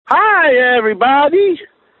Hi, everybody.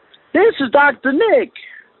 This is Dr. Nick.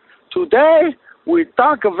 Today, we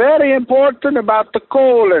talk very important about the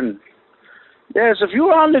colon. Yes, if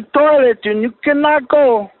you're on the toilet and you cannot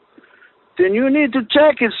go, then you need to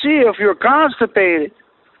check and see if you're constipated.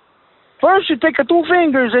 First, you take 2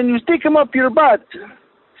 fingers and you stick them up your butt.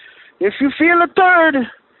 If you feel a third,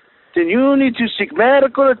 then you need to seek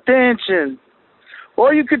medical attention.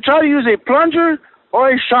 Or you could try to use a plunger or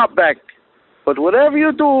a shop vac. But whatever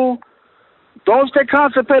you do, don't stay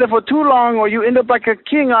constipated for too long or you end up like a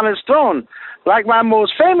king on his throne, like my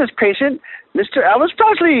most famous patient, Mr. Elvis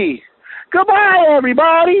Presley. Goodbye,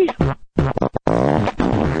 everybody.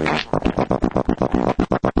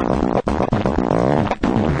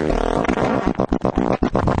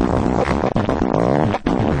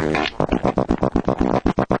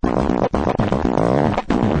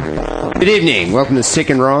 Good evening. Welcome to Sick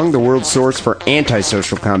and Wrong, the world's source for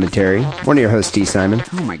antisocial commentary. One of your hosts, D. Simon.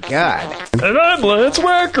 Oh, my God. And I'm Lance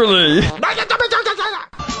Wackerly.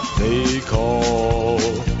 They call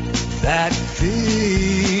that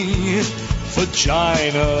thing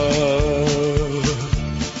vagina.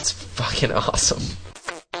 It's fucking awesome.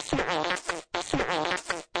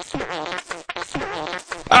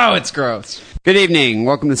 Oh, it's gross. Good evening.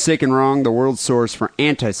 Welcome to Sick and Wrong, the world's source for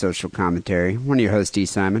antisocial commentary. One of your hosts, D.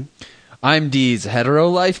 Simon. I'm Dee's hetero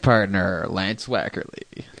life partner, Lance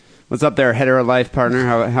Wackerly. What's up there, hetero life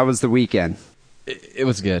partner? How was the weekend? It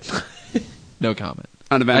was good. No comment.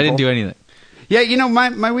 Uneventful? I didn't do anything. Yeah, you know,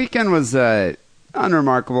 my weekend was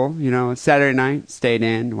unremarkable. You know, Saturday night, stayed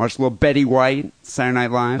in, watched a little Betty White, Saturday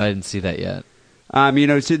Night Live. I didn't see that yet. You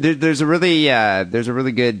know, so there's a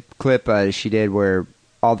really good clip she did where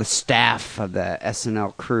all the staff of the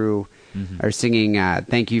SNL crew are singing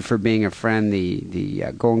 "Thank You for Being a Friend,"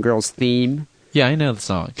 the Golden Girls theme. Yeah, I know the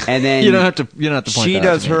song. And then you don't have to point she that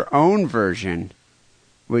does out to me. her own version,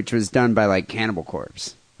 which was done by like Cannibal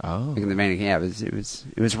Corpse. Oh, Like in the yeah, it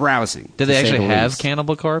was rousing. did they to say actually the have least.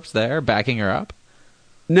 Cannibal Corpse there backing her up?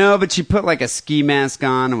 No, but she put like a ski mask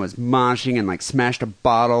on and was moshing and like smashed a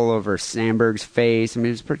bottle over Sandberg's face. I mean,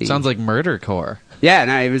 it was pretty. Sounds like murdercore. Yeah,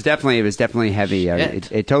 no, it was definitely heavy.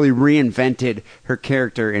 It totally reinvented her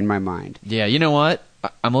character in my mind. Yeah, you know what?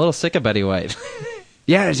 I'm a little sick of Betty White.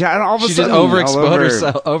 Yeah, all of a She sudden, just all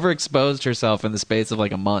over- overexposed herself in the space of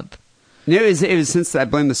like a month. It was since I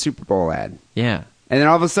blamed the Super Bowl ad, Yeah. and then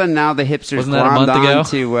all of a sudden now the hipsters Wasn't that a glommed month ago? on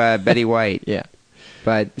to Betty White. Yeah.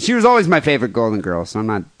 But she was always my favorite Golden Girl, so I'm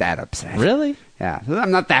not that upset. Really? Yeah,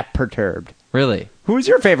 I'm not that perturbed. Really? Who was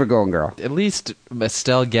your favorite Golden Girl? At least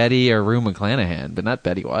Estelle Getty or Rue McClanahan, but not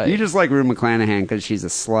Betty White. You just like Rue McClanahan because she's a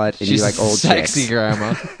slut and She's you like old sexy chicks.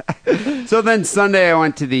 grandma. So then Sunday I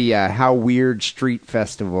went to the How Weird Street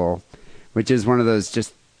Festival, which is one of those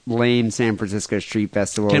just lame San Francisco street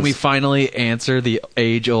festivals. Can we finally answer the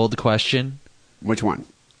age-old question? Which one?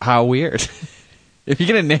 How weird? If you're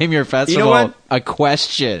going to name your festival what? a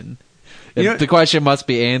question, You know- the question must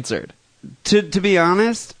be answered. To be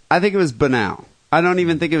honest, I think it was banal. I don't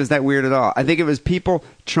even think it was that weird at all. I think it was people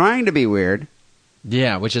trying to be weird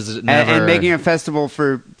Yeah, which is never... and making a festival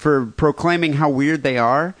for proclaiming how weird they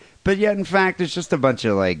are, but yet in fact it's just a bunch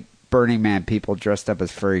of like Burning Man people dressed up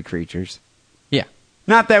as furry creatures. Yeah.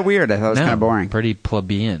 Not that weird. I thought it was kind of boring. Pretty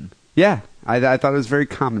plebeian. Yeah, I thought it was very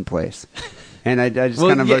commonplace. And I just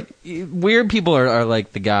kind of like... Weird people are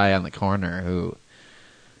like the guy on the corner who,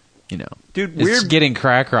 you know, Dude, is weird getting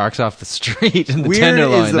crack rocks off the street in the weird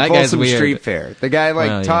Tenderloin. is the That guy's Folsom weird. Street Fair. The guy like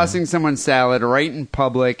Well, yeah. tossing someone's salad right in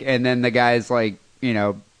public, and then the guy's like, you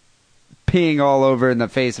know, peeing all over in the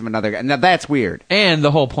face of another guy. Now that's weird. And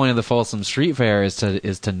the whole point of the Folsom Street Fair is to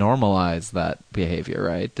normalize that behavior,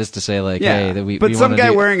 right? Just to say like, Yeah, hey, that we but we some wanna guy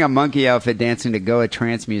do... wearing a monkey outfit dancing to Goa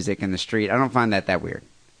trance music in the street, I don't find that weird.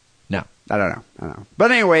 No. I don't know.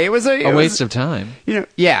 But anyway, it was a waste of time. You know,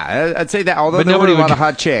 yeah, I'd say that. Although But there were nobody a lot would- of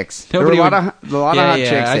hot chicks. There were Nobody a lot would- of hot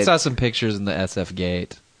chicks. I that- saw some pictures in the SF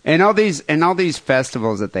Gate. And all these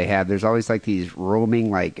festivals that they have, there's always like these roaming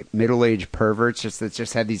like middle-aged perverts that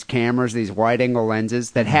just have these cameras, these wide-angle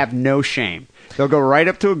lenses that have no shame. They'll go right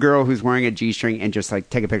up to a girl who's wearing a G-string and just like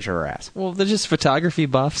take a picture of her ass. Well, they're just photography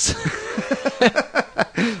buffs.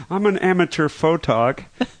 I'm an amateur photog.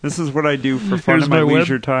 This is what I do for fun in my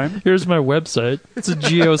leisure time. Here's my website. It's a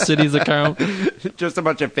GeoCities account. Just a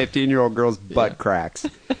bunch of 15-year-old girls' butt cracks.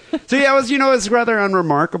 So yeah, it was a rather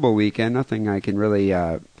unremarkable weekend. Nothing I can really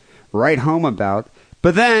write home about.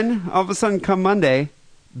 But then, all of a sudden, come Monday,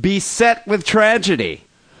 beset with tragedy.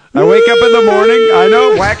 I wake up in the morning. I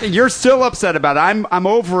know, Wacky, you're still upset about it. I'm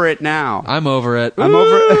over it now. I'm over it. I'm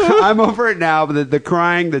over it now. The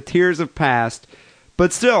crying, the tears have passed.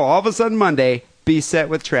 But still, all of a sudden Monday, beset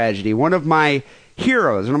with tragedy. One of my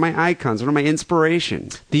heroes, one of my icons, one of my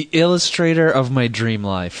inspirations. The illustrator of my dream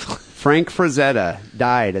life. Frank Frazetta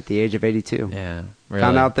died at the age of 82. Yeah, really.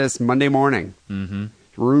 Found out this Monday morning. Mm-hmm.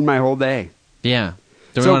 Ruined my whole day. Yeah.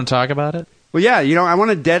 Do we want to talk about it? Well, yeah, I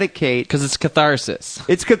want to dedicate... Because it's catharsis.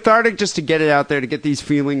 It's cathartic just to get it out there, to get these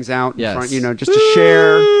feelings out in Yes. front, just to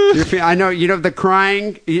share. I know, the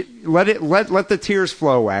crying, let the tears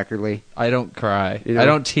flow, Wackerly. I don't cry. I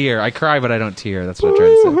don't tear. I cry, but I don't tear. That's what I'm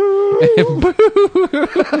trying to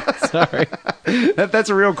say. Sorry. That's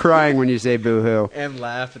a real crying when you say boo-hoo. And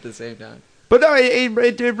laugh at the same time. But no,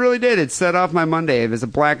 it really did. It set off my Monday. It was a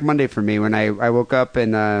black Monday for me when I woke up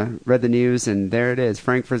and read the news, and there it is,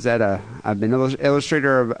 Frank Frazetta. I've been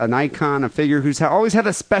illustrator of an icon, a figure who's always had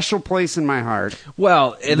a special place in my heart.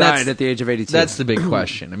 Well, and died at the age of 82. That's the big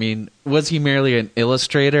question. I mean, was he merely an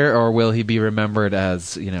illustrator, or will he be remembered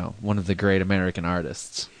as, one of the great American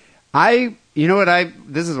artists? This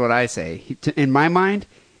is what I say. In my mind,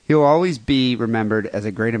 he'll always be remembered as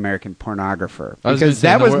a great American pornographer. Because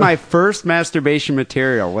that was my first masturbation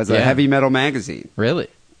material, was a heavy metal magazine. Really?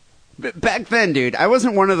 Back then, dude, I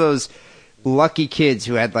wasn't one of those lucky kids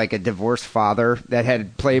who had like a divorced father that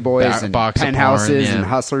had Playboys and penthouses and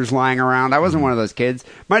hustlers lying around. I wasn't one of those kids.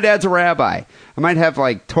 My dad's a rabbi. I might have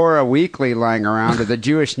like Torah Weekly lying around or the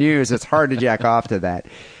Jewish News. It's hard to jack off to that.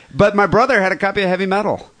 But my brother had a copy of Heavy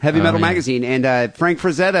Metal magazine, and Frank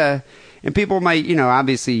Frazetta... And people might,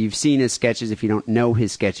 obviously you've seen his sketches if you don't know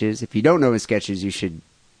his sketches. If you don't know his sketches, you should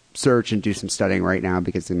search and do some studying right now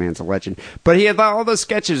because the man's a legend. But he had all those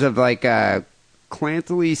sketches of like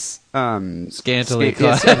scantily clad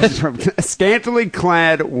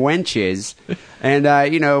wenches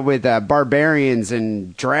and, with barbarians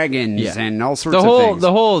and dragons and all sorts of things.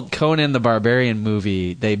 The whole Conan the Barbarian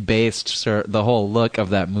movie, they based the whole look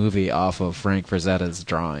of that movie off of Frank Frazetta's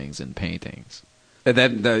drawings and paintings.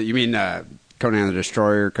 You mean Conan the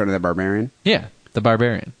Destroyer, Conan the Barbarian? Yeah, the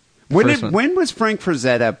Barbarian. When was Frank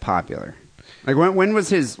Frazetta popular? Like when was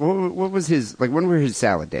his? What was his? Like when were his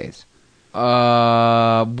salad days?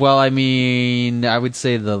 Well, I mean, I would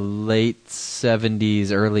say the late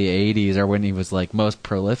 70s, early 80s are when he was like most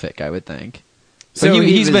prolific, I would think. So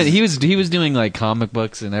he was doing like comic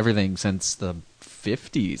books and everything since the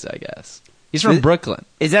 50s, I guess. He's from Brooklyn.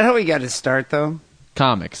 Is that how he got his start, though?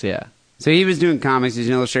 Comics, yeah. So he was doing comics. He's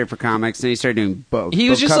an illustrator for comics. Then he started doing book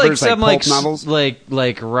He was just covers, like some pulp novels.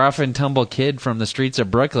 like rough and tumble kid from the streets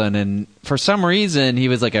of Brooklyn, and for some reason he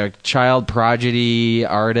was like a child prodigy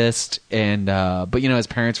artist. And but his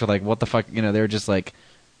parents were like, "What the fuck?" They were just like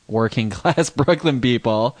working class Brooklyn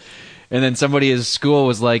people. And then somebody at his school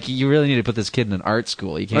was like, "You really need to put this kid in an art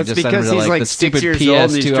school. You can't just send him to he's like the 6 stupid years PS209." old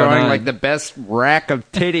and he's drawing like the best rack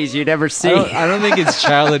of titties you'd ever see. I don't think his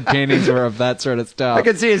childhood paintings were of that sort of stuff. I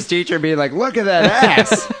could see his teacher being like, "Look at that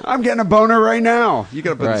ass! I'm getting a boner right now. You got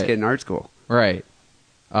to put this kid in art school." Right.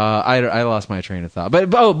 I lost my train of thought,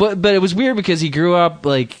 but it was weird because he grew up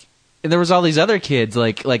like, and there was all these other kids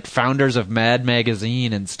like founders of Mad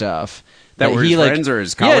Magazine and stuff. That were his friends or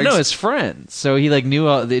his colleagues? Yeah, no, his friends. So he like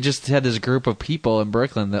knew they just had this group of people in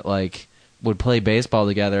Brooklyn that like would play baseball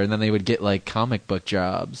together, and then they would get like comic book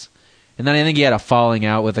jobs. And then I think he had a falling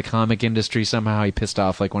out with the comic industry somehow. He pissed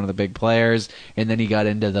off like one of the big players, and then he got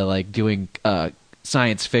into the like doing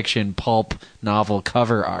science fiction pulp novel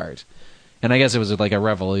cover art. And I guess it was like a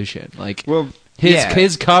revolution. Like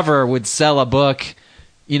his cover would sell a book,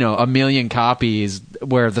 1 million copies,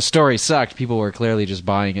 where the story sucked. People were clearly just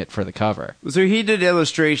buying it for the cover. So he did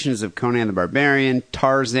illustrations of Conan the Barbarian,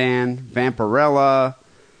 Tarzan, Vampirella,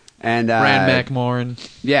 and Brand McMorrin.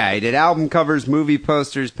 Yeah, he did album covers, movie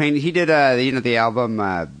posters, painted. He did the album.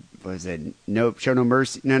 What was it? No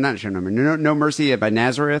Mercy. No, not Show No Mercy. No Mercy by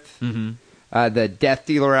Nazareth. Mm-hmm. The Death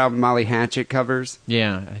Dealer album, Molly Hatchet covers.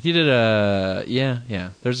 Yeah, he did yeah.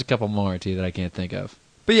 There's a couple more too that I can't think of.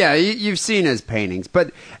 But yeah, you've seen his paintings.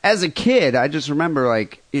 But as a kid, I just remember,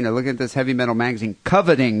 looking at this heavy metal magazine,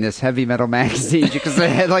 coveting this heavy metal magazine because they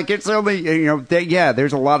had, it's only,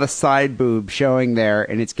 there's a lot of side boob showing there,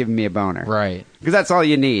 and it's giving me a boner. Right. Because that's all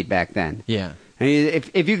you need back then. Yeah. I mean,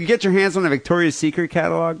 if you could get your hands on a Victoria's Secret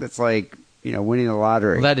catalog, that's like, winning the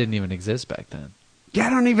lottery. Well, that didn't even exist back then. Yeah, I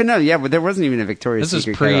don't even know. Yeah, but there wasn't even a Victoria's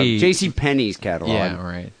Secret catalog. J.C. Penney's catalog. Yeah,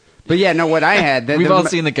 right. But yeah, no, what I had... We've all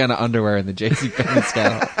seen the kind of underwear in the J.C. Penney's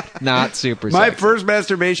catalog. Not super sexy. My first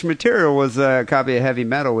masturbation material was a copy of Heavy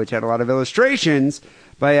Metal, which had a lot of illustrations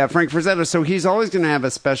by Frank Frazetta, so he's always going to have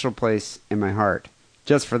a special place in my heart,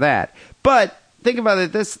 just for that. But think about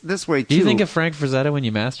it this way, too. Do you think of Frank Frazetta when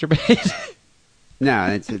you masturbate? No,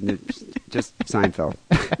 it's just Seinfeld.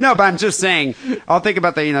 No, but I'm just saying. I'll think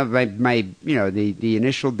about the the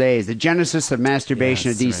initial days, the genesis of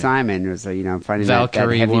masturbation of D. right. Simon was finding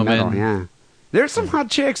Valkyrie that heavy woman. metal. Yeah, there's some hot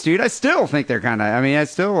chicks, dude. I still think they're kind of. I mean, I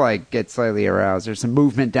still get slightly aroused. There's some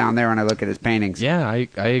movement down there when I look at his paintings. Yeah, I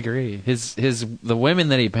agree. The women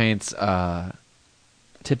that he paints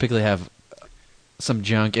typically have some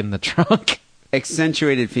junk in the trunk.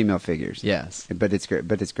 Accentuated female figures. Yes. But it's great.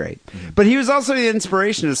 Mm-hmm. But he was also the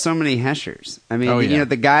inspiration of so many heshers. I mean,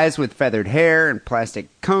 the guys with feathered hair and plastic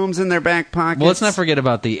combs in their back pockets. Well, let's not forget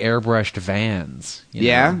about the airbrushed vans.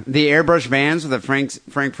 You know? The airbrush vans with the Frank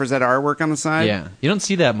Frazetta artwork on the side. Yeah. You don't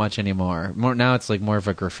see that much anymore. Now it's like more of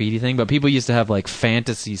a graffiti thing, but people used to have like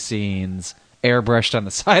fantasy scenes airbrushed on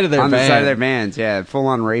the side of their van. On the side of their vans, yeah.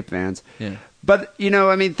 Full-on rape vans. Yeah. But,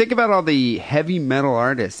 I mean, think about all the heavy metal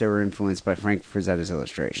artists that were influenced by Frank Frazetta's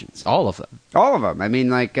illustrations. All of them. All of them. I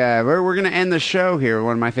mean, we're going to end the show here with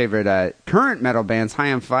one of my favorite current metal bands,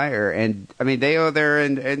 High on Fire. And, I mean, they owe their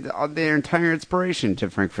entire inspiration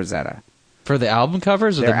to Frank Frazetta. For the album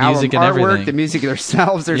covers or Their the music and album artwork, everything? the music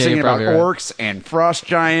themselves. They're Yeah, singing you're about probably right. orcs and frost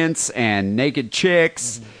giants and naked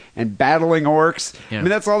chicks and battling orcs. Yeah. I mean,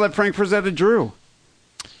 that's all that Frank Frazetta drew.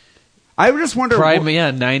 I just wonder.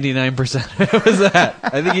 99% was that.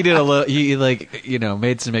 I think he did a little. He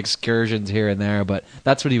made some excursions here and there, but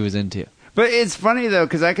that's what he was into. But it's funny though,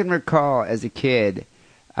 because I can recall as a kid.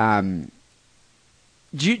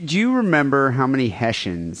 Do you remember how many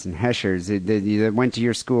Hessians and Heshers that went to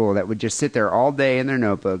your school that would just sit there all day in their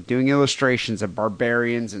notebook doing illustrations of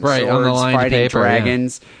barbarians and Right, swords on the lined fighting paper,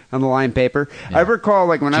 dragons on the lined paper? Yeah. I recall,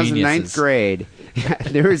 when I was in Geniuses. ninth grade,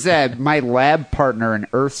 there was my lab partner in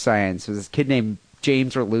earth science was this kid named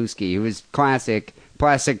James Orlewski, who was classic,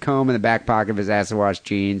 plastic comb in the back pocket of his acid wash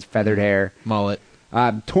jeans, feathered hair, Mullet.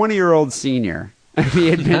 20-year-old senior. He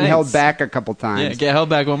had been Nice. held back a couple times. Yeah, get held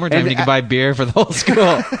back one more time, And and you can buy beer for the whole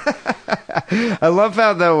school. I love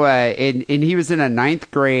how though, and he was in a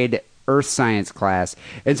ninth grade earth science class,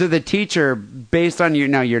 and so the teacher, based on your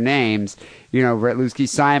names, Retluski,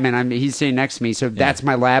 Simon, he's sitting next to me, so that's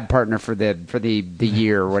my lab partner for the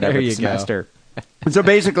year or whatever There you semester. And so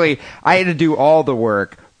basically, I had to do all the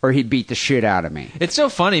work, or he'd beat the shit out of me. It's so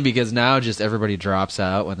funny because now just everybody drops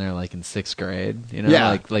out when they're in sixth grade.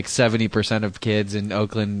 Yeah. Like 70% of kids in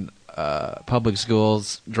Oakland public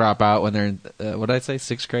schools drop out when they're in what did I say,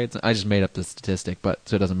 sixth grade? I just made up the statistic,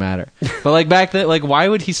 so it doesn't matter. But back then, why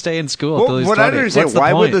would he stay in school until he's 20? I don't understand, What's the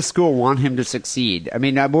why would point? the school want him to succeed? I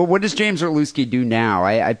mean, what does James Orlewski do now?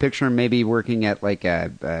 I picture him maybe working at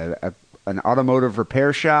an automotive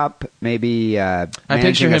repair shop, maybe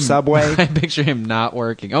managing a Subway. I picture him not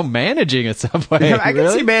working. Oh, managing a Subway. I can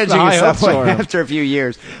Really? see managing High a hopes Subway for him. after a few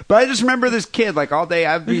years. But I just remember this kid, all day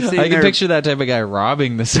I'd be sitting I can there. picture that type of guy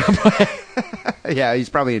robbing the Subway. Yeah, he's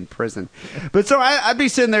probably in prison. But so I'd be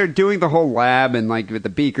sitting there doing the whole lab and with the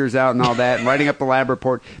beakers out and all that and writing up the lab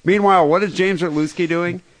report. Meanwhile, what is James Orlewski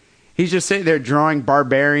doing? He's just sitting there drawing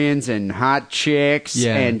barbarians and hot chicks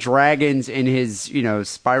and dragons in his,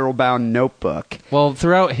 spiral-bound notebook. Well,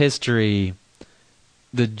 throughout history,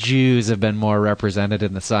 the Jews have been more represented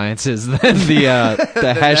in the sciences than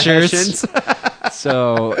the Heshers.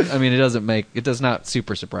 So, I mean, it does not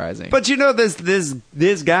super surprising. But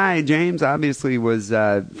this guy, James, obviously was,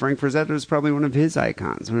 Frank Frazetta was probably one of his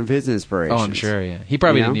icons, one of his inspirations. Oh, I'm sure, yeah. He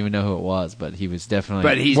probably didn't even know who it was, but he was definitely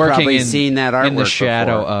But he's working probably seen that artwork in the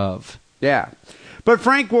shadow before. of. Yeah. But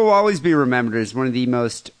Frank will always be remembered as one of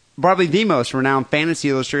probably the most renowned fantasy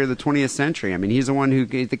illustrator of the 20th century. I mean, he's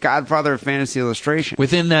the godfather of fantasy illustration.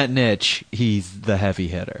 Within that niche, he's the heavy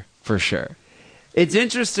hitter, for sure. It's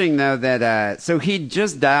interesting, though, that so he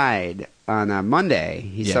just died on Monday.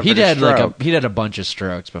 He suffered he'd a had stroke. he'd had a bunch of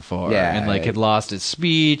strokes before, and had lost his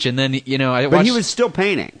speech, and then But he was still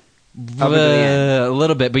painting. Up until the end. A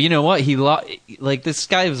little bit, but you know what? This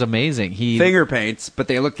guy was amazing. He Finger paints, but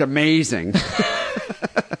they looked amazing.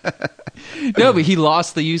 No, but he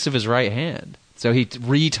lost the use of his right hand. So he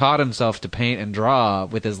re-taught himself to paint and draw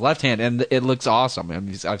with his left hand, and it looks awesome. I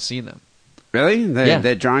mean, I've seen them. Really?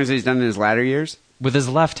 The drawings that he's done in his latter years? With his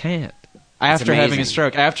left hand. After having amazing. a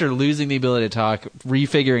stroke, after losing the ability to talk,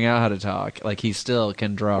 refiguring out how to talk, he still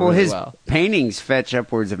can draw really his well. paintings fetch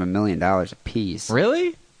upwards of $1 million a piece.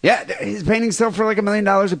 Really? Yeah, his paintings sell for $1 million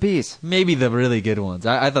a piece. Maybe the really good ones.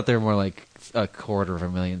 I thought they were more like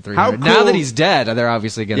 $250,000, How $300,000. Now cool- that he's dead, they're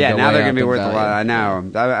obviously going to go now way they're going up to be in worth value. a lot. I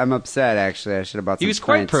know. I'm upset, actually. I should have bought some He was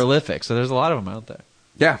quite prints. prolific, so there's a lot of them out there.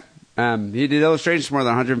 Yeah. He did illustrations for more than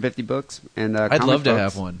 150 books. And I'd comic love to books.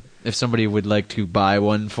 have one. If somebody would like to buy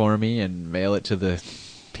one for me and mail it to the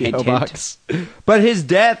P.O. Hint, hint. box. But his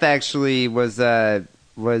death actually was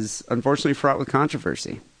was unfortunately fraught with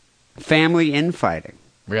controversy. Family infighting.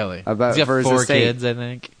 Really? About He's for got his 4 estate. kids, I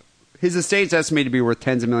think. His estate's estimated to be worth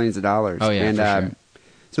tens of millions of dollars. Oh, yeah, and, for sure.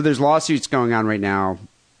 So there's lawsuits going on right now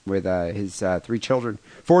with his 4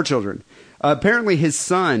 children. Apparently his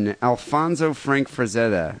son, Alfonso Frank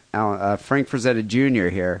Frazetta, Frank Frazetta Jr.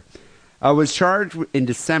 here, was charged in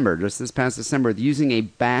December, just this past December, with using a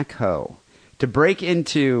backhoe to break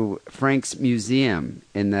into Frank's museum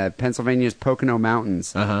in the Pennsylvania's Pocono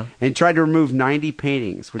Mountains and tried to remove 90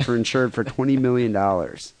 paintings, which were insured for $20 million.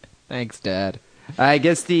 Thanks, Dad. I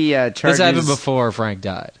guess the charges... This happened before Frank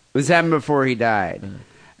died. This happened before he died.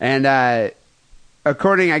 And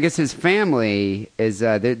according, I guess, his family is...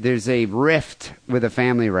 there's a rift with the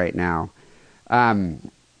family right now.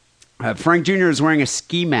 Frank Jr. was wearing a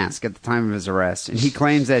ski mask at the time of his arrest, and he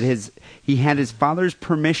claims that he had his father's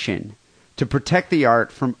permission to protect the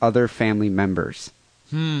art from other family members.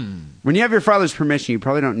 When you have your father's permission, you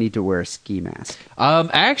probably don't need to wear a ski mask.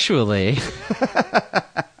 Actually,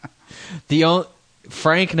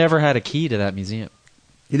 Frank never had a key to that museum.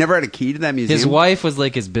 He never had a key to that museum? His wife was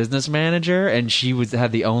like his business manager, and she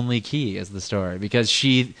had the only key, is the story. Because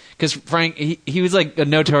Frank, he was like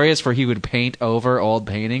notorious for he would paint over old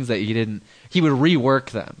paintings that he would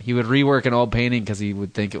rework them. He would rework an old painting because he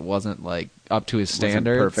would think it wasn't like up to his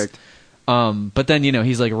standards. Perfect. But then,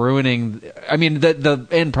 he's like ruining... I mean, the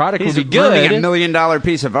end product He's would be good. ruining $1 million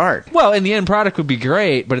piece of art. Well, and the end product would be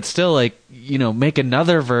great, but it's still like, make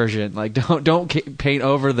another version. Like, don't paint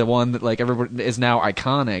over the one that like everybody is now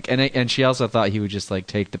iconic. And she also thought he would just like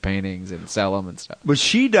take the paintings and sell them and stuff. But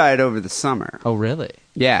she died over the summer. Oh, really?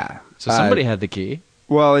 Yeah. So somebody had the key.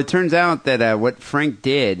 Well, it turns out that what Frank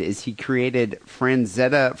did is he created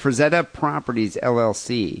Frazetta Properties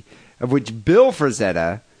LLC, of which Bill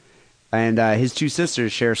Frazetta and his 2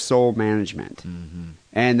 sisters share sole management.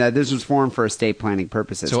 And this was formed for estate planning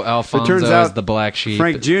purposes. So Alfonso is the black sheep.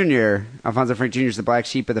 Alfonso Frank Jr. is the black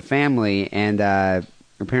sheep of the family, and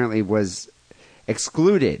apparently was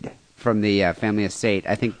excluded from the family estate.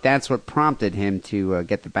 I think that's what prompted him to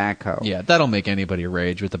get the backhoe. Yeah, that'll make anybody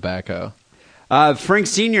rage with the backhoe. Frank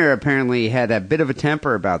Sr. apparently had a bit of a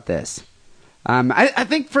temper about this. I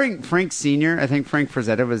think Frank Sr., I think Frank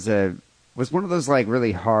Frazetta was one of those like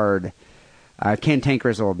really hard,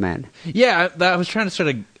 cantankerous old men. Yeah, I was trying to sort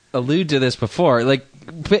of allude to this before. Like,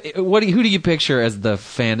 who do you picture as the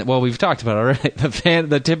fan? Well, we've talked about it already.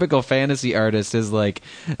 The typical fantasy artist is like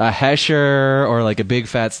a Hesher or like a big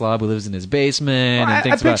fat slob who lives in his basement.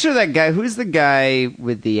 Well, I picture that guy. Who's the guy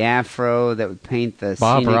with the afro that would paint the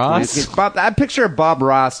Bob Ross? I picture Bob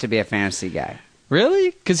Ross to be a fantasy guy. Really?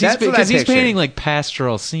 Because he's painting like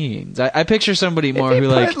pastoral scenes. I picture somebody more who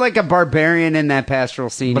put like a barbarian in that pastoral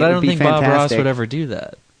scene. But I don't think Bob Ross would ever do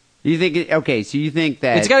that. You think? Okay, so you think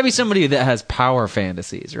that it's got to be somebody that has power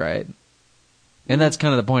fantasies, right? And that's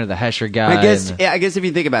kind of the point of the Hesher guy. I guess if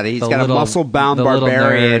you think about it, he's got a muscle-bound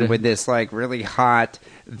barbarian with this like really hot,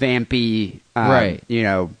 vampy,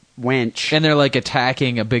 wench, and they're like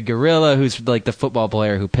attacking a big gorilla who's like the football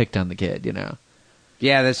player who picked on the kid,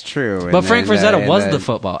 Yeah, that's true. But Frank Frazetta was the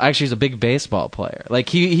football. Actually, he's a big baseball player. Like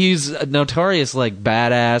he's a notorious like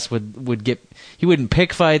badass. He wouldn't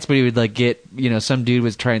pick fights, but he would like get some dude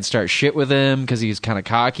would try and start shit with him because he was kind of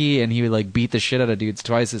cocky, and he would like beat the shit out of dudes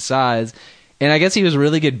twice his size. And I guess he was a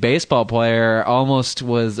really good baseball player. Almost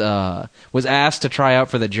was asked to try out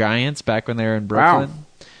for the Giants back when they were in Brooklyn.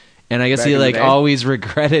 Wow. And I guess he like always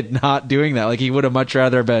regretted not doing that. Like he would have much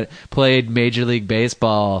rather played Major League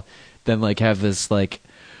Baseball than like have this like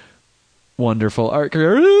wonderful art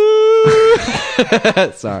career.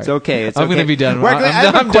 Sorry, it's okay. I'm going to be done.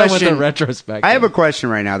 I'm done with the retrospect. I have a question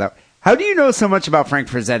right now, though. How do you know so much about Frank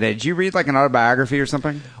Frazetta? Did you read like an autobiography or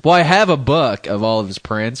something? Well, I have a book of all of his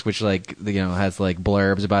prints, which like has like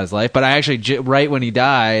blurbs about his life. But I actually right when he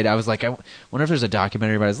died, I was like, I wonder if there's a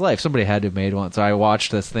documentary about his life. Somebody had to have made one, so I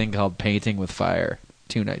watched this thing called Painting with Fire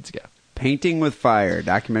 2 nights ago. Painting with Fire,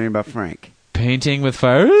 documentary about Frank. Painting with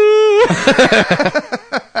Fire.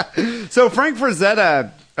 So Frank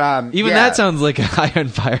Frazetta, that sounds like a High on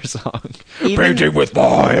Fire song. Painting with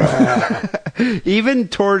Fire. Even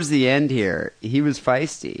towards the end here, he was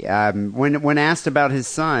feisty. When asked about his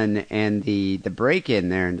son and the break-in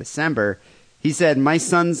there in December, he said, "My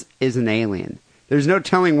son is an alien. There's no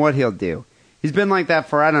telling what he'll do. He's been like that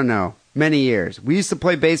for, I don't know, many years. We used to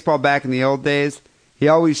play baseball back in the old days. He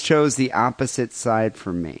always chose the opposite side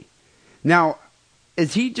from me." Now,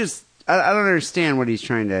 is he just... I don't understand what he's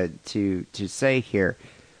trying to say here.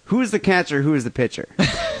 Who is the catcher? Who is the pitcher? I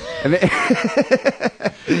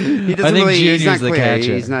think Junior's the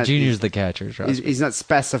catcher. Junior's the catcher. He's not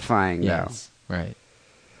specifying, yes, though. Right.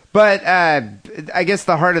 But I guess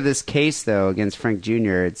the heart of this case, though, against Frank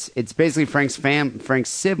Jr., it's basically Frank's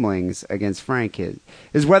siblings against Frank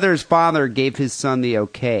is whether his father gave his son the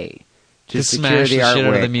okay to secure smash the the artwork shit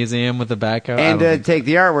out of the museum with the backhoe and to take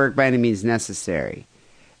the artwork by any means necessary.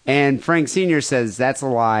 And Frank Sr. says, that's a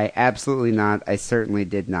lie. Absolutely not. I certainly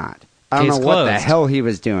did not. I don't Case know what the closed. hell he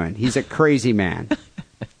was doing. He's a crazy man.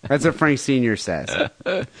 That's what Frank Sr. says.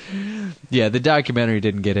 Yeah, the documentary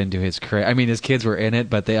didn't get into his craze. I mean, his kids were in it,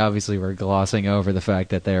 but they obviously were glossing over the fact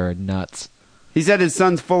that they were nuts. He said his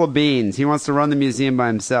son's full of beans. He wants to run the museum by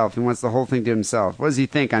himself. He wants the whole thing to himself. What does he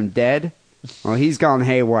think? I'm dead? Well, he's gone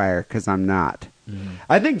haywire because I'm not.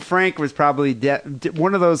 I think Frank was probably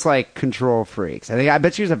one of those like control freaks. I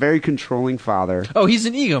bet you he was a very controlling father. Oh, he's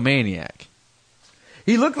an egomaniac.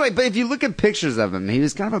 He looked like, but if you look at pictures of him, he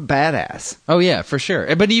was kind of a badass. Oh yeah, for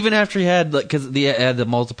sure. But even after he had, like, because he had the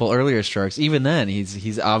multiple earlier strokes, even then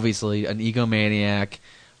he's obviously an egomaniac.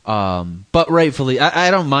 But rightfully,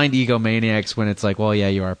 I don't mind egomaniacs when it's like, well, yeah,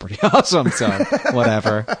 you are pretty awesome, so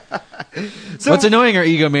whatever. So, what's annoying are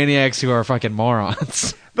egomaniacs who are fucking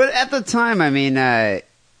morons. But at the time, I mean,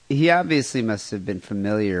 he obviously must have been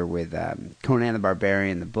familiar with Conan the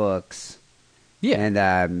Barbarian, the books. Yeah.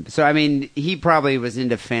 And so, I mean, he probably was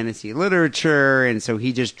into fantasy literature, and so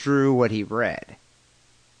he just drew what he read.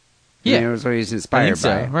 Yeah. I mean, it was what he was inspired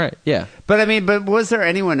by. Right, yeah. But, I mean, was there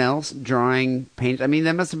anyone else drawing paint? I mean,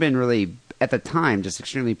 that must have been really, at the time, just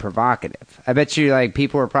extremely provocative. I bet you, like,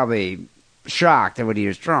 people were probably shocked at what he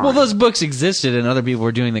was drawing. Well, those books existed, and other people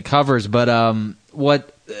were doing the covers, but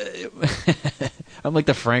what... I'm like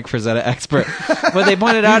the Frank Frazetta expert. What they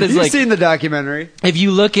pointed out is You've like, seen the documentary. if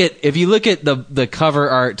you look at the cover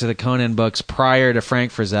art to the Conan books prior to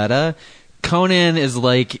Frank Frazetta, Conan is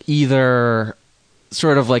like either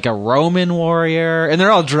sort of like a Roman warrior, and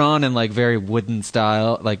they're all drawn in like very wooden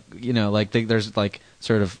style, like, you know, like there's like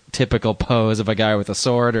sort of typical pose of a guy with a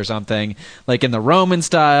sword or something, like in the Roman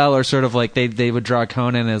style, or sort of like they would draw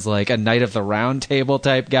Conan as like a Knight of the Round Table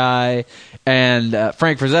type guy. And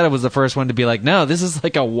Frank Frazetta was the first one to be like, no, this is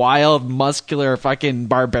like a wild, muscular fucking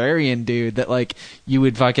barbarian dude that like you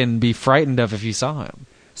would fucking be frightened of if you saw him.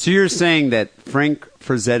 So you're saying that Frank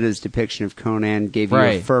Frazetta's depiction of Conan gave you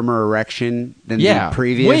a firmer erection than the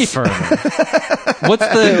previous? Way firmer. What's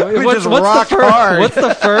hard.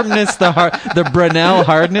 the firmness, the Brunel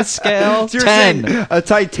hardness scale? So you're 10. saying a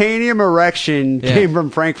titanium erection came from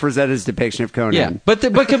Frank Frazetta's depiction of Conan. Yeah, but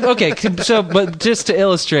just to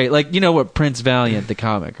illustrate, like, you know what, Prince Valiant, the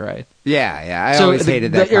comic, right? Yeah, I always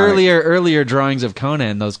hated that the comic. earlier drawings of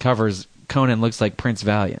Conan, those covers, Conan looks like Prince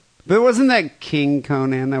Valiant. But wasn't that King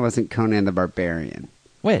Conan? That wasn't Conan the Barbarian.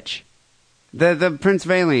 Which? The Prince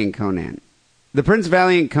Valiant Conan. The Prince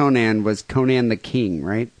Valiant Conan was Conan the King,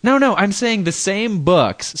 right? No, I'm saying the same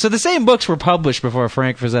books. So the same books were published before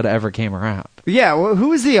Frank Frazetta ever came around. Yeah, well, who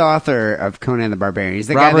was the author of Conan the Barbarian? He's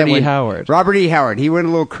the Robert guy E. Howard. Robert E. Howard. He went a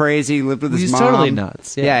little crazy, lived with his mom. He's totally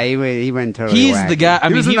nuts. Yeah, he went totally He's wacky. the guy. I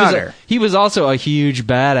mean, he was also a huge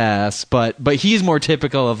badass, but he's more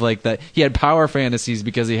typical of like that. He had power fantasies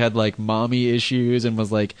because he had like mommy issues and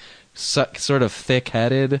was like sort of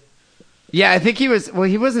thick-headed. Yeah, I think he was. Well,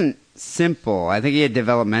 he wasn't simple. I think he had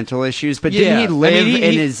developmental issues, but didn't he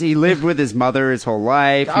live he lived with his mother his whole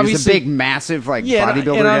life? He was a big, massive bodybuilder and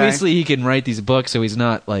guy. obviously he can write these books, so he's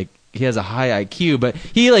not like he has a high IQ, but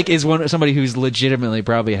he like is somebody who's legitimately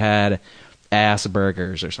probably had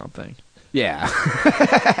Asperger's or something. Yeah,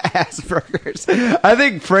 Asperger's. I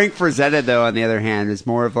think Frank Frazetta, though, on the other hand, is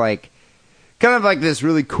more of like kind of like this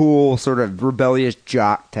really cool sort of rebellious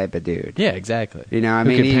jock type of dude. Yeah, exactly. You know, I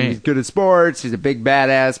mean, he's good at sports. He's a big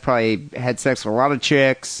badass. Probably had sex with a lot of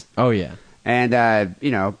chicks. Oh yeah, and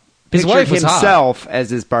his wife was himself hot.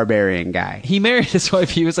 as this barbarian guy. He married his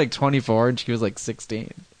wife. He was like 24 and she was like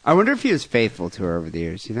 16. I wonder if he was faithful to her over the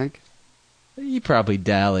years. You think? He probably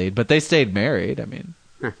dallied, but they stayed married. I mean,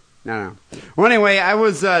 no. Well, anyway, I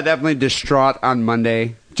was definitely distraught on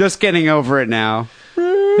Monday. Just getting over it now.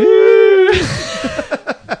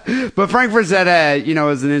 But Frank Frazetta,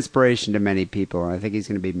 is an inspiration to many people, and I think he's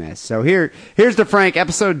going to be missed. So here's the Frank,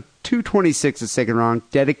 episode 226 of Sick and Wrong,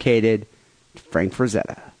 dedicated to Frank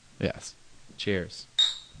Frazetta. Yes. Cheers.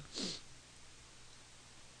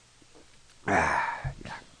 Yeah.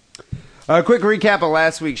 A quick recap of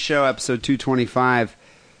last week's show, episode 225.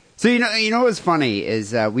 So, you know what's funny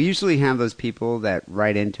is we usually have those people that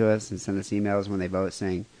write into us and send us emails when they vote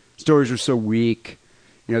saying, stories are so weak.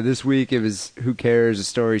 This week it was, who cares, the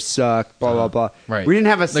story sucked, blah, blah, blah. Right. We didn't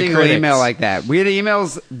have a single email like that. We had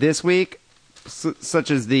emails this week such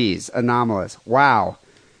as these. Anomalous. Wow.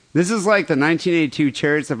 This is like the 1982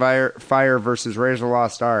 Chariots of Fire versus Raiders of the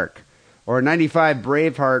Lost Ark. Or 95,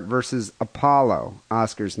 Braveheart versus Apollo,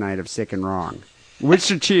 Oscars night of Sick and Wrong. Which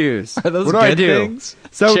to choose? Are those what do good I do? things?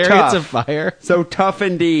 So Chariots tough. of Fire? So tough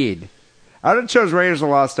indeed. I would have chose Raiders of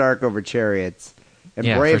the Lost Ark over Chariots and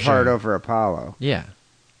Yeah, for Braveheart sure. over Apollo. Yeah.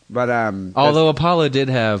 But Although Apollo did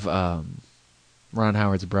have Ron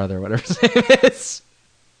Howard's brother, whatever his name is.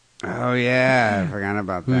 Oh yeah, I forgot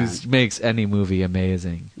about Who that. makes any movie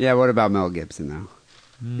amazing. Yeah, what about Mel Gibson though?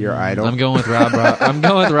 Your idol. I'm going with I'm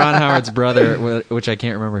going with Ron Howard's brother, which I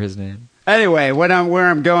can't remember his name. Anyway, where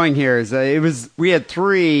I'm going here is we had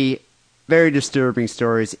 3 very disturbing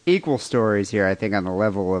stories, equal stories here. I think on the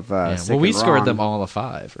level of Sick well, we and scored Wrong. them all a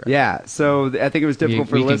 5. Right? Yeah, so I think it was difficult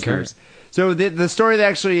for we listeners. concur. So the story that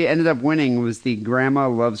actually ended up winning was the Grandma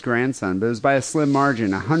Loves Grandson, but it was by a slim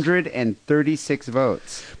margin, 136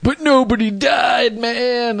 votes. But nobody died,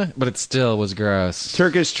 man. But it still was gross.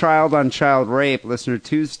 Turkish child-on-child rape, listener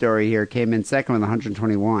 2's story here, came in second with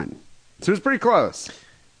 121. So it was pretty close.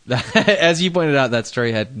 As you pointed out, that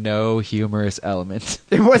story had no humorous element.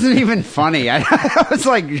 It wasn't even funny. I was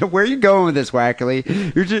like, where are you going with this, Wackerly?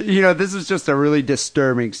 You're just, this is just a really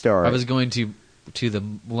disturbing story. I was going to the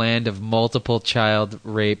land of multiple child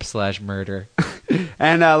rape / murder.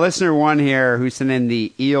 And listener 1 here, who sent in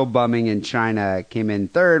the eel bumming in China, came in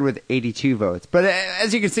third with 82 votes. But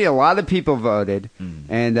as you can see, a lot of people voted,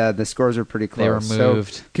 and the scores are pretty close. They were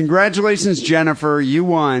moved. So, congratulations, Jennifer. You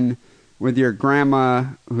won with your grandma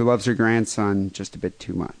who loves her grandson just a bit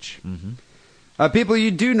too much. Mm-hmm. People, you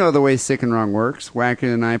do know the way Sick and Wrong works.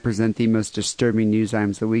 Wacker and I present the most disturbing news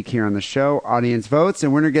items of the week here on the show. Audience votes,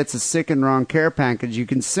 and winner gets a Sick and Wrong care package. You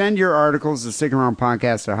can send your articles to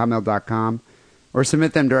sickandwrongpodcast@hotmail.com or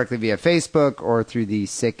submit them directly via Facebook or through the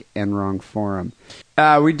Sick and Wrong forum.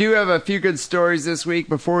 We do have a few good stories this week.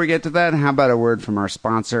 Before we get to that, how about a word from our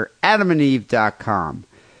sponsor, adamandeve.com.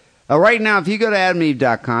 Right now, if you go to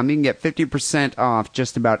adamandeve.com, you can get 50% off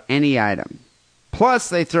just about any item. Plus,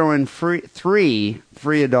 they throw in 3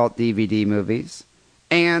 free adult DVD movies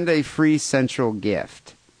and a free central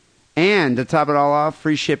gift. And to top it all off,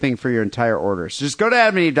 free shipping for your entire order. So just go to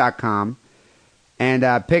adamandeve.com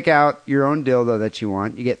and pick out your own dildo that you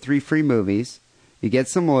want. You get 3 free movies. You get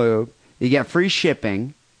some lube. You get free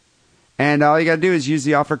shipping. And all you got to do is use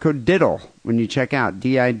the offer code DIDDLE when you check out,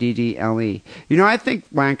 DIDDLE. I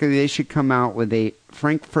think, Wanker, they should come out with a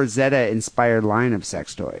Frank Frazetta-inspired line of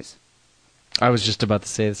sex toys. I was just about to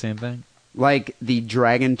say the same thing. Like the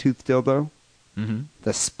dragon tooth dildo,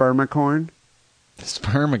 the spermacorn. The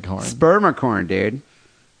spermacorn. Spermacorn, dude.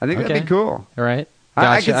 I think that'd be cool. All right.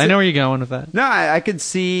 Gotcha. I know where you're going with that. No, I could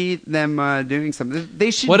see them doing something.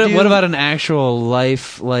 They should. What about an actual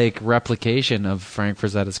life replication of Frank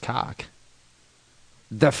Frazetta's cock?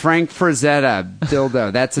 The Frank Frazetta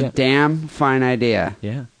dildo. That's a damn fine idea.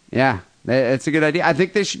 Yeah. Yeah, it's a good idea. I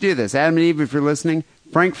think they should do this. Adam and Eve, if you're listening,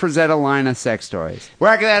 Frank Frazetta line of sex toys.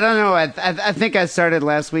 Well, I don't know. I think I started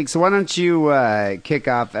last week, so why don't you kick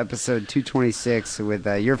off episode 226 with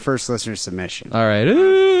your first listener submission? All right.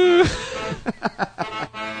 Ooh.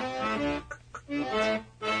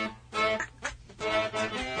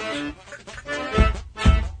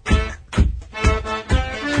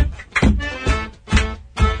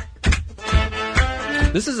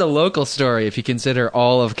 This is a local story if you consider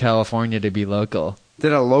all of California to be local.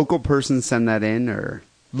 Did a local person send that in, or?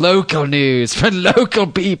 Local news for local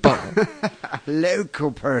people.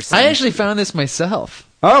 Local person. I actually found this myself.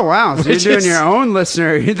 Oh, wow. So you're doing your own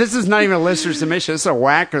listener. This is not even a listener submission. This is a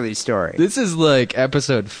Wackerly story. This is like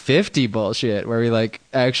episode 50 bullshit where we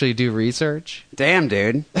actually do research. Damn,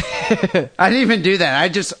 dude. I didn't even do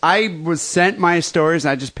that. I was sent my stories,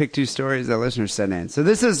 and I just picked 2 stories that listeners sent in. So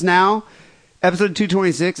this is now, episode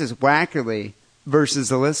 226 is Wackerly versus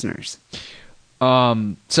the listeners.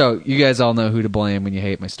 So you guys all know who to blame when you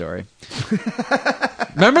hate my story.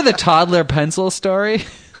 Remember the toddler pencil story?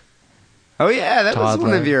 Oh, yeah, that was one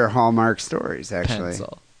Toddler. of your Hallmark stories, actually.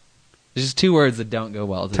 Pencil. There's just 2 words that don't go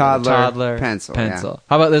well together. Toddler, pencil. Yeah. How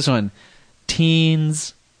about this one?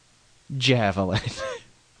 Teens, javelin.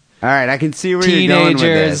 All right, I can see where you're going with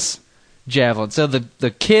Teenagers, this. javelin. So the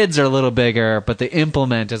kids are a little bigger, but the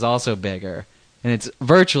implement is also bigger. And it's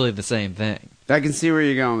virtually the same thing. I can see where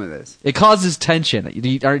you're going with this. It causes tension.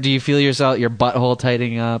 Do you feel your butthole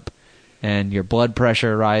tightening up and your blood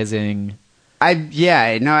pressure rising? I'm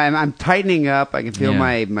tightening up. I can feel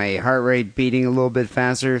my heart rate beating a little bit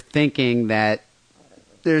faster, thinking that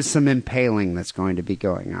there's some impaling that's going to be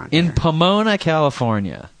going on In here. Pomona,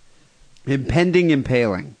 California. Impending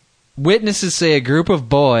impaling. Witnesses say a group of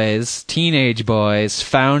boys, teenage boys,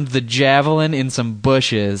 found the javelin in some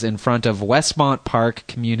bushes in front of Westmont Park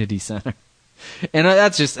Community Center. And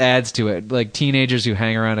that just adds to it. Like teenagers who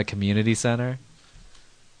hang around a community center.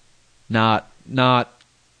 Not, they're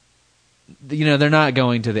not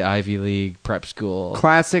going to the Ivy League prep school.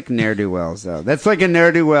 Classic ne'er-do-wells, though. That's like a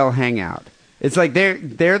ne'er-do-well hangout. It's like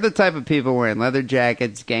they're the type of people wearing leather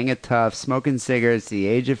jackets, gang of toughs, smoking cigarettes at the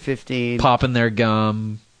age of 15. Popping their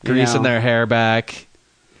gum, greasing their hair back.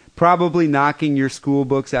 Probably knocking your school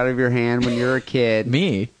books out of your hand when you're a kid.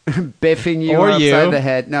 Me. Biffing you or upside you. the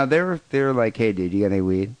head. No, they were like, hey, dude, you got any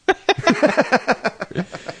weed?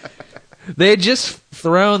 They had just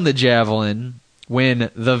thrown the javelin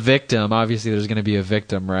when the victim, obviously there's going to be a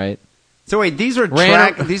victim, right? So wait, these are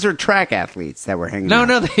track athletes that were hanging out.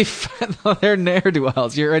 No, they're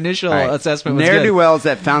ne'er-do-wells. Your initial assessment was ne'er-do-wells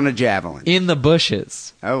that found a javelin. In the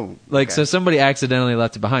bushes. Oh. So somebody accidentally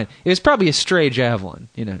left it behind. It was probably a stray javelin,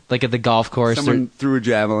 like at the golf course. Someone threw a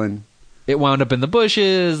javelin. It wound up in the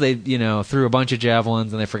bushes. They, threw a bunch of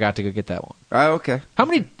javelins and they forgot to go get that one. Oh, okay. How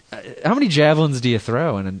many javelins do you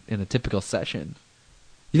throw in a typical session?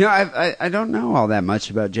 I don't know all that much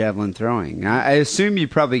about javelin throwing. I assume you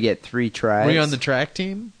probably get 3 tries. Were you on the track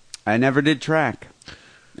team? I never did track.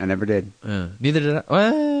 I never did. Neither did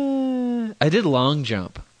I. I did long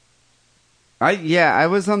jump. I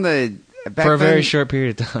was on the... For a very short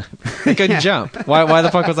period of time. I couldn't jump. Why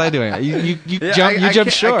the fuck was I doing it? You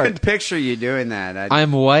jumped short. I couldn't picture you doing that.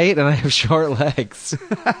 I'm white and I have short legs.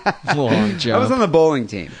 Long jump. I was on the bowling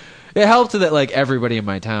team. It helped that everybody in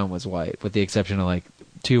my town was white, with the exception of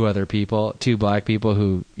 2 black people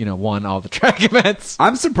who, won all the track events.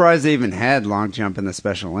 I'm surprised they even had long jump in the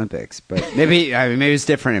Special Olympics, but maybe it's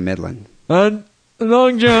different in Midland. Long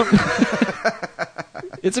jump.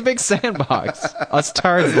 It's a big sandbox. Us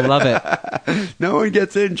tards love it. No one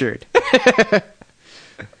gets injured.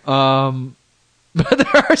 But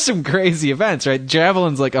there are some crazy events, right?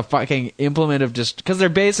 Javelin's like a fucking implement of just... Because they're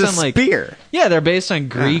based on spear. Yeah, they're based on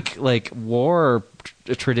Greek war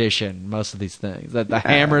tradition, most of these things. The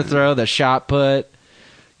hammer throw, the shot put,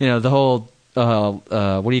 the whole...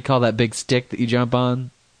 what do you call that big stick that you jump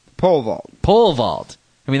on? Pole vault. Pole vault.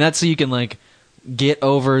 I mean, that's so you can get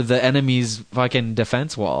over the enemy's fucking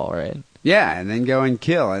defense wall, right? Yeah, and then go and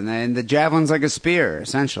kill. And then the javelin's like a spear,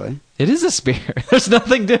 essentially. It is a spear. There's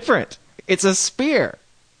nothing different. It's a spear.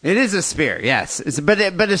 It is a spear, yes. But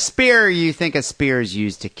a spear, you think a spear is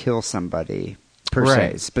used to kill somebody, per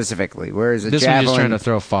se, specifically. Whereas a this javelin... This one's just trying to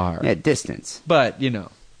throw far. Yeah, distance. But, the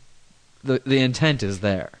intent is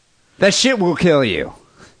there. That shit will kill you.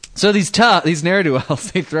 So these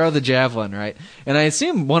ne'er-do-wells, they throw the javelin, right? And I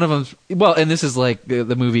assume one of them... Well, and this is like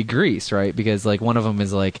the movie Grease, right? Because one of them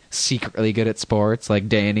is secretly good at sports, like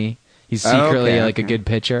Danny. He's secretly a good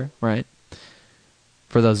pitcher, right?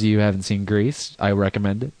 For those of you who haven't seen Grease, I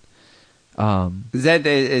recommend it. Is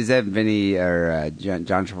that Vinny or John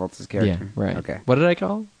Travolta's character? Yeah, right. Okay. What did I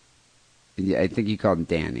call him? Yeah, I think you called him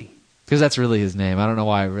Danny. Because that's really his name. I don't know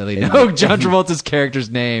why I really know John Travolta's character's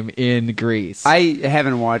name in Grease. I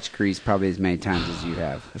haven't watched Grease probably as many times as you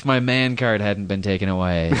have. If my man card hadn't been taken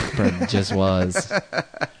away, but it just was.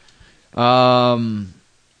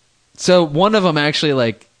 So one of them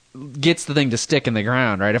actually gets the thing to stick in the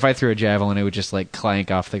ground, right? If I threw a javelin, it would just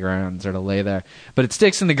clank off the ground and sort of lay there. But it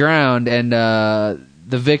sticks in the ground, and the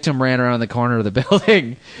victim ran around the corner of the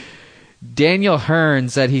building. Daniel Hearn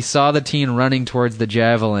said he saw the teen running towards the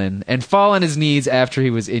javelin and fall on his knees after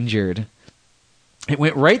he was injured. It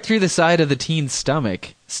went right through the side of the teen's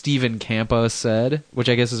stomach, Stephen Campos said, which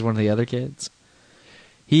I guess is one of the other kids.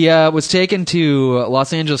 He was taken to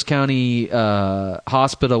Los Angeles County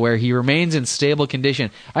Hospital, where he remains in stable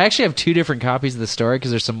condition. I actually have 2 different copies of the story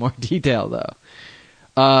because there's some more detail, though.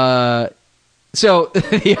 So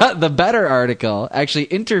the Better article actually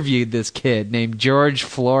interviewed this kid named George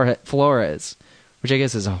Flores, which I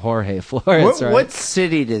guess is Jorge Flores, right? What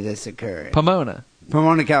city did this occur in? Pomona,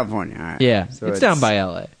 California. All right. Yeah, So it's down by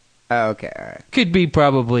L.A. Oh, okay, all right. Could be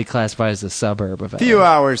probably classified as a suburb of LA. A few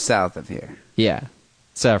hours south of here. Yeah,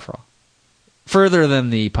 several. Further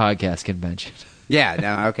than the podcast convention. Yeah,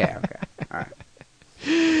 no, okay. All right.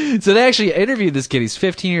 So they actually interviewed this kid. He's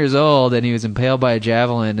 15 years old, and he was impaled by a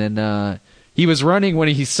javelin, and he was running when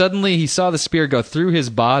he saw the spear go through his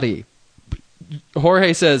body.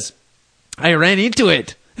 Jorge says, I ran into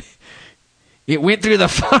it. It went through the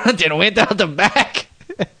front and went out the back.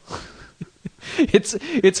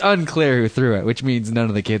 It's unclear who threw it, which means none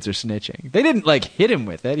of the kids are snitching. They didn't hit him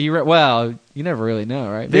with it. You never really know,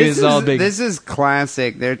 right? This is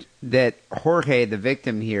classic. That Jorge, the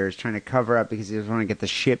victim here, is trying to cover up because he doesn't want to get the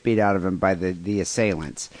shit beat out of him by the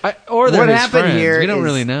assailants. Or what happened friends. Here? We don't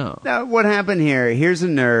really know. No, what happened here? Here's a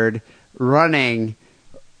nerd running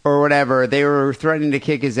or whatever. They were threatening to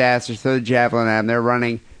kick his ass or throw the javelin at him. They're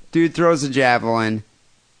running. Dude throws a javelin.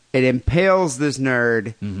 It impales this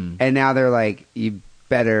nerd, and now they're like, "You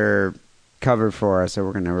better cover for us, or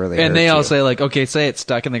we're gonna really." And hurt they all you. say like, "Okay, say it's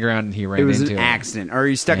stuck in the ground," and he ran It was into an it. accident, or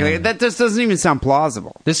he's stuck in the. That just doesn't even sound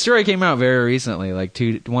plausible. This story came out very recently, like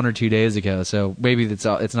 1 or 2 days ago. So maybe it's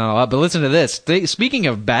not a lot. But listen to this. Speaking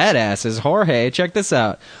of badasses, Jorge, check this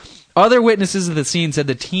out. Other witnesses of the scene said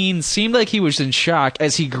the teen seemed like he was in shock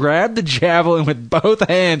as he grabbed the javelin with both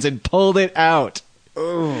hands and pulled it out.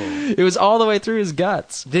 Ooh. It was all the way through his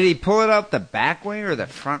guts. Did he pull it out the back way or the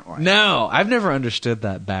front way? No, I've never understood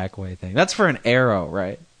that back way thing. That's for an arrow,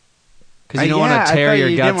 right? Because you don't want to tear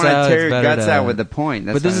your guts out. Tear your guts out with the point.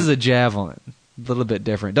 But this is a javelin. A little bit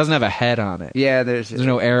different. It doesn't have a head on it. Yeah, there's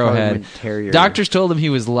no arrowhead. Doctors told him he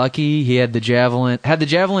was lucky. He had the javelin. Had the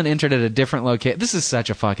javelin entered at a different location. This is such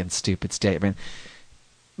a fucking stupid statement.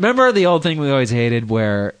 Remember the old thing we always hated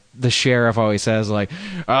where the sheriff always says, like,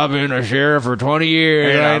 I've been a sheriff for 20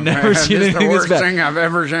 years. And I've never seen anything the worst this bad. thing I've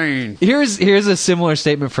ever seen. Here's a similar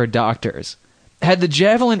statement for doctors. Had the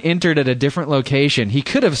javelin entered at a different location, he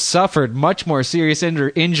could have suffered much more serious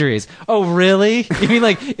injuries. Oh, really? You mean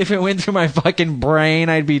like if it went through my fucking brain,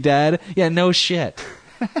 I'd be dead? Yeah, no shit.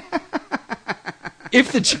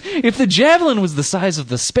 If the javelin was the size of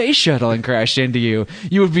the space shuttle and crashed into you,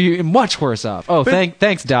 you would be much worse off. Oh,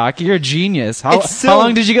 thanks, Doc. You're a genius. How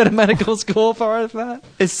long did you go to medical school for that?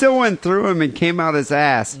 It still went through him and came out his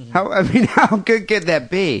ass. How good could that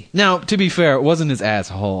be? Now, to be fair, it wasn't his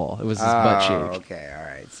asshole. It was his butt cheek. Okay, all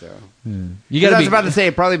right. So you gotta I was about to say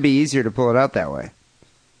it'd probably be easier to pull it out that way.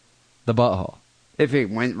 The butthole. If it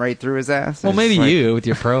went right through his ass. Well, maybe you with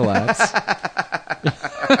your prolapse.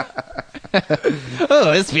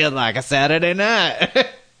 Oh, this feels like a Saturday night.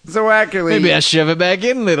 So actually, maybe I shove it back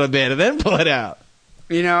in a little bit and then pull it out.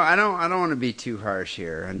 You know, I don't want to be too harsh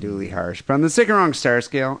here, unduly harsh, but on the Sick and Wrong star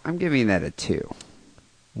scale, I'm giving that a 2.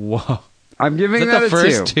 Whoa! I'm giving Is that the a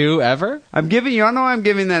first 2. 2 ever? I'm giving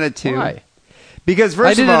that a 2. Why? Because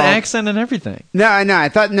I did of all, an accent and everything. No, I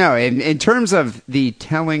thought in terms of the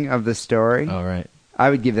telling of the story. All right. I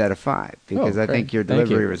would give that a 5 because I think your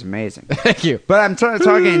delivery was amazing. Thank you. But I'm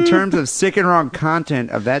talking in terms of sick and wrong content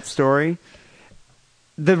of that story.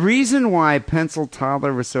 The reason why Pencil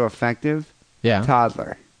Toddler was so effective,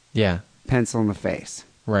 toddler, pencil in the face.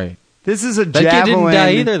 Right. This is a that javelin. Kid didn't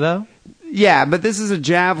die either, though. Yeah, but this is a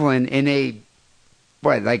javelin in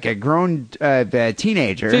like a grown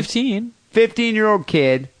teenager. 15-year-old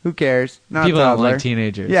kid. Who cares? Not people a toddler. don't like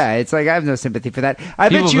teenagers. Yeah, it's like I have no sympathy for that.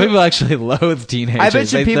 People actually loathe teenagers. I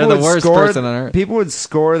bet you they're the worst person on earth. People would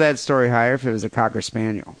score that story higher if it was a Cocker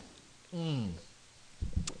Spaniel.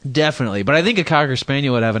 Definitely, but I think a Cocker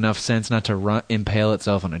Spaniel would have enough sense not to impale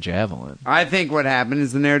itself on a javelin. I think what happened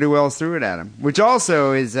is the ne'er-do-wells threw it at him, which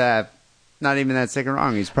also is not even that sick and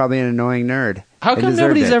wrong. He's probably an annoying nerd. How come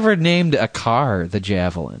nobody's ever named a car the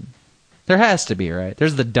Javelin? There has to be, right?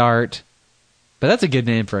 There's the Dart. But that's a good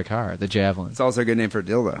name for a car, the Javelin. It's also a good name for a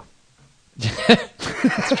dildo.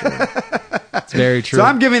 That's true. It's very true. So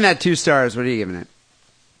I'm giving that 2 stars. What are you giving it?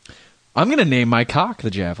 I'm going to name my cock the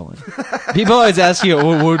Javelin. People always ask you,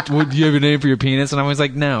 do you have a name for your penis? And I'm always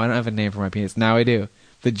like, no, I don't have a name for my penis. Now I do.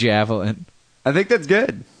 The Javelin. I think that's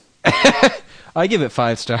good. I give it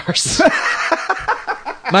 5 stars.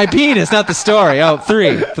 My penis, not the story. Oh,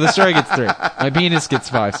 3. For the story gets 3. My penis gets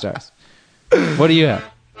 5 stars. What do you have?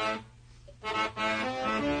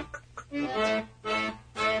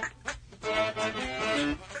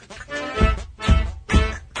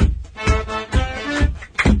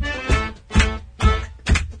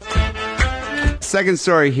 Second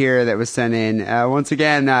story here that was sent in. Once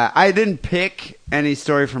again, I didn't pick any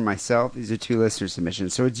story for myself. These are 2 listener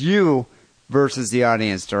submissions. So it's you versus the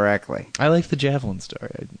audience directly. I like the Javelin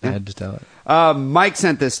story. I had to tell it. Mike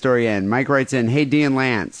sent this story in. Mike writes in, Hey, D and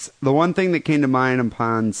Lance, the one thing that came to mind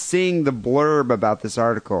upon seeing the blurb about this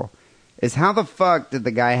article is how the fuck did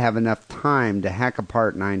the guy have enough time to hack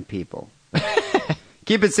apart 9 people?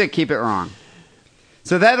 Keep it sick, keep it wrong.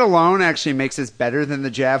 So that alone actually makes this better than the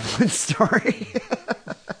Javelin story.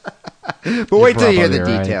 But wait till you hear the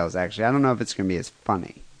details, actually. I don't know if it's going to be as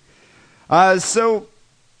funny. So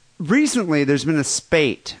recently there's been a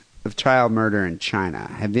spate of child murder in China.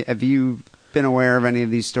 Have you been aware of any of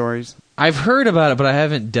these stories? I've heard about it, but I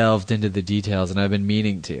haven't delved into the details, and I've been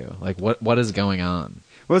meaning to. Like, what is going on?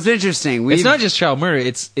 Well, it's interesting. It's not just child murder.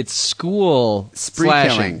 It's school spree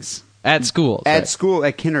killings. At schools.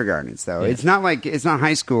 At kindergartens, though. Yeah. It's not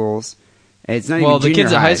high schools. It's not even junior the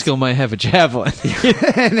kids highs. at high school might have a javelin.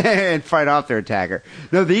 and fight off their attacker.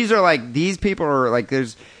 No, these people are like,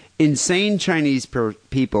 insane Chinese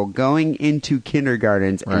people going into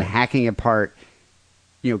kindergartens and hacking apart,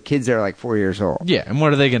 kids that are like 4 years old. Yeah, and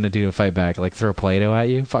what are they going to do to fight back? Like throw Play-Doh at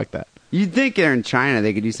you? Fuck that. You'd think they're in China,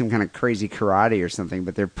 they could do some kind of crazy karate or something,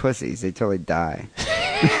 but they're pussies. They totally die.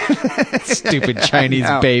 Stupid Chinese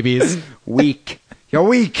babies. Weak. You're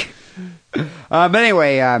weak. But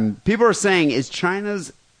anyway, people are saying, is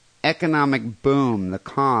China's economic boom the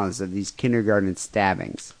cause of these kindergarten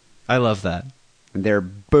stabbings? I love that. And they're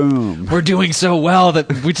boom. We're doing so well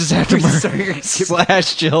that we just have to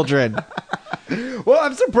slash children. Well,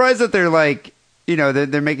 I'm surprised that they're like,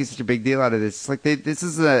 they're making such a big deal out of this. It's like this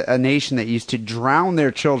is a nation that used to drown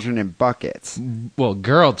their children in buckets. Well,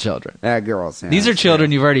 girl children. Girls. Yeah, these are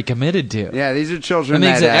children you've already committed to. Yeah, these are children that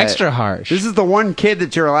makes it extra harsh. This is the one kid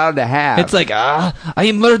that you're allowed to have. It's like,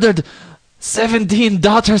 I murdered 17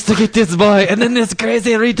 daughters to get this boy, and then this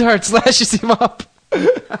crazy retard slashes him up.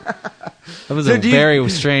 That was a very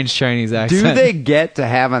strange Chinese accent. Do they get to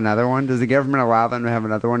have another one? Does the government allow them to have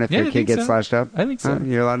another one if their kid gets slashed up? I think so.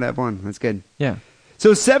 You're allowed to have one. That's good. Yeah.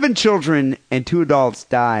 So 7 children and 2 adults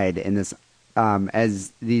died in this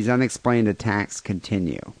as these unexplained attacks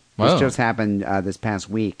continue. This just happened this past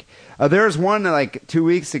week. There was one like 2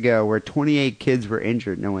 weeks ago where 28 kids were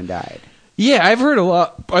injured. No one died. Yeah, I've heard a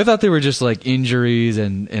lot. I thought they were just like injuries,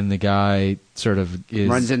 and the guy sort of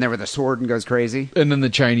runs in there with a sword and goes crazy. And then the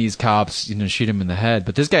Chinese cops, shoot him in the head.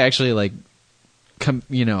 But this guy actually like,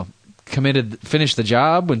 finished the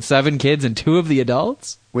job when 7 kids and 2 of the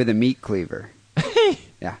adults with a meat cleaver.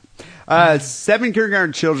 Yeah. 7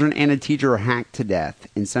 kindergarten children and a teacher were hacked to death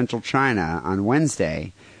in central China on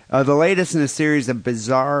Wednesday. The latest in a series of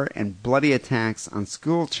bizarre and bloody attacks on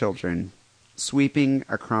school children sweeping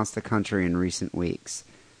across the country in recent weeks,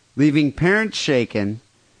 leaving parents shaken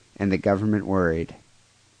and the government worried.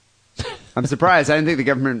 I'm surprised. I didn't think the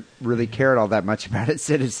government really cared all that much about its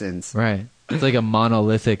citizens. Right. It's like a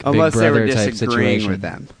monolithic Unless Big Brother they were type disagreeing situation with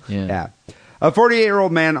them. Yeah. A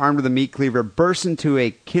 48-year-old man armed with a meat cleaver burst into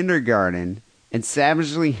a kindergarten and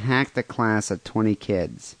savagely hacked a class of 20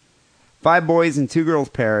 kids. 5 boys and 2 girls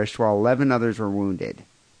perished, while 11 others were wounded.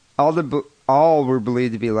 All were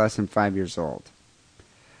believed to be less than 5 years old.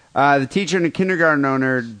 The teacher and the kindergarten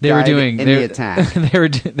owner died in the attack.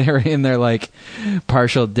 They were in their like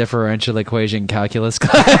partial differential equation calculus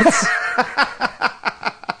class.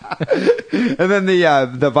 And then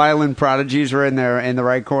the violin prodigies were in the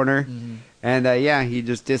right corner. Mm-hmm. And he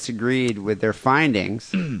just disagreed with their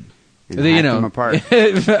findings. And hacked them apart.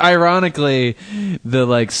 Ironically, the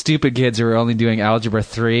like stupid kids who were only doing algebra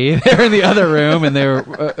 3, they were in the other room and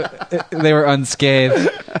they were unscathed.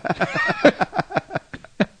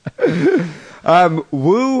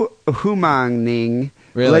 Wu Humangning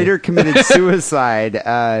later committed suicide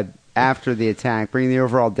after the attack, bringing the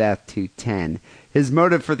overall death to 10. His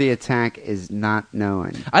motive for the attack is not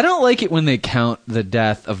known. I don't like it when they count the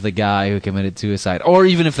death of the guy who committed suicide, or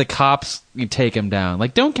even if the cops take him down.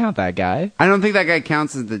 Like, don't count that guy. I don't think that guy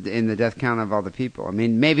counts in the death count of all the people. I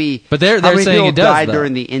mean, maybe. But they're how many saying people it does died though.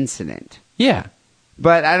 During the incident. Yeah.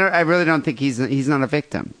 But I really don't think he's not a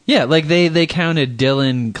victim. Yeah, like they counted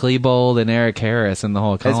Dylan Klebold and Eric Harris and the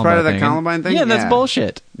whole Columbine thing. It's part of the Columbine thing? Yeah, that's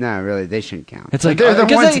bullshit. No, really, they shouldn't count. It's like they're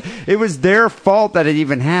the ones. It was their fault that it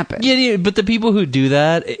even happened. Yeah, but the people who do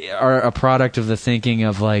that are a product of the thinking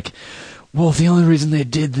of like, well, the only reason they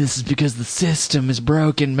did this is because the system is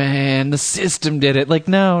broken, man. The system did it. Like,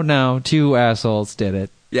 no, 2 assholes did it.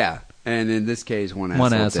 Yeah, and in this case, one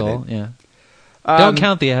asshole did it. Yeah. Don't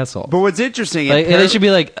count the asshole. But what's interesting... Like, they should be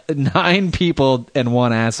like 9 people and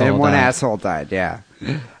 1 asshole and one died. asshole died, yeah.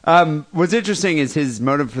 What's interesting is his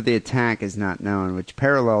motive for the attack is not known, which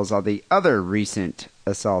parallels all the other recent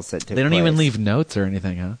assaults that took place. They don't even leave notes or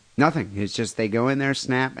anything, huh? Nothing. It's just they go in there,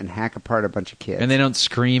 snap, and hack apart a bunch of kids. And they don't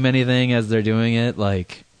scream anything as they're doing it,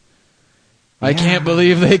 like... I can't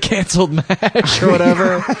believe they canceled MASH or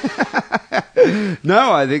whatever.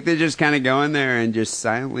 No, I think they just kind of go in there and just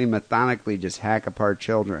silently, methodically just hack apart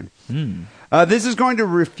children. This is going to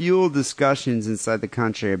refuel discussions inside the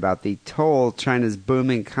country about the toll China's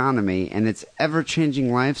booming economy and its ever-changing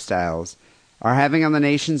lifestyles are having on the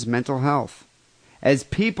nation's mental health, as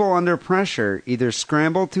people under pressure either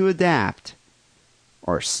scramble to adapt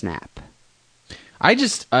or snap. I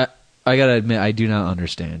gotta admit, I do not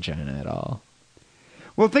understand China at all.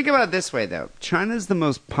 Well, think about it this way, though. China's the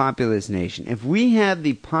most populous nation. If we had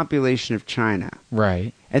the population of China...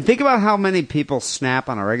 Right. And think about how many people snap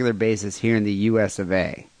on a regular basis here in the U.S. of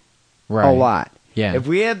A. Right. A lot. Yeah. If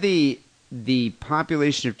we had the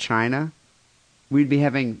population of China, we'd be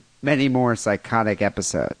having many more psychotic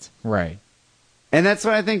episodes. Right. And that's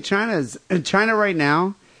what I think China right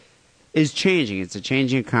now is changing. It's a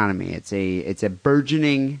changing economy. It's a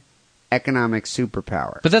burgeoning economic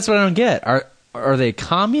superpower. But that's what I don't get. Are they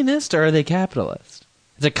communist or are they capitalist?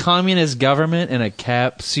 It's a communist government and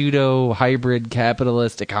a pseudo hybrid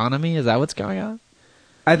capitalist economy. Is that what's going on?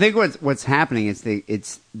 I think what's happening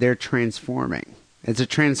is they're transforming. It's a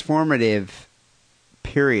transformative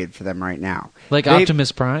period for them right now. Like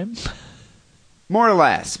Optimus Prime? More or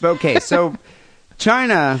less. But okay, so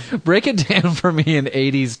China... Break it down for me in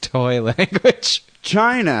 80s toy language.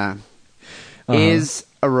 China is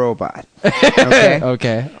a robot. Okay?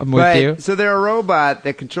 Okay, I'm with you. So they're a robot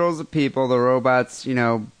that controls the people. The robot's,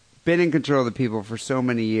 been in control of the people for so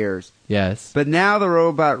many years. Yes. But now the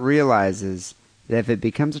robot realizes that if it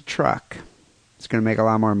becomes a truck, it's going to make a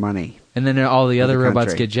lot more money. And then all the other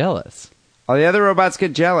robots get jealous. All the other robots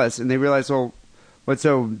get jealous, and they realize, so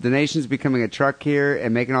the nation's becoming a truck here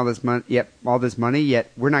and making all this money,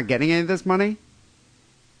 yet we're not getting any of this money?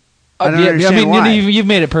 I don't understand why. You've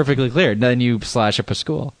made it perfectly clear. Then you slash up a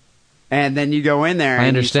school. And then you go in there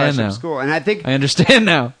and you slash up school. And I understand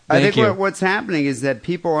now. I think what's happening is that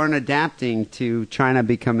people aren't adapting to China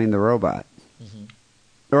becoming the robot.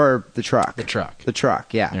 Mm-hmm. Or the truck. The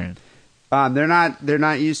truck, yeah. Right. They're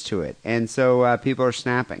not used to it. And so people are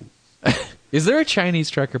snapping. Is there a Chinese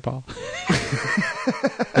trucker, Paul?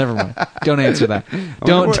 Never mind. Don't answer that.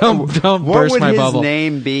 Don't burst my bubble. What would his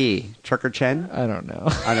name be? Trucker Chen? I don't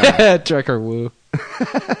know. Trucker Wu.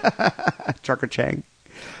 Trucker Chang.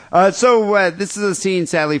 This is a scene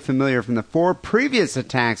sadly familiar from the 4 previous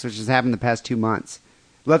attacks, which has happened the past 2 months.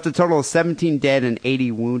 Left a total of 17 dead and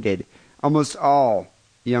 80 wounded, almost all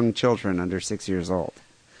young children under 6 years old.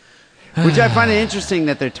 Which I find it interesting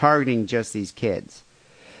that they're targeting just these kids.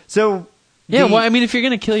 So, yeah, well, I mean, if you're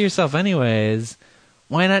going to kill yourself anyways,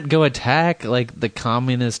 why not go attack, like, the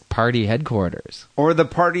Communist Party headquarters? Or the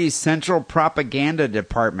party's central propaganda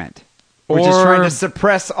department. Which is trying to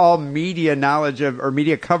suppress all media knowledge of, or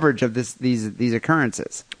media coverage of these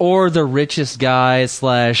occurrences. Or the richest guy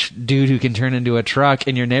 / dude who can turn into a truck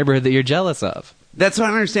in your neighborhood that you're jealous of. That's why I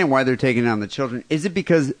don't understand why they're taking on the children. Is it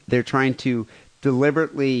because they're trying to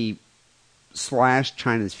deliberately slash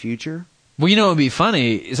China's future? Well, it would be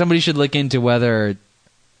funny. Somebody should look into whether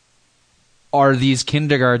are these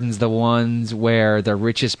kindergartens the ones where the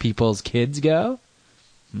richest people's kids go?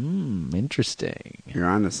 Interesting. You're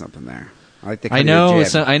onto something there. I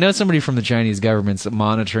know somebody from the Chinese government's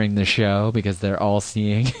monitoring the show because they're all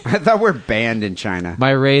seeing. I thought we're banned in China. My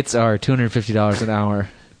rates are $250 an hour.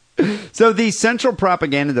 So the Central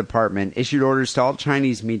Propaganda Department issued orders to all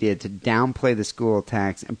Chinese media to downplay the school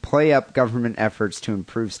attacks and play up government efforts to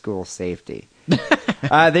improve school safety.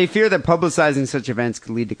 They fear that publicizing such events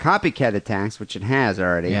could lead to copycat attacks, which it has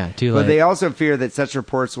already. Yeah, too late. But they also fear that such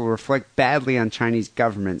reports will reflect badly on Chinese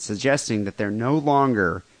government, suggesting that they're no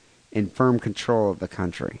longer in firm control of the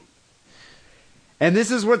country. And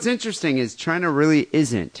this is what's interesting, is China really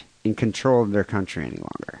isn't in control of their country any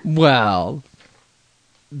longer. Well,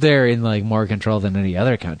 they're in more control than any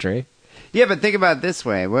other country. Yeah, but think about it this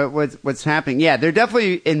way. What's happening? Yeah, they're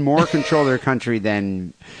definitely in more control of their country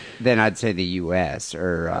than I'd say the U.S.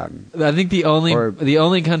 or. I think the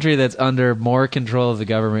only country that's under more control of the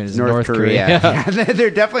government is North Korea. Yeah, they're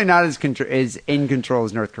definitely not as in control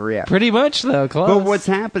as North Korea. Pretty much, though. Close. But what's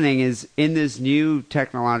happening is, in this new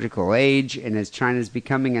technological age, and as China's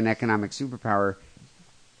becoming an economic superpower,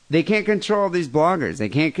 they can't control these bloggers.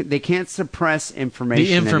 They can't suppress information.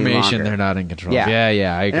 The information any longer. They're not in control. Yeah,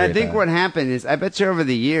 I agree. And I think what happened is, I bet you through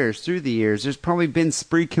the years, there's probably been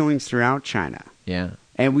spree killings throughout China. Yeah.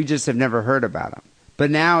 And we just have never heard about them.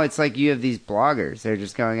 But now it's like you have these bloggers. They're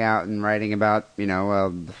just going out and writing about,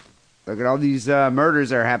 look at all these murders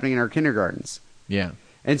that are happening in our kindergartens. Yeah.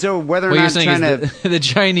 And so whether or not China, the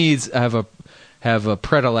Chinese have a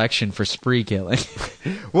predilection for spree killing.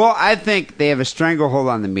 Well, I think they have a stranglehold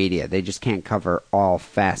on the media. They just can't cover all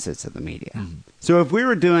facets of the media. Mm-hmm. So if we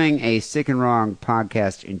were doing a Sick and Wrong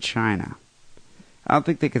podcast in China, I don't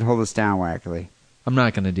think they could hold us down, Wackerly. I'm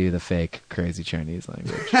not going to do the fake, crazy Chinese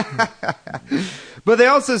language. But they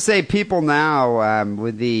also say people now,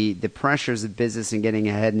 with the pressures of business and getting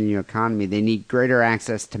ahead in the new economy, they need greater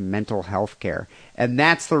access to mental health care. And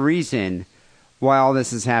that's the reason why all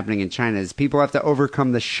this is happening in China, is people have to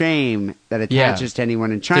overcome the shame that attaches to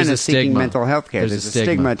anyone in China seeking mental health care. There's a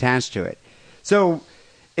stigma attached to it. So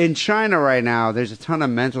in China right now, there's a ton of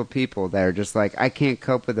mental people that are just like, I can't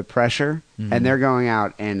cope with the pressure, and they're going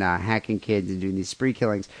out and hacking kids and doing these spree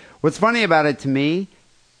killings. What's funny about it to me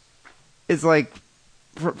is, like,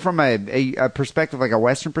 from a perspective, like a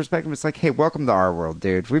Western perspective, it's like, hey, welcome to our world,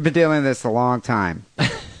 dude. We've been dealing with this a long time.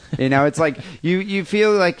 It's like you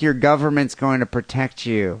feel like your government's going to protect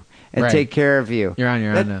you and Right. take care of you. You're on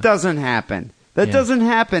your own now. That doesn't happen. That Yeah. doesn't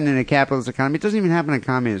happen in a capitalist economy. It doesn't even happen in a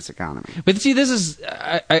communist economy. But see, this is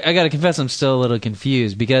I got to confess, I'm still a little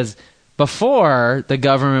confused because before the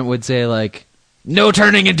government would say like, no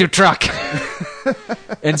turning into truck,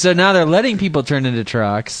 and so now they're letting people turn into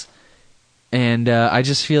trucks, and I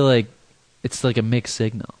just feel like it's like a mixed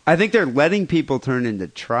signal. I think they're letting people turn into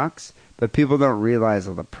trucks, but people don't realize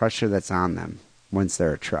all the pressure that's on them once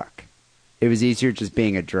they're a truck. It was easier just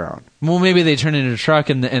being a drone. Well, maybe they turn into a truck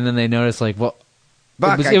and then they notice like, well,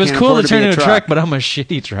 Fuck, it was I can't cool afford to turn be a into a truck, but I'm a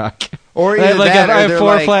shitty truck. Or I have, either like, that, or I have they're 4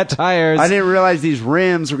 like, flat tires. I didn't realize these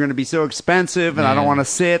rims were going to be so expensive, and I don't Man. want to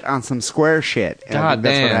sit on some square shit. And I God think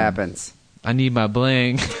that's what damn. happens. I need my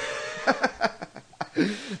bling.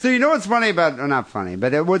 So you know what's funny about, or not funny,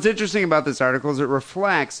 but what's interesting about this article is it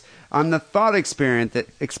reflects on the thought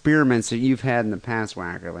experiments that you've had in the past,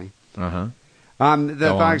 Wackerly. Uh-huh. The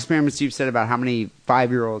Go thought on. experiments you've said about how many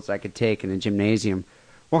 5-year-olds I could take in a gymnasium.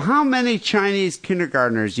 Well, how many Chinese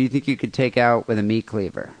kindergartners do you think you could take out with a meat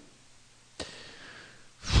cleaver?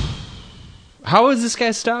 How was this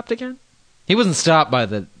guy stopped again? He wasn't stopped by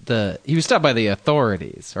he was stopped by the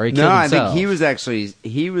authorities, or he killed No, himself. I think he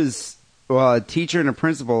was a teacher and a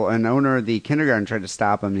principal, and owner of the kindergarten tried to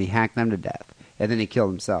stop him, and he hacked them to death, and then he killed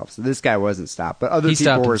himself. So this guy wasn't stopped, but other He people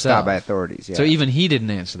stopped were himself. stopped by authorities. Yeah. So even he didn't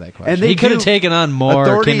answer that question. And they He could have do- taken on more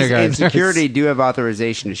authorities kindergartners. and security do have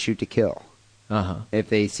authorization to shoot to kill Uh-huh. if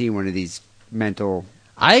they see one of these mental.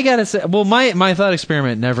 I gotta say, well, my thought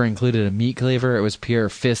experiment never included a meat cleaver. It was pure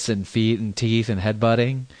fists and feet and teeth and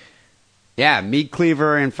headbutting. Yeah, meat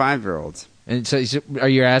cleaver and 5-year-olds. And so, are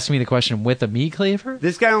you asking me the question with a meat cleaver?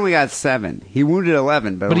 This guy only got 7. He wounded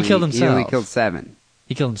 11, but But he only- killed He only himself. killed 7.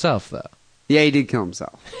 He killed himself, though. Yeah, he did kill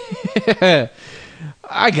himself.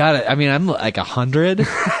 I got it. I mean, I'm like 100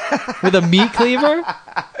 with a meat cleaver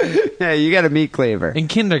Yeah, you got a meat cleaver. and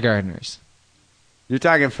kindergartners. You're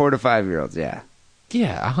talking 4 to 5-year-olds, yeah.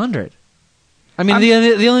 Yeah, 100. I mean, the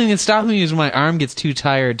only thing that stops me is when my arm gets too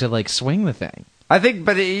tired to like swing the thing. I think,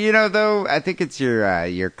 but though, I think it's your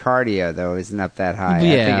cardio though isn't up that high.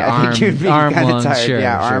 Yeah, I think you'd be arm, kind lung, of tired. sure,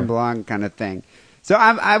 yeah, sure. arm lung kind of thing. So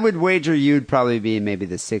I would wager you'd probably be in maybe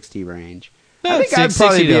the 60 range. I think I'd 60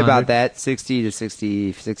 probably to be 100. about that, 60 to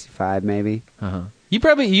 60, 65 maybe. Uh-huh. You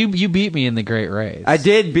probably you beat me in the Great Race. I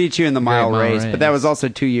did beat you in the mile Mile race, race. but that was also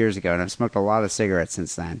 2 years ago, and I've smoked a lot of cigarettes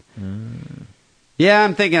since then. Yeah,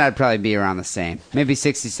 I'm thinking I'd probably be around the same. Maybe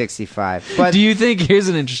 60, 65. But Do you think? Here's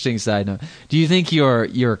an interesting side note. Do you think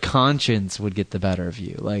your conscience would get the better of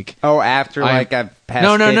you? Like, after I've passed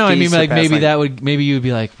no. 50, I mean, so like past, maybe you'd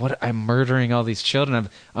be like, what? I'm murdering all these children.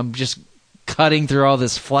 I'm just cutting through all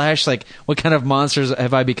this flesh. Like, what kind of monsters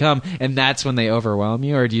have I become? And that's when they overwhelm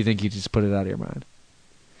you, or do you think you just put it out of your mind?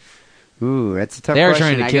 Ooh, that's a tough They are question.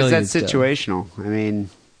 trying to I kill guess you that's still. situational. I mean,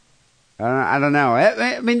 I don't know.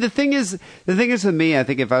 I mean, the thing is with me, I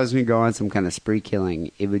think if I was going to go on some kind of spree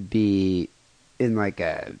killing, it would be in like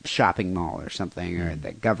a shopping mall or something, or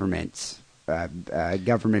the government Right.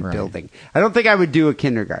 building. I don't think I would do a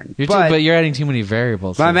kindergarten. But you're adding too many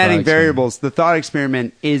variables. But to I'm the adding thought experiment. variables. The thought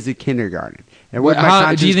experiment is a kindergarten. And what my Do you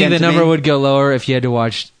conscience think the get to number me- would go lower if you had to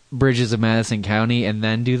watch Bridges of Madison County and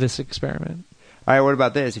then do this experiment? All right, what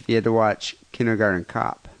about this? If you had to watch Kindergarten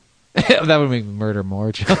Cop. That would make me murder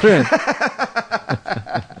more children.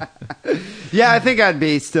 Yeah, I think I'd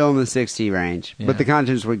be still in the 60 range, Yeah. but the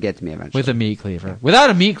conscience would get to me eventually. With a meat cleaver. Without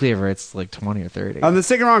a meat cleaver, it's like 20 or 30. On the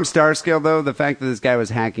sick and wrong star scale, though, the fact that this guy was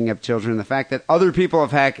hacking up children, the fact that other people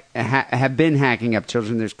have been hacking up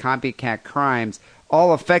children, there's copycat crimes,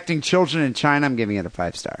 all affecting children in China, I'm giving it a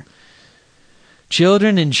 5-star.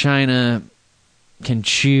 Children in China can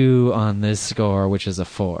chew on this score, which is a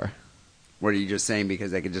 4. What are you just saying because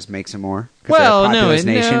they could just make some more? 'Cause Well, they're a no, populous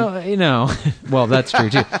nation? no. Well, that's true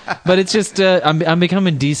too. But it's just I'm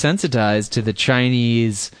becoming desensitized to the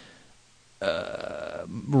Chinese,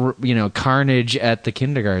 carnage at the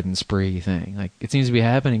kindergarten spree thing. Like, it seems to be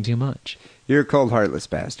happening too much. You're a cold, heartless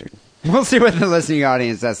bastard. We'll see what the listening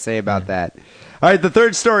audience has to say about that. All right, the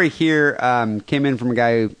third story here came in from a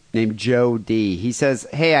guy named Joe D. He says,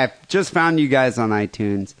 "Hey, I just found you guys on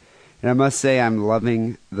iTunes, and I must say I'm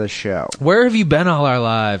loving the show." Where have you been all our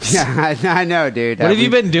lives? Yeah, I know, dude. What have you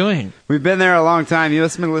been doing? We've been there a long time. You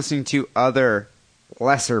must have been listening to other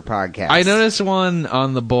lesser podcasts. I noticed one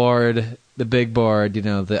on the board, the big board, the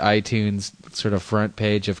iTunes sort of front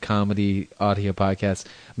page of comedy audio podcasts,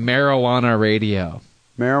 Marijuana Radio.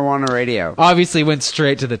 Marijuana Radio. Obviously went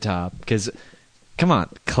straight to the top because, come on,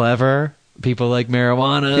 clever. People like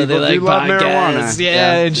marijuana. People they like do love podcasts. marijuana. Yeah,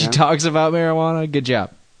 Yeah, and she yeah. talks about marijuana. Good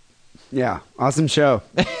job. Yeah, awesome show.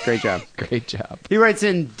 Great job. Great job. He writes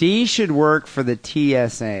in, D should work for the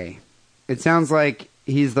TSA. It sounds like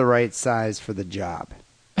he's the right size for the job.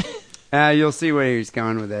 You'll see where he's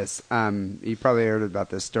going with this. You probably heard about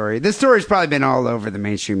this story. This story's probably been all over the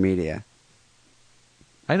mainstream media.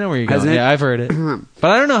 I know where you're going. Yeah, I've heard it.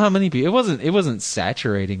 But I don't know how many people. It wasn't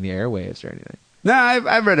saturating the airwaves or anything. No,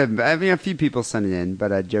 I've read it. I mean, a few people sent it in,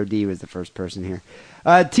 but Joe D was the first person here.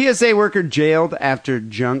 TSA worker jailed after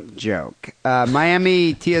junk joke.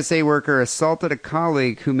 Miami TSA worker assaulted a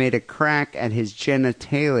colleague who made a crack at his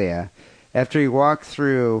genitalia after he walked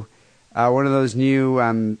through one of those new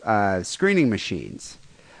screening machines.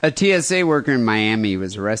 A TSA worker in Miami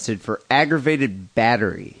was arrested for aggravated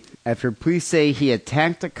battery after police say he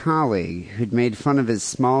attacked a colleague who'd made fun of his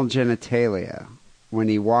small genitalia when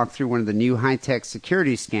he walked through one of the new high-tech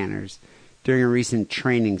security scanners during a recent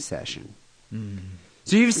training session.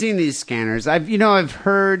 So you've seen these scanners. I've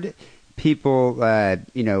heard people,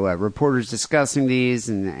 reporters discussing these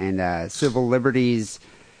and civil liberties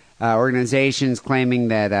organizations claiming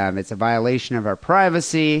that it's a violation of our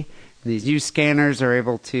privacy. These new scanners are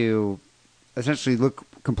able to essentially look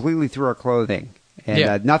completely through our clothing.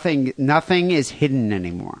 And nothing is hidden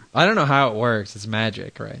anymore. I don't know how it works. It's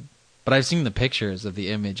magic, right? But I've seen the pictures of the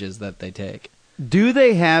images that they take. Do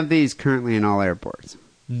they have these currently in all airports?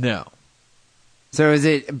 No. So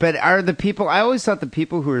but are the people, I always thought the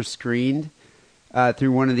people who are screened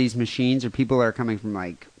through one of these machines are people that are coming from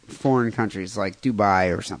like foreign countries like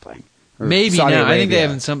Dubai or something. Or maybe Saudi now. Arabia. I think they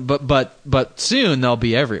have some, but soon they'll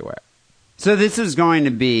be everywhere. So this is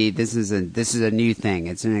a new thing.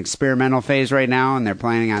 It's an experimental phase right now, and they're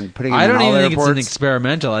planning on putting it in all airports. I don't even think it's an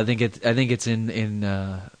experimental. I think it's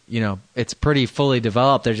in it's pretty fully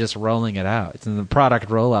developed. They're just rolling it out. It's in the product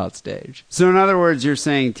rollout stage. So in other words, you're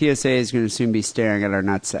saying TSA is going to soon be staring at our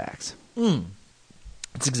nutsacks.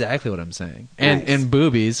 That's exactly what I'm saying. Nice. And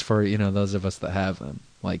boobies for those of us that have them,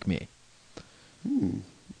 like me.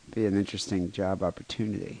 Be an interesting job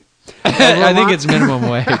opportunity. I think it's minimum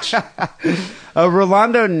wage.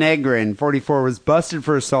 Rolando Negrin, 44, was busted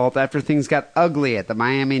for assault after things got ugly at the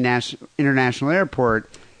Miami International Airport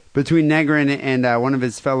between Negrin and one of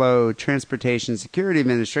his fellow Transportation Security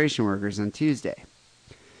Administration workers on Tuesday.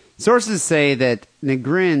 Sources say that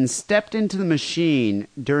Negrin stepped into the machine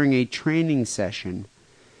during a training session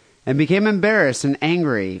and became embarrassed and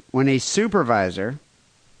angry when a supervisor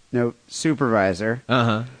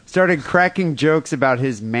started cracking jokes about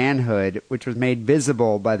his manhood, which was made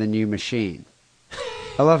visible by the new machine.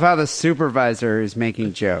 I love how the supervisor is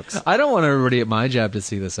making jokes. I don't want everybody at my job to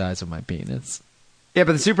see the size of my penis. Yeah,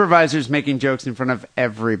 but the supervisor is making jokes in front of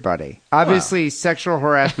everybody. Obviously, Sexual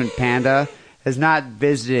Harassment Panda has not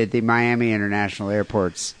visited the Miami International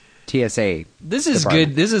Airport's TSA. This is department.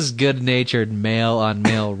 good. This is good-natured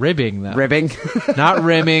male-on-male ribbing, though. Ribbing? Not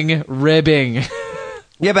rimming, ribbing.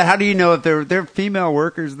 Yeah, but how do you know if they're female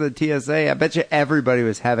workers of the TSA? I bet you everybody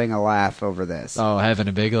was having a laugh over this. Oh, having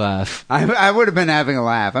a big laugh. I would have been having a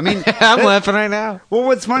laugh. I mean, I'm laughing right now. Well,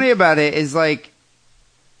 what's funny about it is like,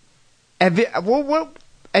 have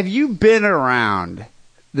you been around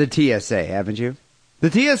the TSA? Haven't you?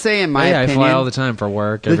 The TSA, in my opinion, I fly all the time for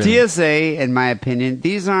work. The TSA, in my opinion,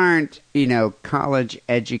 these aren't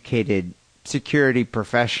college-educated security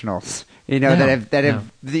professionals. That have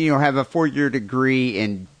have a 4-year degree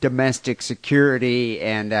in domestic security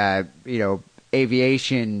and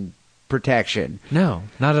aviation protection. No,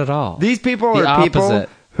 not at all. These people are people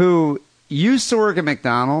who used to work at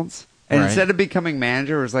McDonald's and instead of becoming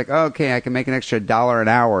manager was like, oh, okay, I can make an extra $1 an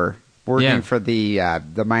hour working for the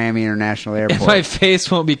Miami International Airport. And my face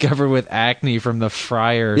won't be covered with acne from the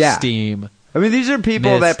fryer steam. I mean, these are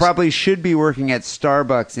people that probably should be working at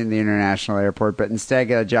Starbucks in the international airport, but instead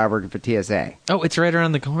get a job working for TSA. Oh, it's right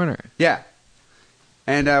around the corner. Yeah.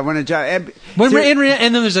 And when a job... and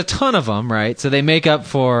then there's a ton of them, right? So they make up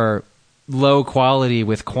for low quality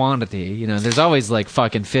with quantity. There's always like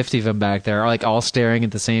fucking 50 of them back there, like all staring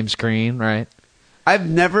at the same screen, right? I've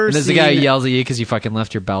never seen... There's the guy who yells at you because you fucking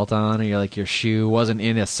left your belt on, or your shoe wasn't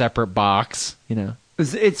in a separate box,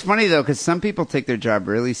 It's funny, though, because some people take their job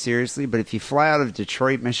really seriously, but if you fly out of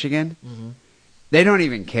Detroit, Michigan, they don't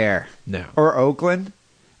even care. No. Or Oakland.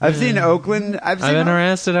 I've seen Oakland. I've been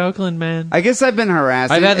harassed at Oakland, man. I guess I've been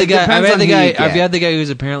harassed. I've had the guy who's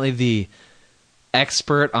apparently the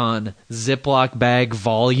expert on Ziploc bag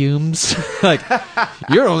volumes. Like,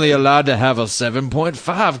 you're only allowed to have a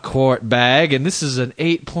 7.5 quart bag, and this is an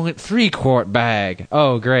 8.3 quart bag.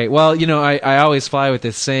 Oh, great. Well, I always fly with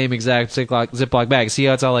this same exact Ziploc bag. See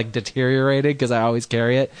how it's all like deteriorated because I always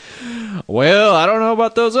carry it? Well, I don't know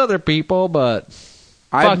about those other people, but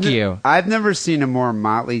Fuck you. I've never seen a more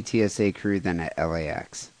motley TSA crew than at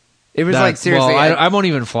LAX. It was like, seriously. Well, I won't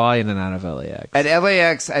even fly in and out of LAX. At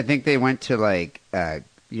LAX, I think they went to like,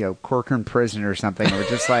 Corcoran prison or something. We're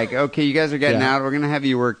just like, okay, you guys are getting out. We're going to have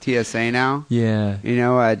you work TSA now. Yeah.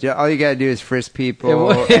 All you got to do is frisk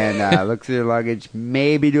people and look through their luggage.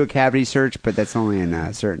 Maybe do a cavity search, but that's only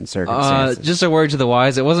in certain circumstances. Just a word to the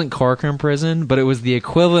wise. It wasn't Corcoran prison, but it was the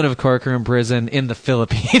equivalent of Corcoran prison in the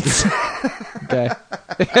Philippines. Okay.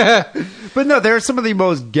 But no, they're some of the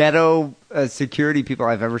most ghetto security people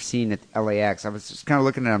I've ever seen at LAX. I was just kind of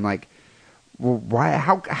looking at them like, well, why?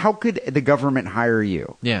 How could the government hire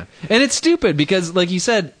you? Yeah, and it's stupid because, like you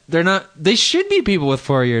said, they're not. They should be people with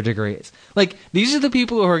 4-year degrees. Like, these are the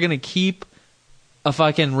people who are going to keep a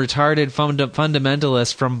fucking retarded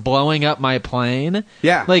fundamentalist from blowing up my plane.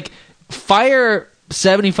 Yeah, like, fire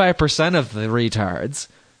 75% of the retards.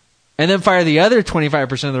 And then fire the other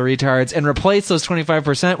 25% of the retards and replace those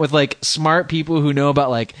 25% with, like, smart people who know about,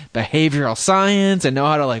 like, behavioral science and know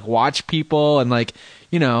how to, like, watch people and, like,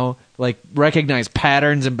 like, recognize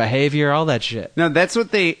patterns and behavior, all that shit. No, that's what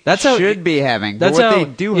they should be having. That's what how they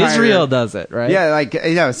do Israel does it, right? Yeah, like,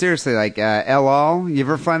 seriously, like, El Al, you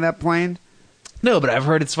ever find that plane? No, but I've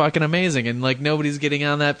heard it's fucking amazing, and, like, nobody's getting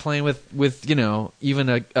on that plane with even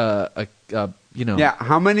a Yeah,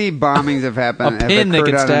 how many bombings have happened? A pin that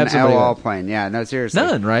can stab on an El Al somebody. plane? Yeah, no, seriously.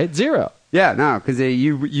 None, right? Zero. Yeah, no, because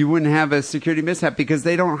you wouldn't have a security mishap because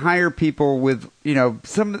they don't hire people with,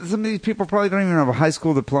 some of these people probably don't even have a high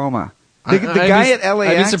school diploma. The guy at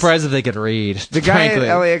LAX... I'd be surprised if they could read, The guy frankly.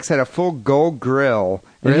 at LAX had a full gold grill,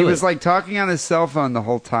 and he Really? was, like, talking on his cell phone the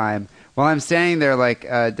whole time. While I'm standing there, like,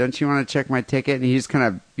 don't you want to check my ticket? And he just kind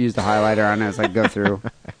of used the highlighter on it. I was like, go through.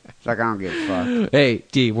 It's like, I don't give a fuck. Hey,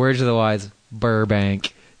 D, words of the wise,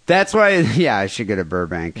 Burbank. That's why, I should go to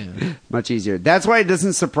Burbank. Yeah. Much easier. That's why it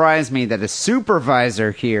doesn't surprise me that a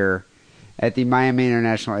supervisor here at the Miami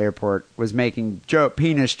International Airport was making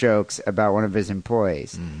penis jokes about one of his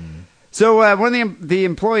employees. Mm-hmm. So one of the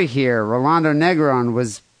employee here, Rolando Negron,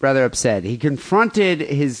 was rather upset. He confronted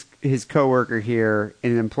his coworker here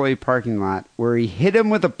in an employee parking lot where he hit him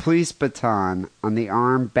with a police baton on the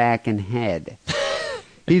arm, back, and head.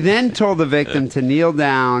 He then told the victim to kneel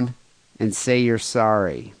down and say you're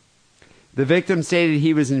sorry. The victim stated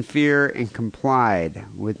he was in fear and complied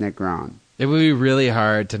with Negron. It would be really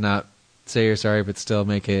hard to not say you're sorry, but still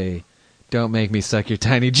make a "don't make me suck your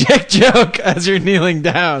tiny dick" joke as you're kneeling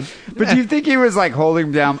down. But do you think he was like holding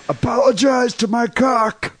him down? Apologize to my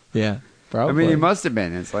cock. Yeah, probably. I mean, he must have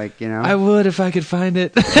been. It's like, I would if I could find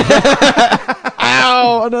it.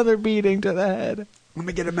 Ow! Another beating to the head. Let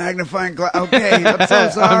me get a magnifying glass. Okay, I'm so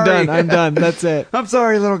sorry. I'm done. That's it. I'm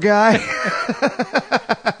sorry, little guy.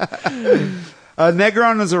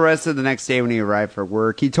 Negron was arrested the next day when he arrived for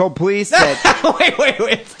work. He told police that...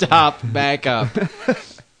 Wait. Stop. Back up.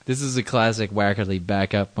 This is a classic Wackerly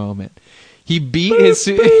back-up moment. He beat his...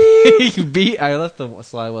 I left the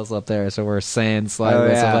slide whistle up there, so we're saying slide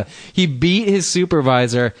whistle. Yeah. He beat his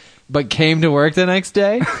supervisor, but came to work the next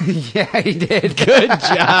day? Yeah, he did. Good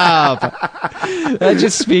job. That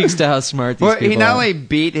just speaks to how smart these people are. He not only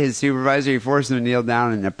beat his supervisor, he forced him to kneel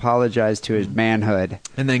down and apologize to his manhood.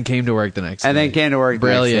 And then came to work the next day. The next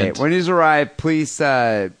day. When he arrived, police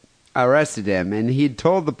arrested him, and he'd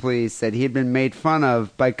told the police that he had been made fun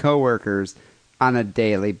of by coworkers on a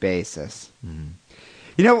daily basis. Mm-hmm.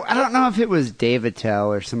 I don't know if it was Dave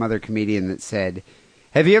Attell or some other comedian that said,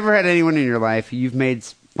 have you ever had anyone in your life you've made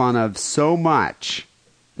fun of so much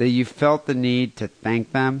that you felt the need to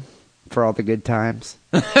thank them for all the good times?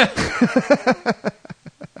 Makes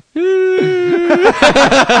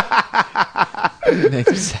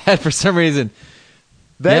me sad for some reason.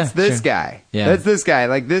 That's this guy. Yeah. That's this guy.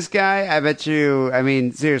 Like, this guy, I bet you, I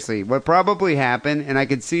mean, seriously, what probably happened, and I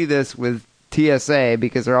could see this with TSA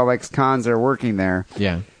because they're all ex-cons that are working there.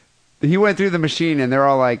 Yeah. He went through the machine, and they're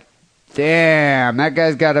all like, damn, that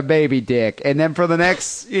guy's got a baby dick. And then for the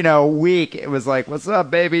next, week, it was like, what's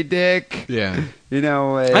up, baby dick? Yeah.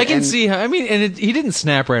 I can see how, he didn't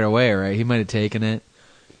snap right away, right? He might have taken it.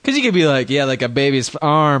 Because he could be like, yeah, like a baby's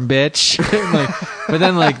arm, bitch. But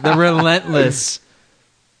then, like, the relentless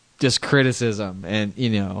just criticism and,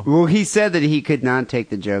 Well, he said that he could not take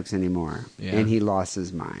the jokes anymore. Yeah. And he lost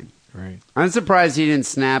his mind. Right. I'm surprised he didn't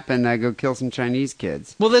snap and go kill some Chinese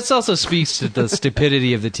kids. Well, this also speaks to the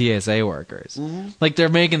stupidity of the TSA workers. Mm-hmm. Like, they're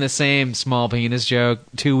making the same small penis joke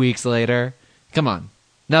 2 weeks later. Come on.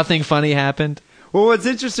 Nothing funny happened? Well, what's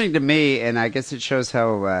interesting to me, and I guess it shows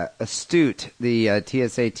how astute the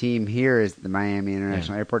TSA team here is at the Miami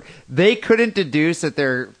International Airport, they couldn't deduce that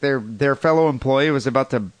their fellow employee was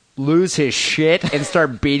about to lose his shit and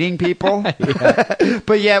start beating people.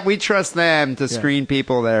 But yet we trust them to screen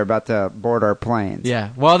people that are about to board our planes. Yeah,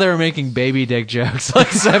 while they were making baby dick jokes,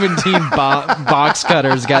 like 17 box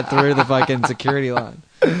cutters got through the fucking security line.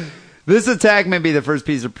 This attack may be the first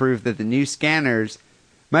piece of proof that the new scanners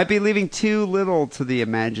might be leaving too little to the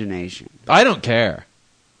imagination. I don't care.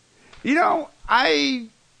 You know, I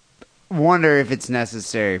wonder if it's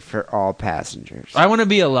necessary for all passengers. I want to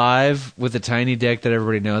be alive with a tiny dick that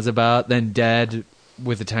everybody knows about, than dead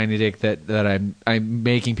with a tiny dick that I'm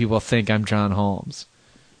making people think I'm John Holmes.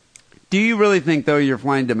 Do you really think, though, you're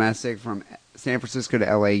flying domestic from San Francisco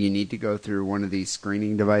to LA, you need to go through one of these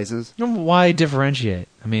screening devices? Why differentiate?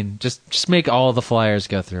 I mean, just make all the flyers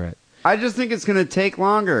go through it. I just think it's going to take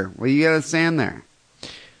longer. Well, you got to stand there.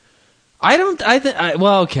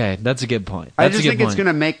 Well, okay, that's a good point. I just think it's going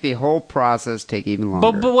to make the whole process take even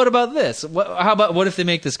longer. But what about this? What if they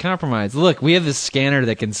make this compromise? Look, we have this scanner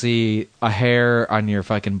that can see a hair on your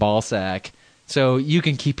fucking ball sack, so you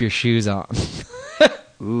can keep your shoes on.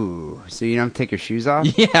 Ooh, so you don't have to take your shoes off?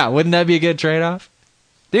 Yeah, wouldn't that be a good trade-off?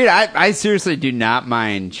 Dude, I seriously do not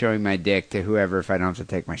mind showing my dick to whoever if I don't have to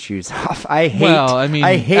take my shoes off. I hate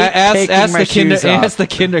taking my shoes off. Ask the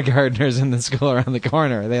kindergartners in the school around the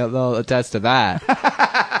corner. They'll attest to that.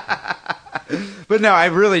 But no, I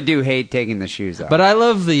really do hate taking the shoes off. But I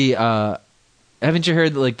love the... haven't you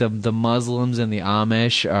heard that like the Muslims and the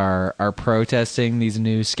Amish are protesting these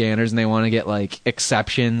new scanners, and they want to get like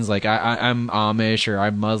exceptions, like I'm Amish or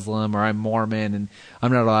I'm Muslim or I'm Mormon and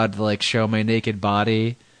I'm not allowed to like show my naked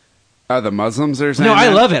body. Oh, the Muslims are saying No, that?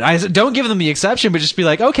 I love it. I don't give them the exception, but just be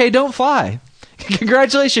like, okay, don't fly.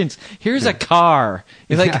 Congratulations. Here's a car.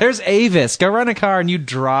 You're like, there's Avis. Go rent a car and you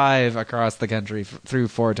drive across the country through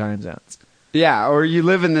 4 time zones. Yeah, or you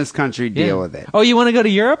live in this country, deal with it. Oh, you want to go to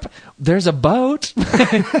Europe? There's a boat.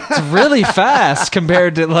 It's really fast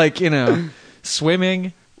compared to, like,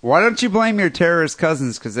 swimming. Why don't you blame your terrorist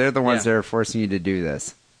cousins? Because they're the ones that are forcing you to do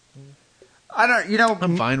this.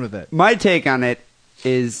 I'm fine with it. My take on it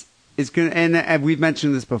is going, and we've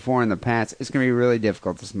mentioned this before in the past, it's going to be really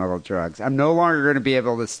difficult to smuggle drugs. I'm no longer going to be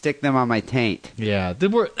able to stick them on my taint. Yeah, the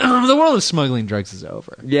world of smuggling drugs is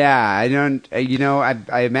over. Yeah, I don't.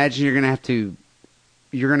 I imagine you're going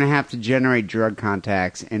to have to generate drug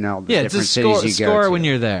contacts in all the different cities you go to. Score when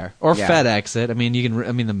you're there, or FedEx it. I mean,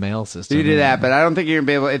 the mail system. You do that, but I don't think you're going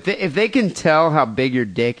to be able. If they can tell how big your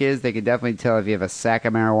dick is, they can definitely tell if you have a sack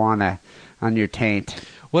of marijuana on your taint.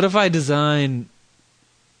 What if I design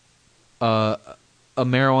a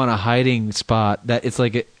marijuana hiding spot that it's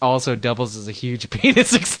like it also doubles as a huge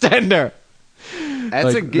penis extender?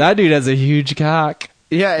 That dude has a huge cock.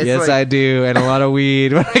 Yeah, yes, I do, and a lot of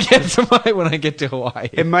weed when I get to Hawaii.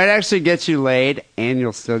 It might actually get you laid, and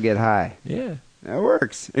you'll still get high. Yeah, that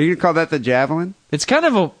works. Are you gonna call that the javelin? It's kind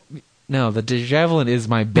of the javelin is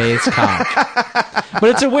my base cock, but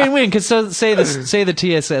it's a win-win because say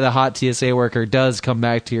the hot TSA worker does come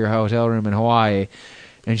back to your hotel room in Hawaii,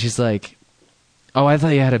 and she's like, "Oh, I thought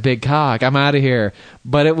you had a big cock. I'm out of here."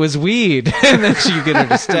 But it was weed, and then you get her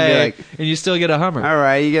to stay, and you still get a Hummer. All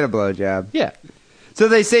right, you get a blowjob. Yeah. So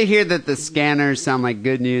they say here that the scanners sound like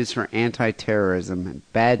good news for anti-terrorism and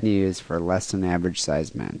bad news for less than average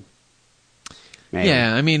sized men. Maybe.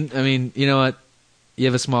 Yeah, I mean, you know what? You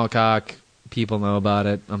have a small cock. People know about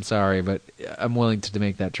it. I'm sorry, but I'm willing to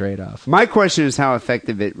make that trade-off. My question is how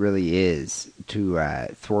effective it really is to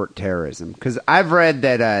thwart terrorism. Because I've read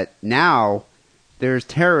that now there's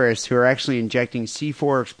terrorists who are actually injecting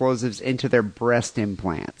C4 explosives into their breast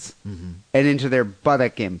implants and into their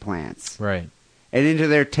buttock implants. Right. And into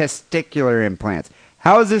their testicular implants.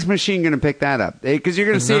 How is this machine going to pick that up? Because you're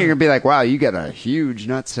going to see it, you're going to be like, wow, you got a huge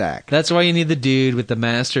nutsack. That's why you need the dude with the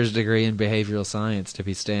master's degree in behavioral science to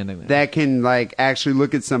be standing there. That can, actually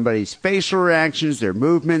look at somebody's facial reactions, their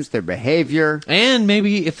movements, their behavior. And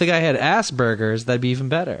maybe if the guy had Asperger's, that'd be even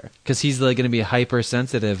better. Because he's, going to be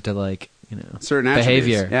hypersensitive to, certain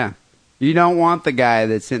behavior. Attributes. Yeah. You don't want the guy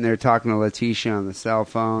that's sitting there talking to Letitia on the cell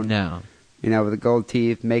phone. No. With the gold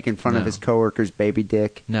teeth, making fun of his coworker's baby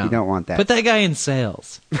dick. No. You don't want that. Put that guy in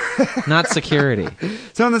sales, not security.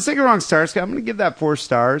 So on the Sick and Wrong Star Scale, I'm going to give that 4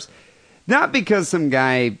 stars. Not because some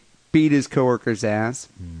guy beat his coworker's ass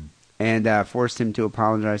and forced him to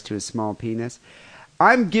apologize to his small penis.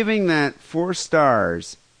 I'm giving that 4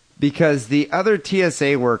 stars because the other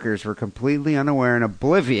TSA workers were completely unaware and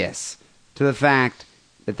oblivious to the fact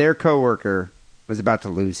that their coworker was about to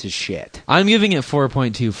lose his shit. I'm giving it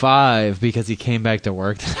 4.25 because he came back to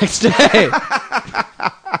work the next day.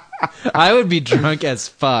 I would be drunk as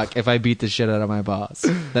fuck if I beat the shit out of my boss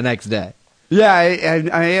the next day. Yeah,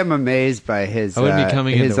 I am amazed by his I wouldn't be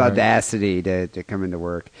coming his into work. audacity to come into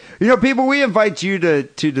work. You know, people, we invite you to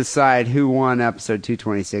decide who won episode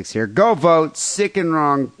 226 here. Go vote,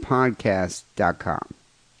 sickandwrongpodcast.com.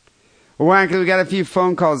 Well, Wacker, we got a few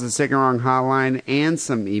phone calls to Sick and Wrong Hotline and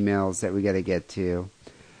some emails that we got to get to.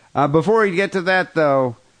 Before we get to that,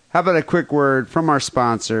 though, how about a quick word from our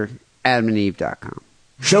sponsor, adamandeve.com.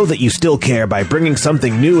 Show that you still care by bringing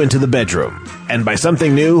something new into the bedroom. And by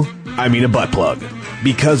something new, I mean a butt plug.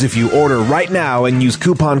 Because if you order right now and use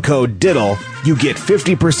coupon code DIDDLE, you get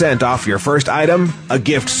 50% off your first item, a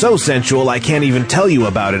gift so sensual I can't even tell you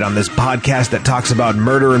about it on this podcast that talks about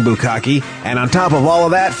murder and bukkake, and on top of all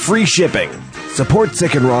of that, free shipping. Support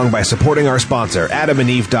Sick and Wrong by supporting our sponsor,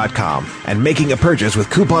 adamandeve.com, and making a purchase with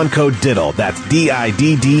coupon code DIDDLE. That's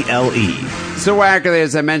DIDDLE. So, Wackerly,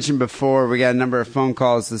 as I mentioned before, we got a number of phone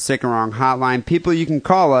calls to the Sick and Wrong Hotline. People, you can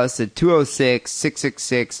call us at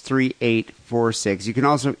 206-666-3846. You can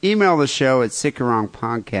also email the show at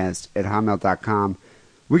sickandwrongpodcast@hotmail.com.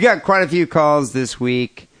 We got quite a few calls this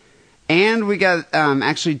week, and we got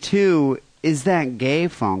actually 2 Is That Gay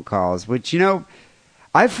phone calls, which, you know,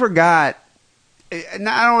 I forgot. I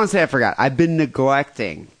don't want to say I forgot. I've been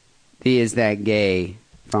neglecting the Is That Gay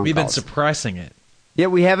phone We've been calls. suppressing it. Yeah,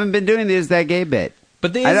 we haven't been doing the Is That Gay bit.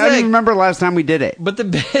 But I don't even remember last time we did it. But the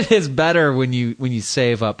bit is better when you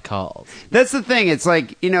save up calls. That's the thing. It's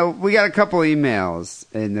like, you know, we got a couple emails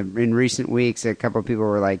in recent weeks. A couple of people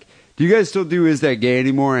were like, "Do you guys still do Is That Gay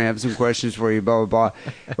anymore? I have some questions for you." Blah blah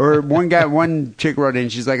blah. Or one chick wrote in.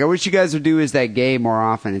 She's like, "I wish you guys would do Is That Gay more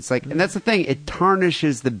often." It's like, and that's the thing. It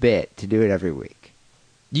tarnishes the bit to do it every week.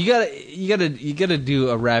 You gotta do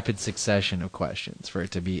a rapid succession of questions for it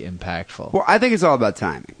to be impactful. Well, I think it's all about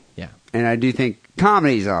timing. Yeah. And I do think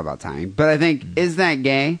comedy is all about timing. But I think Is That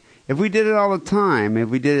Gay? If we did it all the time, if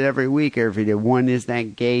we did it every week, or if we did one Is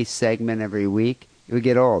That Gay segment every week, it would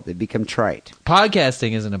get old. It'd become trite.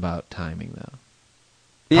 Podcasting isn't about timing, though.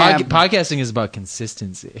 Yeah, Podcasting is about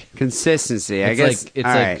consistency. consistency. I It's guess like it's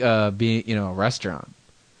all like right. being a restaurant.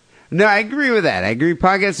 No, I agree with that. I agree.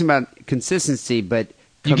 Podcasting about consistency, but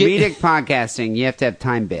You get- comedic podcasting, you have to have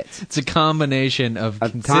time bits. It's a combination of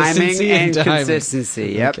Timing consistency and timing.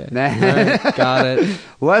 consistency. Yep. Okay. All right, got it.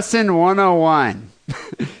 Lesson 101.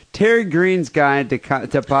 Terry Green's Guide to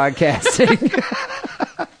Podcasting.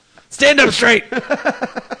 Stand up straight.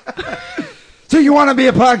 So you want to be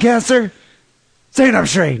a podcaster? Stand up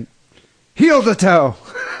straight. Heel to toe.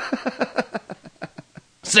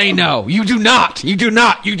 Say no. You do not. You do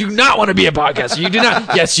not. You do not want to be a podcaster. You do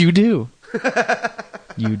not. Yes, you do.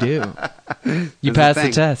 You do. You That's passed the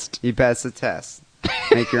thing. test. You passed the test.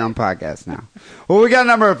 Make your own podcast now. Well, we got a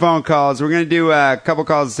number of phone calls. We're going to do a couple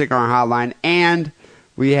calls to Sick on Hotline, and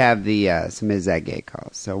we have the some Is That Gay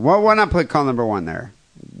calls. So why not put call number 1 there,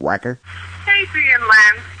 Whacker? Hey, B and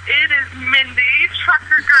Lance. It is Mindy,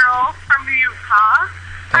 trucker girl from Utah.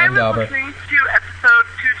 I And was Dauber. listening to episode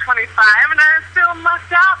 225, and I was feeling left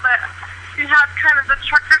out, but you had kind of the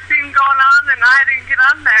trucker scene going on, and I didn't get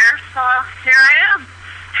on there, so here I am.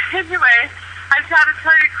 Anyway, I just had to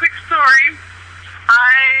tell you a quick story.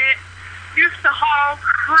 I used to haul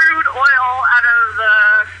crude oil out of the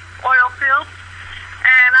oil fields,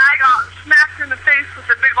 and I got smacked in the face with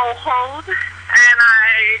a big old hose, and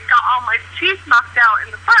I got all my teeth knocked out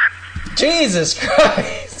in the front. Jesus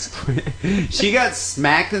Christ. She got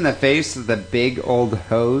smacked in the face with a big old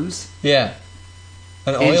hose, Yeah.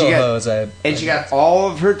 An And oil she got- hose. and she got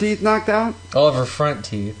all of her teeth knocked out? all of her front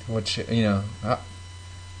teeth, which,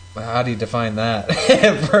 how do you define that?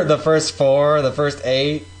 For the first 4, the first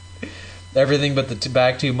 8, everything but the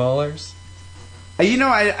back 2 molars? You know,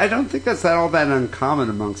 I don't think that's all that uncommon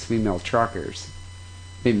amongst female truckers.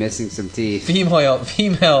 Be missing some teeth. Female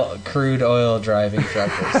crude oil driving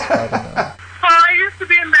truckers. I don't know. Well, I used to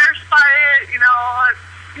be embarrassed by it,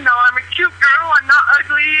 I'm a cute girl, I'm not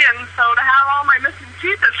ugly, and so to have all my missing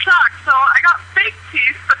teeth, it sucked. So I got fake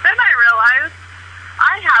teeth, but then I realized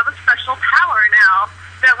I have a special power now,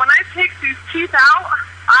 that when I take these teeth out,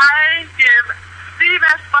 I give the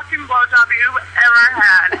best fucking blowjob you've ever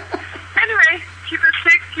had. Anyway, keep it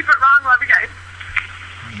sick, keep it wrong, love you guys.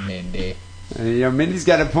 Mindy. Mindy's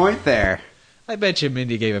got a point there. I bet you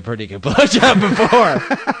Mindy gave a pretty good blowjob before.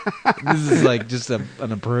 This is like just an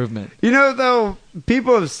improvement. You know, though,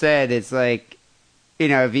 people have said it's like,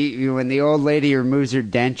 if when the old lady removes her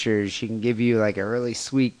dentures, she can give you like a really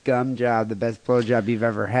sweet gum job, the best blowjob you've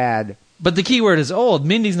ever had. But the key word is old.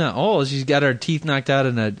 Mindy's not old. She's got her teeth knocked out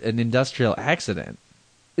in an industrial accident.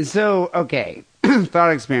 So, okay,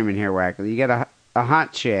 thought experiment here, Wackle. You got a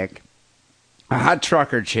hot chick A hot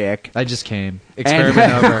trucker chick. I just came.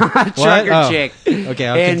 Experiment over. Hot trucker chick. Okay,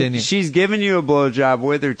 I'll and continue. she's giving you a blowjob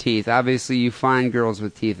with her teeth. Obviously, you find girls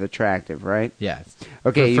with teeth attractive, right? Yes.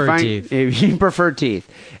 Okay, Prefer you teeth. You prefer teeth.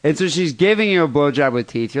 And so she's giving you a blowjob with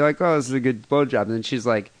teeth. You're like, oh, this is a good blowjob. And then she's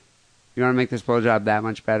like, you want to make this blowjob that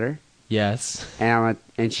much better? Yes. And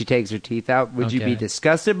she takes her teeth out. Would you Okay. be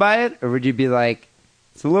disgusted by it? Or would you be like,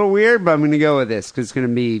 it's a little weird, but I'm going to go with this because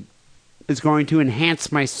it's going to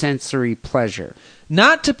enhance my sensory pleasure.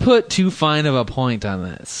 Not to put too fine of a point on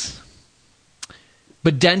this,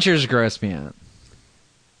 but dentures gross me out.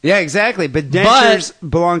 Yeah, exactly. But dentures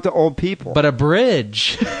belong to old people. But a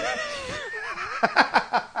bridge.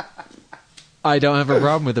 I don't have a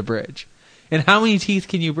problem with a bridge. And how many teeth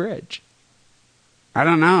can you bridge? I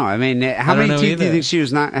don't know. I mean, how many teeth do you think she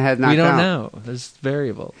had knocked out? We don't know. There's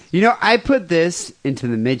variables. You know, I put this into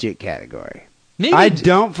the midget category. Maybe I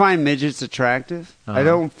don't find midgets attractive. Uh-huh. I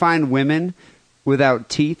don't find women without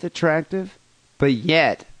teeth attractive. But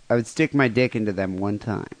yet, I would stick my dick into them one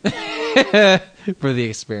time. For the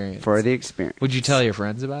experience. For the experience. Would you tell your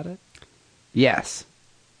friends about it? Yes.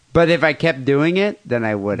 But if I kept doing it, then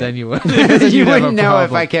I wouldn't. Then you would. You wouldn't know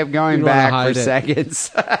if I kept going You'd wanna back for hide it.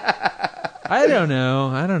 seconds. I don't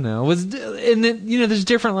know. There's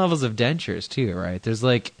different levels of dentures too, right? There's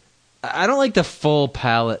like, I don't like the full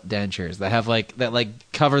palate dentures that have that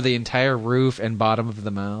cover the entire roof and bottom of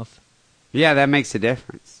the mouth. Yeah, that makes a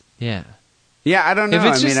difference. Yeah. Yeah, I don't know.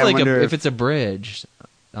 If it's just I wonder if it's a bridge,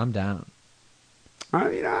 I'm down.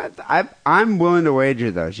 I'm willing to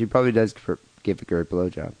wager though. She probably does give a great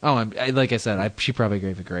blowjob. Oh, like I said, she probably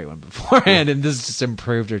gave a great one beforehand, and this just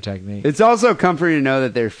improved her technique. It's also comforting to know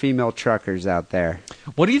that there are female truckers out there.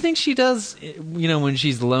 What do you think she does, when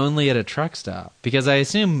she's lonely at a truck stop? Because I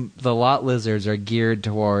assume the lot lizards are geared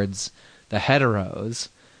towards the heteros.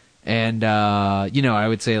 And, I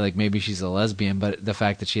would say, like, maybe she's a lesbian, but the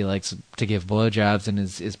fact that she likes to give blowjobs and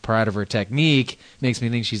is proud of her technique makes me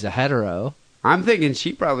think she's a hetero. I'm thinking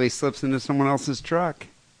she probably slips into someone else's truck.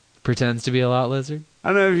 Pretends to be a lot lizard? I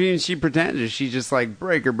don't know if even she pretends. Is she just like,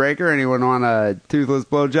 breaker, anyone want a toothless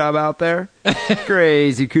blowjob out there?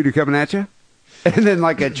 Crazy cooter coming at you? And then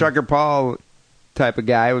like a Trucker Paul type of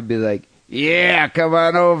guy would be like, yeah, come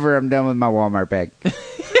on over. I'm done with my Walmart bag.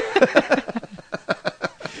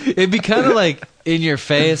 It'd be kind of like in your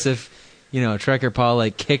face if, Trucker Paul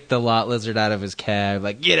like kicked the lot lizard out of his cab,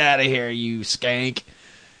 like, get out of here, you skank.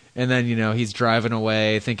 And then, he's driving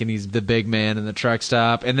away thinking he's the big man in the truck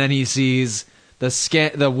stop. And then he sees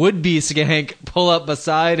the would-be skank pull up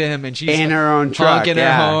beside him, and she's in her own truck, honking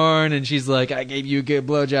her horn, and she's like, I gave you a good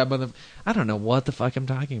blowjob on the... I don't know what the fuck I'm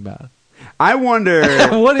talking about. I wonder...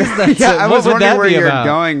 What is that? Yeah, I was wondering where you're about?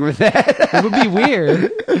 going with that. It would be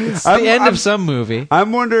weird. It's the end of some movie.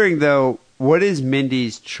 I'm wondering, though, what is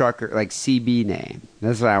Mindy's trucker, like, CB name?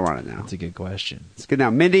 That's what I want to know. That's a good question. It's good now.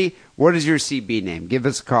 Mindy, what is your CB name? Give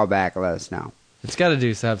us a call back and let us know. It's got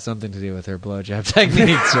to have something to do with her blowjob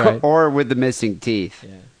techniques, right? Or with the missing teeth.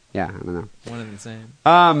 Yeah. Yeah, I don't know. One and the same.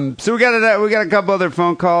 So we got a couple other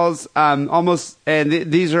phone calls.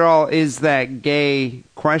 These are all Is That Gay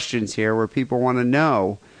questions here, where people want to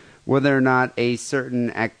know whether or not a certain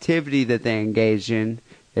activity that they engage in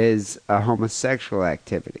is a homosexual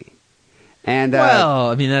activity. And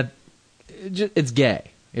it's gay,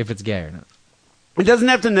 if it's gay or not. It doesn't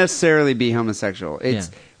have to necessarily be homosexual.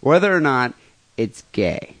 It's whether or not it's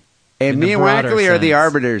gay. And me and Wackley are the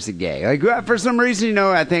arbiters of gay. Like, for some reason,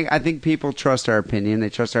 I think people trust our opinion. They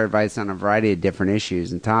trust our advice on a variety of different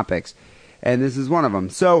issues and topics. And this is one of them.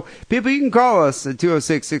 So, people, you can call us at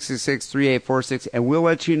 206-666-3846, and we'll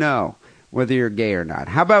let you know whether you're gay or not.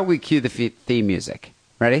 How about we cue the theme music?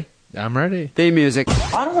 Ready? I'm ready. Theme music.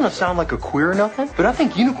 I don't want to sound like a queer or nothing, but I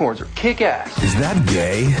think unicorns are kick-ass. Is that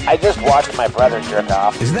gay? I just watched my brother jerk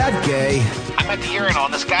off. Is that gay? I'm at the urinal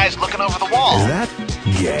and this guy's looking over the wall. Is that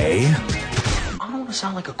gay? I don't want to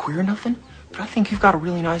sound like a queer or nothing, but I think you've got a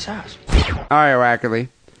really nice ass. All right, Wackerly.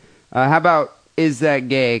 How about Is That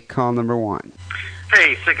Gay? Call number 1.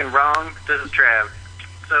 Hey, Sick and Wrong. This is Trav.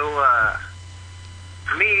 So,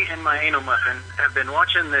 me and my anal muffin have been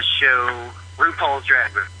watching this show, RuPaul's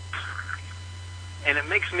Drag Race. And it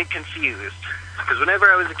makes me confused. Because whenever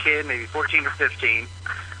I was a kid, maybe 14 or 15,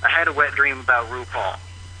 I had a wet dream about RuPaul.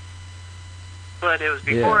 But it was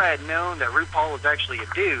before I had known that RuPaul was actually a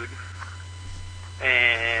dude.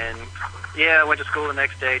 And, I went to school the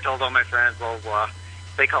next day, told all my friends, blah, blah, blah.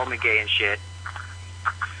 They called me gay and shit.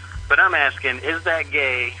 But I'm asking, is that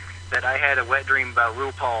gay that I had a wet dream about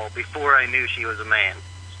RuPaul before I knew she was a man?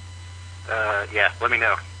 Let me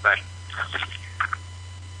know. Bye.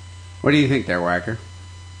 What do you think there, Wacker?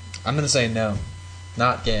 I'm going to say no.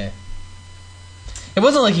 Not gay. It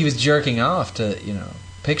wasn't like he was jerking off to,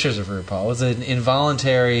 pictures of RuPaul. It was an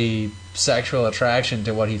involuntary sexual attraction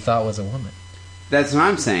to what he thought was a woman. That's what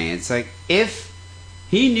I'm saying. It's like, if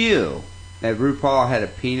he knew that RuPaul had a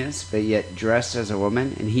penis, but yet dressed as a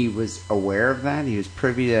woman, and he was aware of that, he was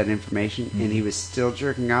privy to that information, and he was still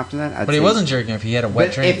jerking off to that. But he wasn't jerking off, he had a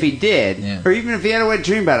wet dream. If he did, or even if he had a wet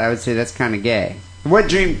dream about it, I would say that's kind of gay. Wet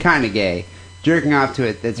dream, kind of gay. Jerking off to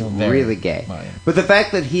it, that's really gay. Well, yeah. But the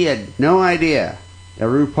fact that he had no idea that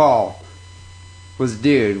RuPaul was a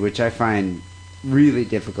dude, which I find really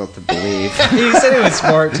difficult to believe. He said he was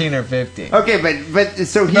 14 or 15. Okay, but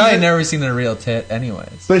so he's probably never seen a real tit,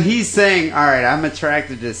 anyways. But he's saying, all right, I'm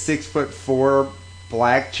attracted to 6'4"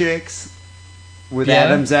 black chicks with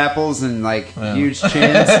Adam's apples and huge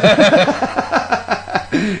chins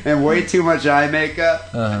and way too much eye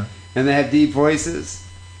makeup, and they have deep voices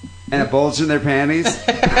and a bulge in their panties.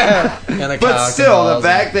 But still, the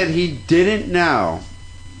fact that he didn't know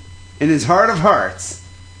in his heart of hearts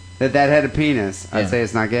that had a penis, I'd say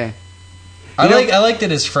it's not gay. I like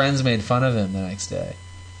that his friends made fun of him the next day.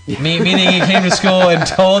 Meaning he came to school and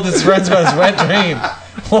told his friends about his wet dream.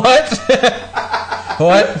 What?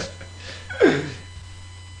 What?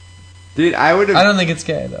 Dude, I don't think it's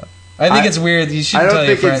gay, though. I think it's weird. You shouldn't tell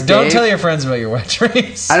your friends. Don't tell your friends about your wet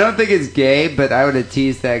dreams. I don't think it's gay, but I would have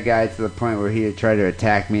teased that guy to the point where he would try to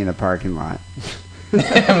attack me in the parking lot. with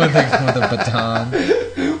a baton.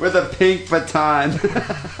 With a pink baton.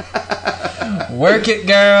 Work it,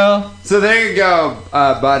 girl. So there you go,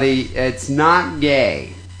 buddy. It's not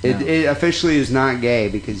gay. No. It officially is not gay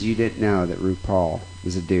because you didn't know that RuPaul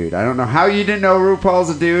was a dude. I don't know how you didn't know RuPaul's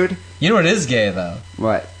a dude. You know what is gay, though?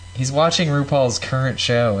 What? He's watching RuPaul's current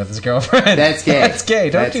show with his girlfriend. That's gay. That's gay.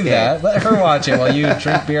 Don't do that. Let her watch it while you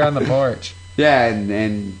drink beer on the porch. Yeah,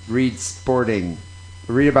 and read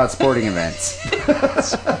about sporting events.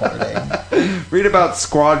 Read about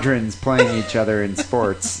squadrons playing each other in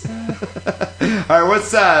sports. Alright,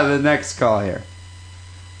 what's the next call here?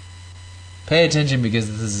 Pay attention because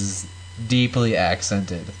this is deeply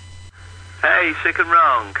accented. Hey, Sick and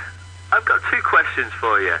Wrong. I've got 2 questions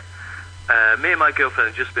for you. Me and my girlfriend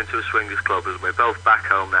have just been to a swingers club and we're both back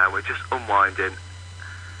home now. We're just unwinding.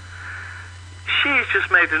 She's just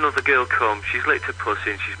made another girl come. She's licked her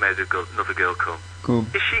pussy and she's made another girl come. Cool.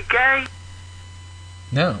 Is she gay?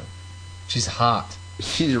 No. She's hot.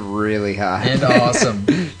 She's really hot. And awesome.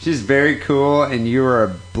 She's very cool, and you are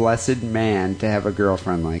a blessed man to have a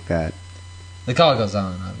girlfriend like that. The call goes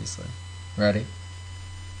on, obviously. Ready?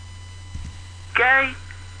 Gay?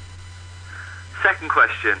 Second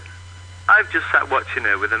question. I've just sat watching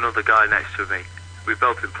her with another guy next to me. We've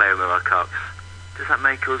both been playing with our cocks. Does that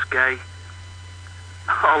make us gay?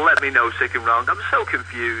 Oh, let me know, Sick and Wrong. I'm so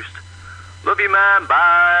confused. Love you, man.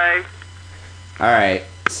 Bye. Alright,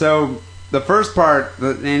 so the first part,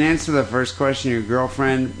 in answer to the first question, your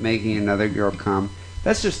girlfriend making another girl come,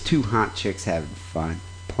 that's just 2 hot chicks having fun,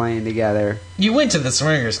 playing together. You went to the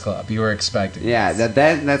swingers club. You were expecting Yeah, this.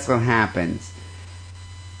 that's what happens.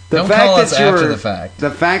 Don't call us after the fact. The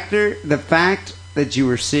fact that you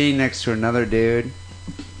were sitting next to another dude,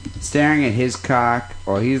 staring at his cock,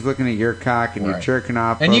 or he's looking at your cock, and you're jerking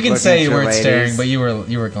off. And you can say you weren't staring, but you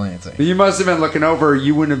were glancing. But you must have been looking over.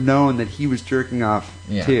 You wouldn't have known that he was jerking off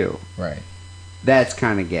too. Right. That's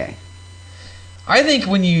kind of gay. I think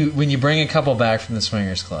when you bring a couple back from the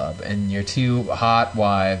swingers club and your 2 hot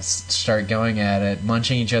wives start going at it,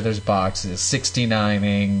 munching each other's boxes,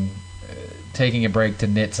 69ing, taking a break to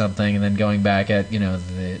knit something, and then going back at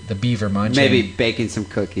the beaver munching. Maybe baking some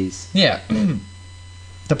cookies. Yeah.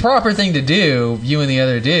 The proper thing to do, you and the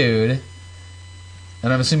other dude,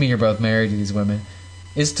 and I'm assuming you're both married to these women,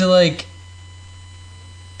 is to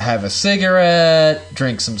have a cigarette,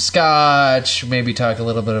 drink some scotch, maybe talk a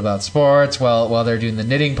little bit about sports while they're doing the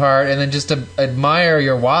knitting part, and then just to admire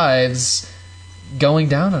your wives going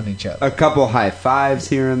down on each other. A couple high fives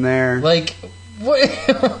here and there.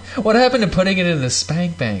 What happened to putting it in the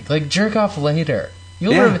spank bank? Jerk off later.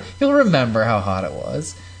 You'll remember how hot it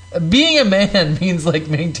was. Being a man means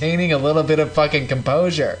maintaining a little bit of fucking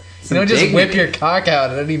composure. You don't just whip your cock out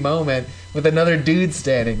at any moment with another dude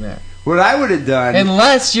standing there. What I would have done...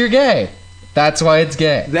 Unless you're gay. That's why it's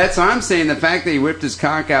gay. That's what I'm saying. The fact that he whipped his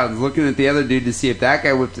cock out and looking at the other dude to see if that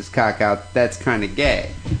guy whipped his cock out, that's kind of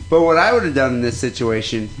gay. But what I would have done in this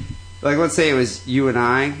situation... let's say it was you and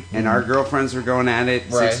I, and our girlfriends were going at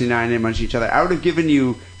it, 69 and munch each other. I would have given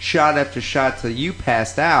you shot after shot till you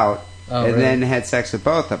passed out, then had sex with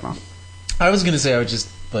both of them. I was going to say I would just,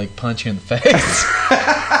 punch you in the face.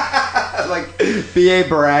 Like B.A.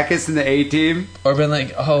 Baracus in the A-Team? Or been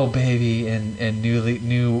like, oh, baby, and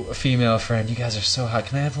new female friend, you guys are so hot.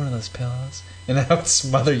 Can I have one of those pillows? and I would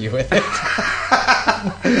smother you with it.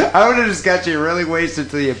 I would have just got you really wasted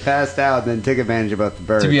until you passed out, and then took advantage of both the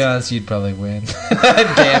birds. To be honest, you'd probably win.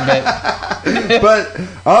 Gambit. But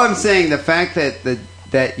all I'm saying, the fact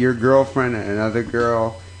that your girlfriend and another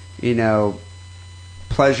girl, you know,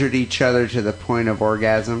 pleasured each other to the point of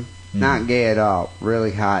orgasm, not gay at all.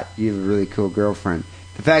 Really hot. You have a really cool girlfriend.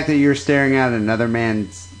 The fact that you're staring at another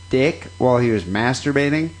man's dick while he was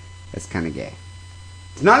masturbating, that's kind of gay.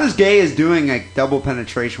 It's not as gay as doing like double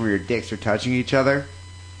penetration where your dicks are touching each other.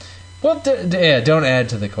 Well, don't add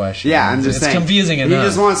to the question. Yeah, I'm just saying. It's confusing enough. He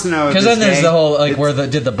just wants to know if because then there's gay. The whole like where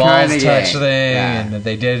did the balls touch thing, yeah. and if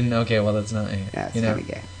they didn't. Okay, well that's not. Yeah, it's kind of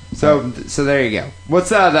gay. So there you go. What's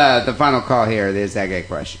the final call here? The Is That Gay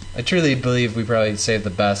question. I truly believe we probably saved the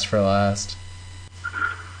best for last.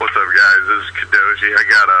 What's up, guys? This is Kadoji. I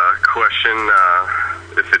got a question,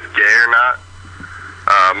 if it's gay or not.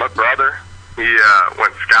 My brother, he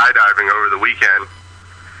went skydiving over the weekend,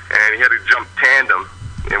 and he had to jump tandem.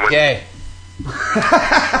 And gay.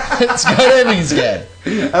 Skydiving's gay.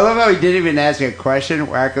 I love how he didn't even ask a question.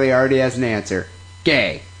 Actually, already has an answer.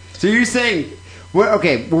 Gay. So you're saying... Well,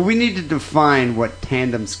 okay, well, we need to define what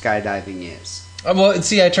tandem skydiving is. Well,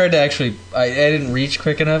 see, I tried to actually... I didn't reach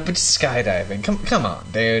quick enough, but just skydiving. Come on,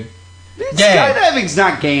 dude. Skydiving's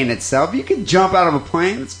not gay in itself. You can jump out of a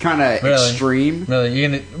plane. It's kind of extreme. Really? You're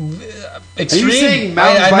gonna... Extreme? Are you saying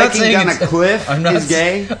mountain biking down a cliff is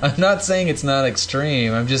gay? I'm not saying it's not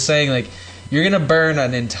extreme. I'm just saying, like, you're going to burn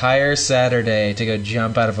an entire Saturday to go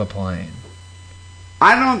jump out of a plane.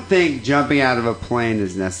 I don't think jumping out of a plane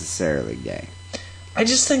is necessarily gay. I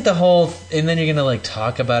just think the whole... And then you're going to, like,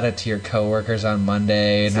 talk about it to your coworkers on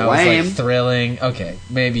Monday and how it's, like, thrilling. Okay,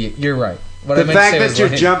 maybe. You're right. The fact that you're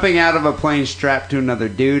jumping out of a plane strapped to another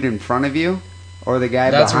dude in front of you, or the guy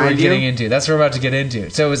behind you. That's what we're getting into. That's what we're about to get into.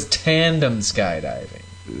 So it was tandem skydiving,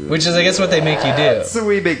 which is, I guess, what they make you do. It's a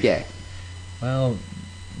wee bit gay. Well,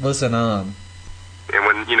 listen on. And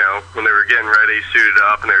when they were getting ready, suited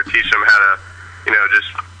up, and they were teaching them how to, just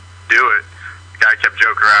do it, the guy kept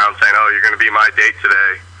joking around saying, "Oh, you're going to be my date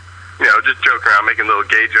today." Just joking around, making little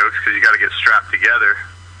gay jokes because you got to get strapped together.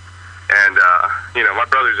 And, my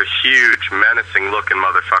brother's a huge, menacing-looking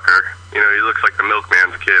motherfucker. He looks like the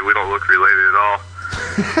milkman's kid. We don't look related at all.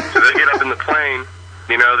 So they get up in the plane.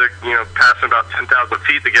 They're, passing about 10,000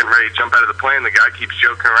 feet. They're getting ready to jump out of the plane. The guy keeps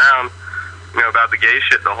joking around, about the gay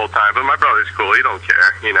shit the whole time. But my brother's cool. He don't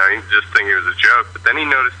care. He just think it was a joke. But then he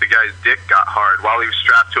noticed the guy's dick got hard while he was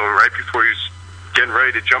strapped to him right before he was getting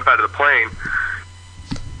ready to jump out of the plane.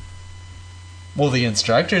 Well, the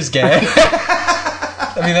instructor's gay.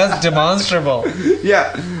 I mean, that's demonstrable.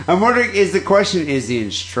 Yeah. I'm wondering, is the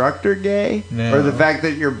instructor gay? No. Or the fact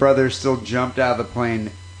that your brother still jumped out of the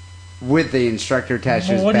plane with the instructor attached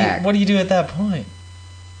to his back? What do you do at that point?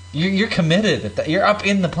 You're committed. You're up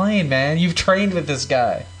in the plane, man. You've trained with this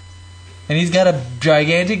guy. And he's got a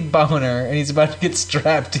gigantic boner, and he's about to get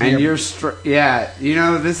strapped to you. And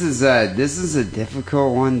this is a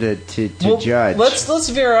difficult one to judge. Let's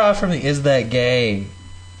veer off from the Is That Gay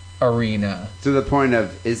arena. To the point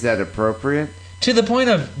of, is that appropriate? To the point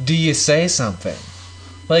of, do you say something?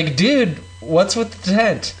 Like, dude, what's with the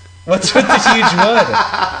tent? What's with the huge wood?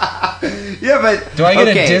 Yeah, but... Do I get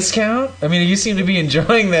a discount? I mean, you seem to be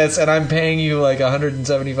enjoying this, and I'm paying you like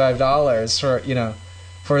 $175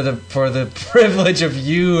 for the privilege of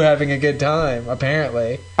you having a good time,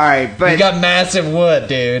 apparently. All right, but... You got massive wood,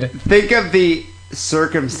 dude. Think of the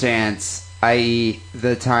circumstance, i.e.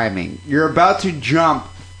 the timing. You're about to jump,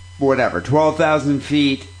 12,000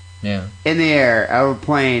 feet in the air out of a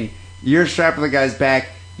plane. You're strapped to the guy's back.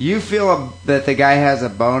 You feel that the guy has a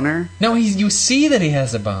boner? No, you see that he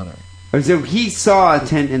has a boner. So he saw a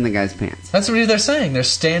tent in the guy's pants. That's what they're saying. They're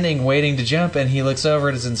standing waiting to jump, and he looks over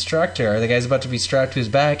at his instructor. The guy's about to be strapped to his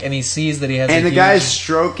back, and he sees that he has and the guy's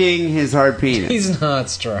stroking his hard penis. He's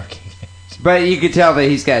not stroking it. But you could tell that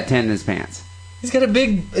he's got a tent in his pants. He's got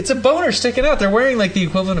it's a boner sticking out. They're wearing like the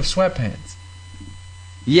equivalent of sweatpants.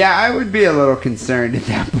 Yeah, I would be a little concerned at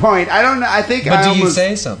that point. I don't know. I think But do you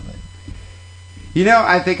say something?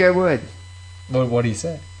 I think I would. What do you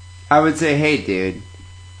say? I would say, "Hey, dude,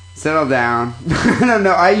 settle down." I don't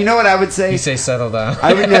know. You know what I would say? You say, "Settle down."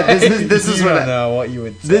 I would. No, this is you what don't know what you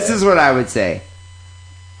would say. This is what I would say.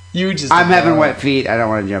 You would just. I'm having wet feet. I don't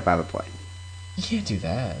want to jump out of the plane. You can't do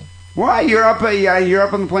that. Why? You're up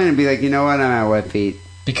on the plane and be like, you know what? I'm at wet feet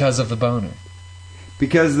because of the boner.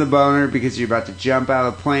 Because of the boner, because you're about to jump out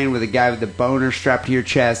of the plane with a guy with a boner strapped to your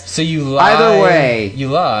chest. So you lie. Either way. You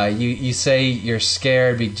lie. You say you're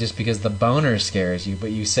scared just because the boner scares you,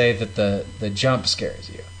 but you say that the jump scares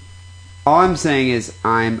you. All I'm saying is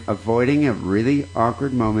I'm avoiding a really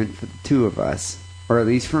awkward moment for the two of us, or at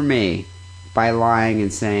least for me, by lying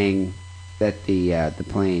and saying that the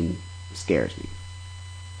plane scares me.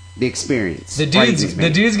 The experience. The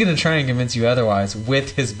dude's gonna try and convince you otherwise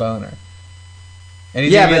with his boner. And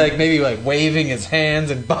he's gonna be maybe waving his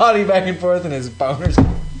hands and body back and forth, and his boner's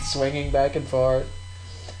swinging back and forth.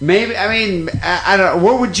 Maybe, I don't know.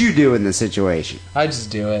 What would you do in this situation? I just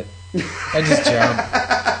do it. I just jump.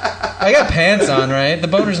 I got pants on, right? The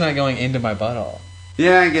boner's not going into my butthole.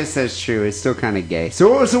 Yeah, I guess that's true. It's still kind of gay.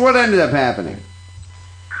 So what ended up happening?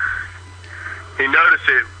 He noticed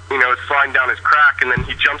it, it's sliding down his crack, and then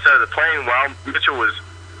he jumps out of the plane while Mitchell was...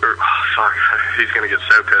 he's going to get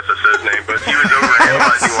so pissed I said his name, but he was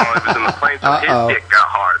overanalyzing while he was in the plane, so his dick got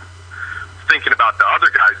hard. Thinking about the other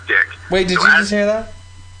guy's dick. Wait, did you just hear that?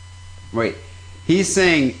 Wait, he's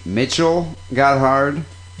saying Mitchell got hard?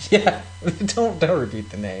 Yeah, don't repeat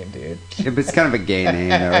the name, dude. Yeah, but it's kind of a gay name,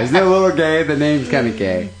 though. Isn't it a little gay? The name's kind of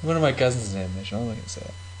gay. One of my cousins named Mitchell. I'm not going to say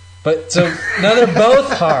it. But, so, now they're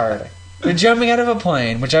both hard. They're jumping out of a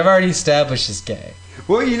plane, which I've already established is gay.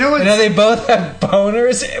 Well, you know what? And now they both have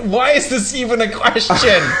boners? Why is this even a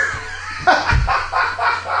question?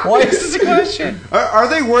 Why is this a question? Are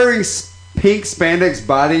they wearing pink spandex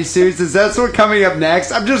bodysuits? Is that what's coming up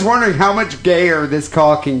next? I'm just wondering how much gayer this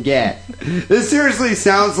call can get. This seriously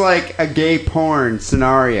sounds like a gay porn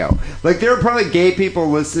scenario. There are probably gay people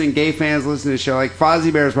listening, gay fans listening to the show, like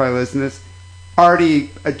Fozzie Bear's probably listening to this,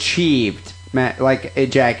 already achieved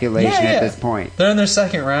ejaculation at this point. They're in their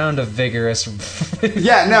second round of vigorous.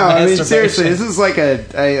 Yeah, no, seriously, this is like a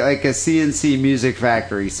CNC Music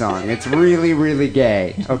Factory song. It's really, really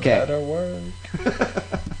gay. Okay. That'll work.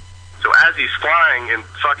 So as he's flying and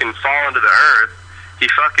fucking falling to the earth, he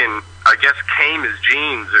fucking, I guess, came his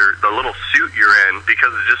jeans or the little suit you're in because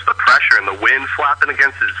of just the pressure and the wind flapping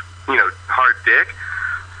against his, hard dick.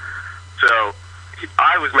 So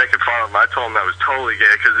I was making fun of him. I told him that was totally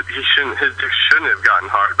gay because his dick shouldn't have gotten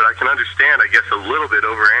hard. But I can understand, I guess, a little bit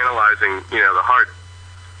overanalyzing, the hard.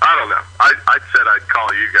 I don't know. I said I'd call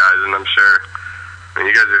you guys, and I'm sure. You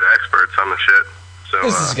guys are the experts on the shit. So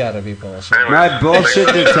this has got to be bullshit. Anyways, my bullshit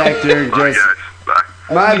detector Bye, just. Bye.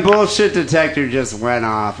 My bullshit detector just went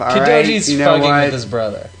off. All Kadoji's right, fucking with his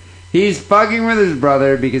brother. He's fucking with his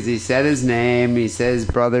brother because he said his name. He said his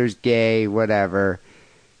brother's gay, whatever.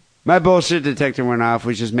 My bullshit detector went off,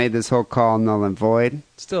 which just made this whole call null and void.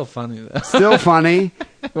 Still funny, though. Still funny.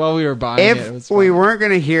 While we were buying it was we weren't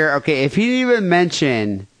going to hear... Okay, if he didn't even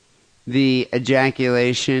mention the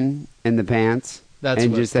ejaculation in the pants... That's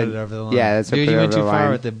and what just put said, it over the line. Yeah, that's what Dude, put you it went over too the far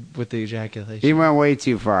line. with the ejaculation. He went way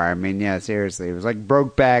too far. Yeah, seriously. It was like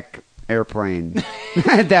Brokeback Airplane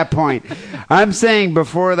at that point. I'm saying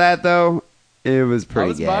before that, though, it was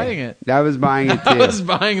pretty gay. buying it. I was buying it, too. I was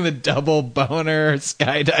buying the double boner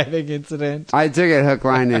skydiving incident. I took it hook,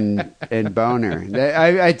 line, and boner.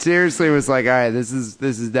 I seriously was like, all right, this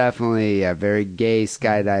is definitely a very gay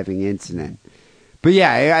skydiving incident. But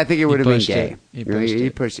yeah, I think it would have been gay. He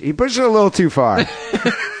pushed it a little too far.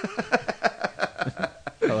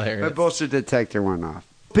 Hilarious. My bullshit detector went off.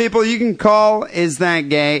 People, you can call Is That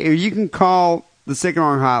Gay, or you can call the Sick and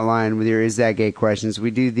Wrong hotline with your Is That Gay questions.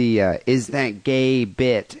 We do the Is That Gay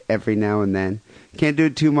bit every now and then. Can't do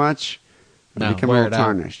it too much. No, become a little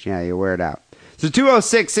tarnished. Yeah, you wear it out. So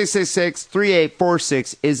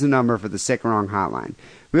 206-666-3846 is the number for the Sick and Wrong hotline.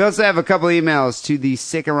 We also have a couple emails to the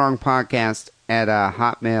Sick and Wrong podcast at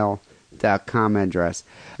hotmail.com address.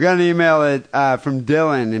 I got an email from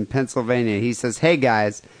Dylan in Pennsylvania. He says, hey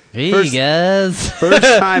guys. Hey guys. First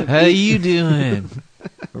time. How you doing?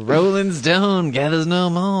 Rolling Stone gathers no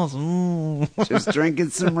moss. Just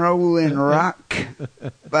drinking some Rolling Rock.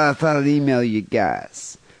 But I thought I'd email you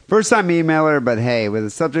guys. First time emailer, but hey, with a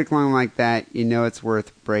subject line like that, you know it's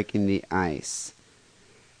worth breaking the ice.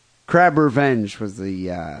 Crab Revenge was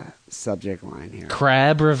the subject line here.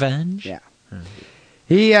 Crab Revenge? Yeah.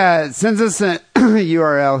 He sends us a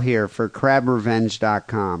URL here for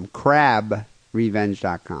crabrevenge.com.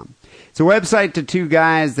 Crabrevenge.com. It's a website to two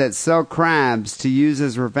guys that sell crabs to use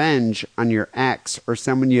as revenge on your ex or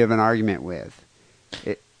someone you have an argument with.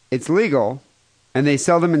 It's legal, and they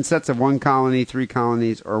sell them in sets of 1 colony, 3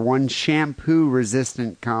 colonies, or 1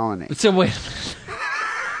 shampoo-resistant colony. So wait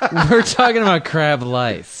a minute. We're talking about crab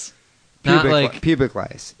lice. Pubic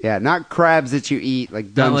lice. Yeah, not crabs that you eat,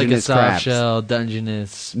 like Dungeness not like a soft crabs. shell,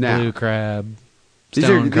 Dungeness, blue crab, These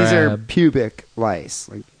are pubic lice,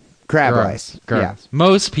 like crab lice. Gross. Yeah.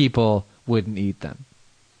 Most people wouldn't eat them.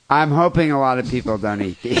 I'm hoping a lot of people don't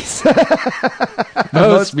eat these.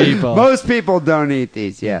 Most people. Most people don't eat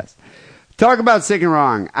these, yes. Talk about sick and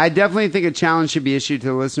wrong. I definitely think a challenge should be issued to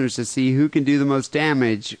the listeners to see who can do the most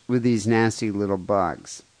damage with these nasty little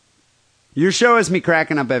bugs. Your show has me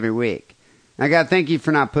cracking up every week. I got to thank you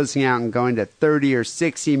for not pussing out and going to 30 or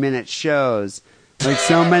 60-minute shows like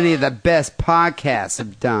so many of the best podcasts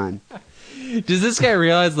have done. Does this guy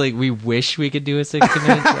realize, like, we wish we could do a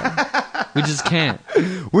 60-minute show? We just can't.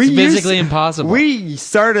 It's physically impossible. We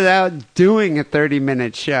started out doing a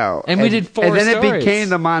 30-minute show. And we did 4 And then stories. it became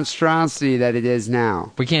the monstrosity that it is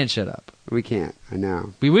now. We can't shut up. We can't. I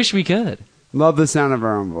know. We wish we could. Love the sound of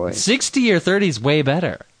our own voice. 60 or 30 is way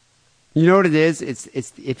better. You know what it is? It's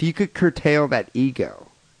if you could curtail that ego.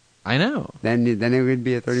 I know. Then it would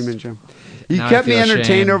be a 30-minute show. You Now kept I me feel entertained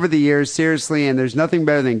ashamed. over the years, seriously, and there's nothing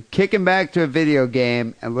better than kicking back to a video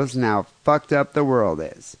game and listen to how fucked up the world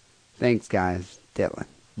is. Thanks, guys. Dylan.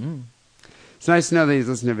 It's nice to know that he's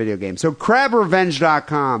listening to video games. So,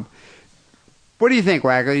 crabrevenge.com. What do you think,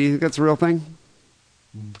 Waggle? You think that's a real thing?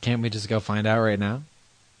 Can't we just go find out right now?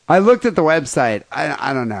 I looked at the website.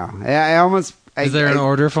 I don't know. I almost... Is there an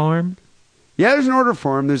order form? Yeah, there's an order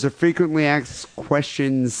form. There's a frequently asked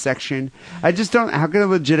questions section. I just don't... How can a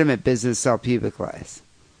legitimate business sell pubic lice?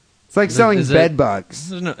 It's like selling bed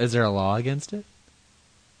bugs. Is there a law against it?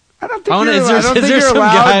 I don't think you're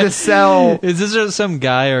allowed to sell... Is this some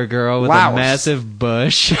guy or girl with a massive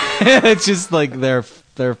bush? It's just like their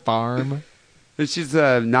farm. She's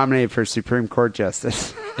nominated for Supreme Court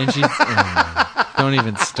Justice. And she's... don't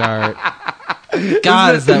even start.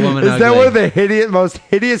 God, is that woman ugly? Is that one of the most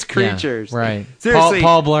hideous creatures? Yeah, right. Seriously.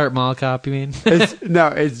 Paul Blart Mall Cop, you mean?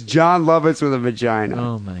 It's John Lovitz with a vagina.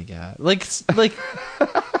 Oh, my God. Like...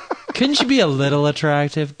 Couldn't she be a little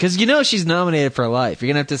attractive? Because you know she's nominated for life. You're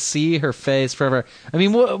going to have to see her face forever. I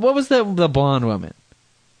mean, what was the blonde woman?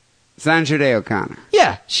 Sanjay O'Connor.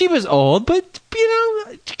 Yeah, she was old, but, you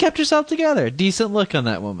know, she kept herself together. Decent look on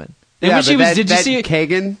that woman. And Yeah, when she but was, did you see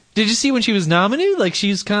Kagan? Did you see when she was nominated? Like,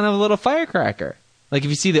 she's kind of a little firecracker. Like, if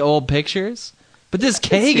you see the old pictures. But this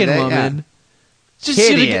Kagan woman... She's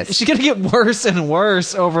going to get worse and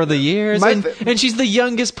worse over the years. And she's the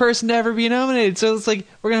youngest person to ever be nominated. So it's like,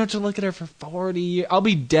 we're going to have to look at her for 40 years. I'll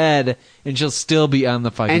be dead, and she'll still be on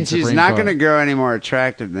the fucking Supreme Court. And she's not going to grow any more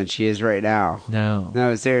attractive than she is right now.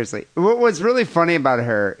 No, seriously. What's really funny about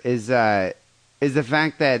her is the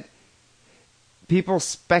fact that people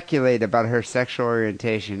speculate about her sexual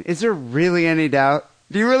orientation. Is there really any doubt?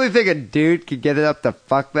 Do you really think a dude could get it up to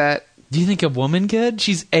fuck that? Do you think a woman could?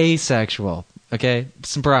 She's asexual. Okay,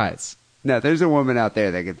 surprise. No, there's a woman out there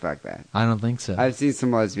that could fuck that. I don't think so. I've seen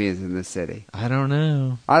some lesbians in the city. I don't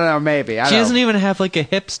know. Maybe. She doesn't even have like a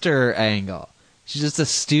hipster angle. She's just a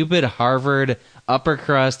stupid Harvard upper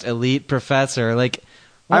crust elite professor. Like,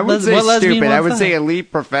 I would say stupid. I would say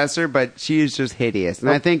elite professor, but she is just hideous. And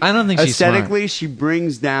I don't think she's aesthetically, she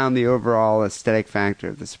brings down the overall aesthetic factor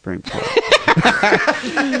of the Supreme Court.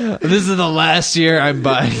 This is the last year I'm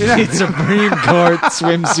buying the Supreme Court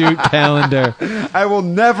swimsuit calendar. I will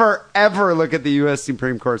never, ever look at the U.S.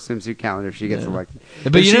 Supreme Court swimsuit calendar if she gets elected.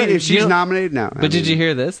 But if she's nominated, no. But did you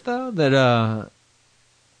hear this, though? That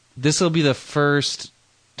this will be the first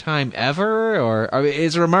time ever? Or I mean,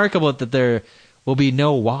 it's remarkable that there will be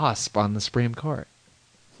no WASP on the Supreme Court.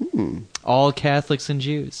 All Catholics and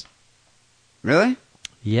Jews. Really?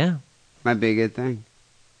 Yeah. Might be a good thing.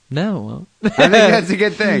 No. I think that's a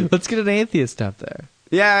good thing. Let's get an atheist up there.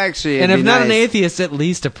 Yeah, actually. And if not an atheist, at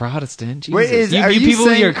least a Protestant. Jesus. Wait, you people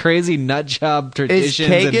with your crazy nut job traditions. Is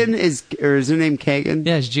Kagan, is her name Kagan?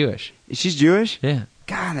 Yeah, she's Jewish. She's Jewish? Yeah.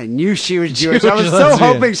 God, I knew she was Jewish. I was so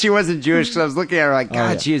hoping she wasn't Jewish because I was looking at her like,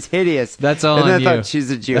 God, she is hideous. That's all and on then I you. thought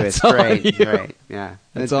she's a Jewess. That's all Great, on you. great. Yeah.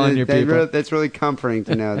 That's all on your people. That's really comforting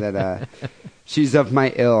to know that she's of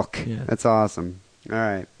my ilk. Yeah. That's awesome. All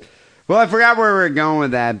right. Well, I forgot where we were going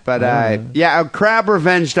with that, but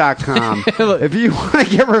crabrevenge.com. If you want to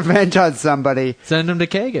get revenge on somebody, send them to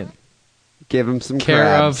Kagan. Give him some care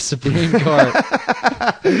crabs. of Supreme Court.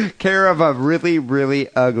 Care of a really, really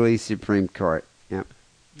ugly Supreme Court. Yep.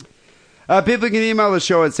 People can email the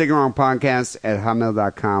show at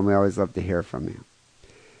sickandwrongpodcast@hotmail.com. We always love to hear from you.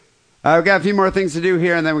 We've got a few more things to do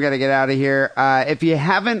here, and then we got to get out of here. If you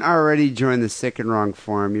haven't already joined the Sick and Wrong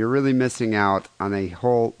Forum, you're really missing out on a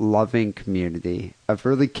whole loving community of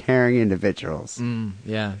really caring individuals.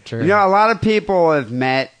 Yeah, true. You know, a lot of people have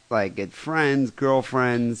met, like, good friends,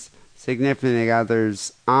 girlfriends, significant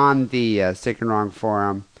others on the Sick and Wrong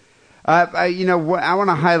Forum. I want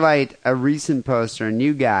to highlight a recent poster, a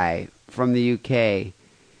new guy from the UK.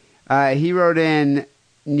 He wrote in,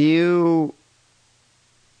 new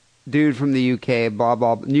dude from the UK, blah,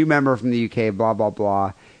 blah, new member from the UK, blah, blah,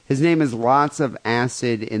 blah. His name is Lots of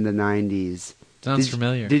Acid in the 90s. Sounds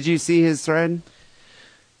familiar. Did you see his thread?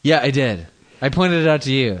 Yeah, I did. I pointed it out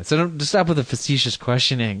to you. So don't stop with the facetious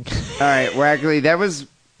questioning. All right, Wackerly, that was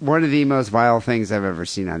one of the most vile things I've ever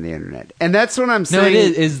seen on the internet. And that's what I'm saying. No,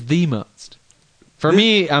 it is the most. For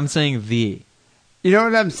me, I'm saying the. You know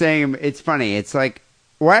what I'm saying? It's funny. It's like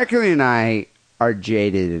Wackerly and I are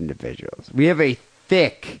jaded individuals. We have a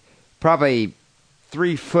thick, probably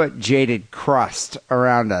 3-foot jaded crust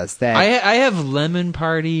around us. That I have Lemon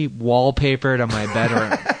Party wallpapered on my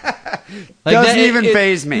bedroom. Doesn't even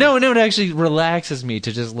faze me. No, it actually relaxes me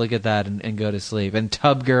to just look at that and go to sleep. And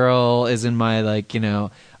Tub Girl is in my,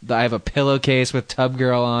 I have a pillowcase with Tub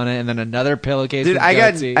Girl on it, and then another pillowcase with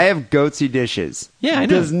Goatsy. I have Goatsy dishes. Yeah, I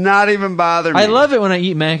know. It does not even bother me. I love it when I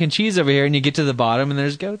eat mac and cheese over here, and you get to the bottom, and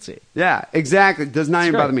there's Goatsy. Yeah, exactly. It does not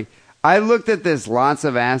even bother me. I looked at this Lots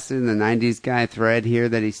of Acid in the 90s guy thread here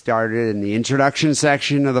that he started in the introduction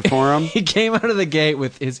section of the forum. He came out of the gate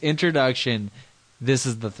with his introduction. This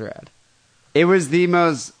is the thread. It was the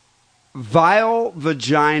most vile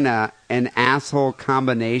vagina and asshole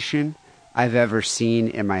combination I've ever seen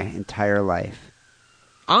in my entire life.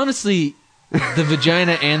 Honestly, the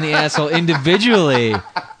vagina and the asshole individually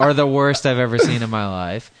are the worst I've ever seen in my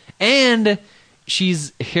life. And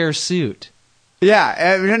she's hirsute.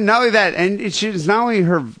 Yeah, not only that, and it's not only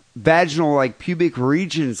her vaginal, pubic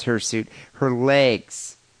regions hirsute, her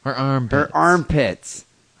legs. Her armpits. Her armpits.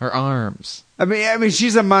 Her arms. I mean,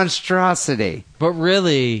 she's a monstrosity. But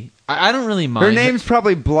really, I don't really mind. Her name's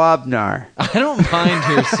probably Blobnar. I don't mind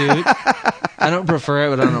hirsute. I don't prefer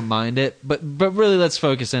it, but I don't mind it. But really, let's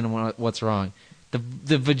focus in on what's wrong.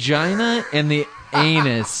 The vagina and the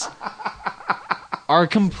anus are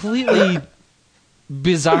completely,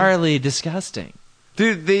 bizarrely disgusting.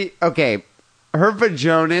 Dude, her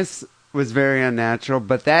vajonis was very unnatural,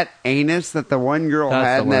 but that anus that the one girl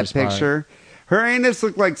had in that picture, her anus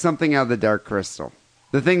looked like something out of the Dark Crystal.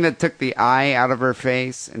 The thing that took the eye out of her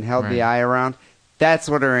face and held the eye around, that's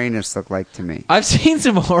what her anus looked like to me. I've seen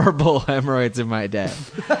some horrible hemorrhoids in my day.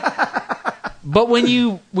 But when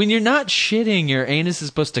you're not shitting, your anus is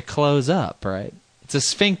supposed to close up, right? It's a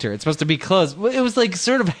sphincter. It's supposed to be closed. It was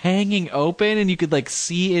sort of hanging open, and you could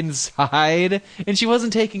see inside. And she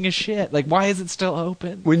wasn't taking a shit. Why is it still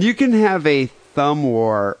open? When you can have a thumb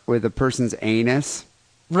war with a person's anus,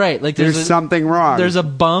 right? There's something wrong. There's a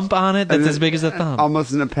bump on it that's as big as a thumb,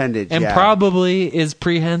 almost an appendage, and probably is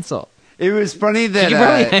prehensile. It was funny that you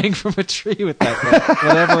probably hang from a tree with that thing,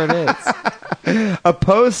 whatever it is. A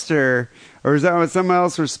poster, or is that when someone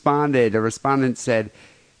else responded? A respondent said,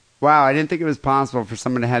 "Wow, I didn't think it was possible for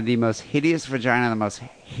someone to have the most hideous vagina and the most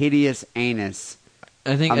hideous anus."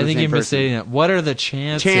 I think you're misstating that. What are the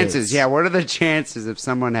chances? Chances, yeah. What are the chances of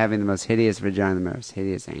someone having the most hideous vagina and the most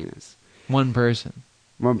hideous anus? One person,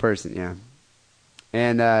 yeah.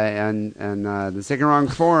 And the Sick and Wrong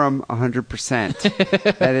forum,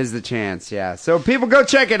 100%. That is the chance, yeah. So people go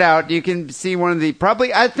check it out. You can see one of the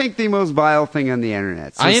I think the most vile thing on the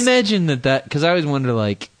internet. So I imagine that because I always wonder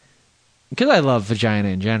because I love vagina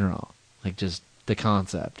in general, just the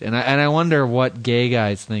concept, and I wonder what gay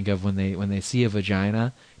guys think of when they see a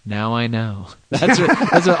vagina. Now I know. That's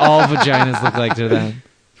what all vaginas look like to them.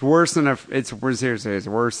 It's worse than it's worse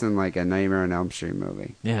than a Nightmare on Elm Street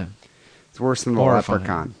movie. Yeah, it's worse than the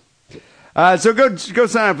Leprechaun. So go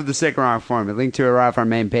sign up for the Sick and Wrong forum. A link to it right off our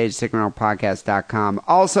main page, sickandwrongpodcast.com.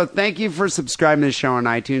 Also, thank you for subscribing to the show on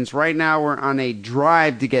iTunes. Right now, we're on a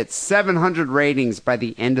drive to get 700 ratings by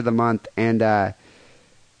the end of the month, and I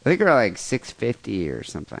think we're 650 or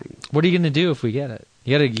something. What are you going to do if we get it?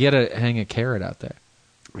 You gotta hang a carrot out there.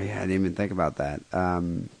 Yeah, I didn't even think about that.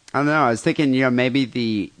 I don't know. I was thinking, maybe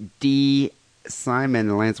the D. Simon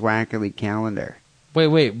and Lance Wackerly calendar.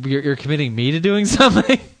 Wait, you're committing me to doing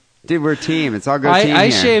something? Dude, we're a team. It's all good team I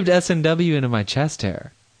here. shaved S&W into my chest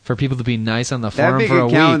hair for people to be nice on the forum for a week. That'd be a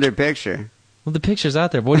good calendar picture. Well, the picture's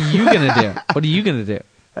out there. But what are you going to do?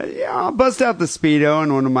 I'll bust out the Speedo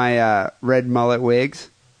and one of my red mullet wigs.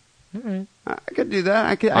 All right. I could do that.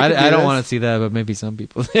 I don't want to see that, but maybe some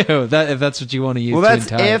people do. If that's what you want to use. Well,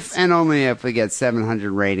 that's if and only if we get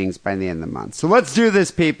 700 ratings by the end of the month. So let's do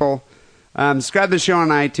this, people. Subscribe to the show on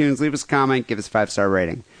iTunes. Leave us a comment. Give us a 5-star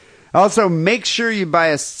rating. Also, make sure you buy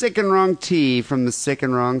a Sick and Wrong tee from the Sick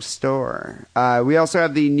and Wrong store. We also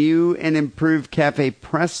have the new and improved Cafe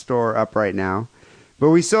Press store up right now. But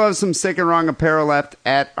we still have some Sick and Wrong apparel left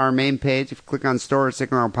at our main page. If you click on store at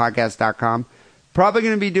sickandwrongpodcast.com. Probably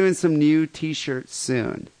going to be doing some new t-shirts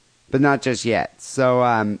soon, but not just yet. So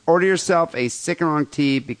order yourself a Sick and Wrong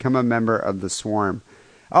tee. Become a member of the Swarm.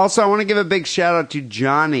 Also, I want to give a big shout out to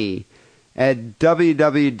Johnny at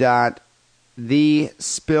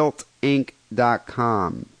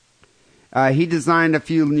www.thespiltinc.com. He designed a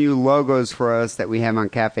few new logos for us that we have on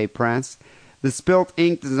Cafe Press. The Spilt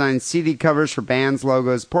Ink designed CD covers for bands,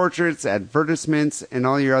 logos, portraits, advertisements, and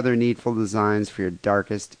all your other needful designs for your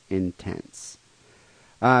darkest intents.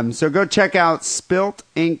 So go check out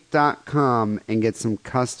spiltink.com and get some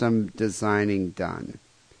custom designing done.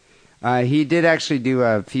 He did actually do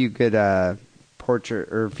a few good portrait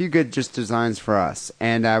or a few good just designs for us,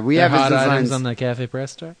 and we have his hot designs items on the Cafe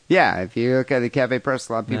Press store. Yeah, if you look at the Cafe Press,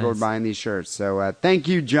 a lot of people are buying these shirts. So thank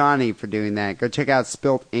you, Johnny, for doing that. Go check out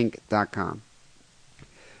spiltink.com.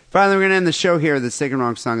 Finally, we're going to end the show here with the Sick and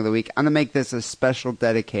Wrong Song of the Week. I'm going to make this a special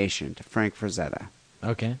dedication to Frank Frazetta.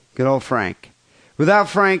 Okay. Good old Frank. Without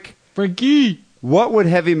Frank, Frankie, what would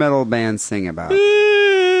heavy metal bands sing about?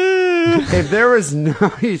 If there was no,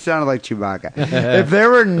 you sounded like Chewbacca. If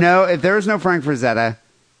there was no Frank Frazetta,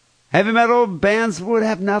 heavy metal bands would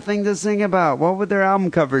have nothing to sing about. What would their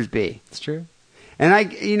album covers be? It's true.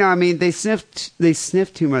 And they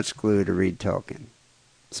sniffed too much glue to read Tolkien,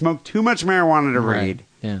 smoked too much marijuana to read.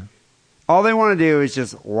 Yeah. All they want to do is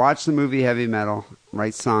just watch the movie Heavy Metal,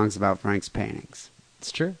 write songs about Frank's paintings.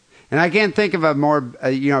 It's true. And I can't think of a more,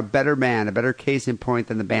 better band, a better case in point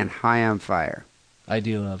than the band High on Fire. I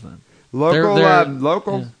do love them.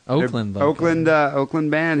 Local Oakland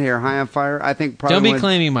band here, High on Fire. I think probably don't be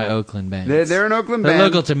claiming my Oakland band. They're an Oakland They're band.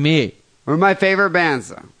 local to me. One of my favorite bands,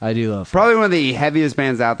 though. I do love. Probably one of the heaviest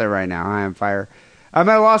bands out there right now, High on Fire. I'm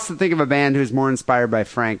at a loss to think of a band who's more inspired by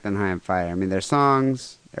Frank than High on Fire. I mean, their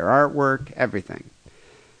songs, their artwork, everything.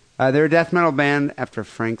 They're a death metal band after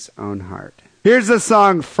Frank's own heart. Here's the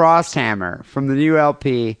song Frosthammer from the new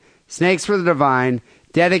LP, Snakes for the Divine,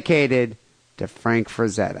 dedicated to Frank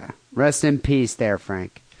Frazetta. Rest in peace there,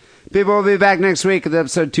 Frank. People will be back next week with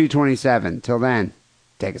episode 227. Till then,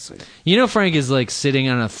 take a sleep. You know Frank is like sitting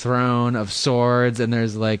on a throne of swords and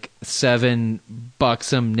there's like 7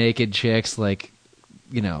 buxom naked chicks like,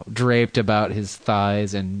 draped about his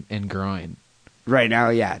thighs and groin. Right now,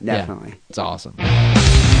 yeah, definitely. Yeah, it's awesome.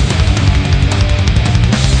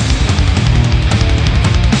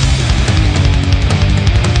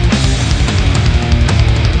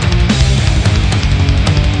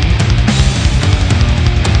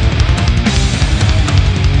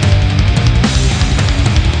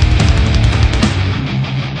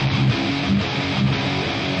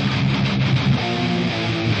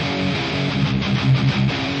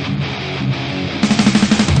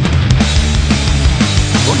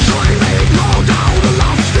 Dreaming low down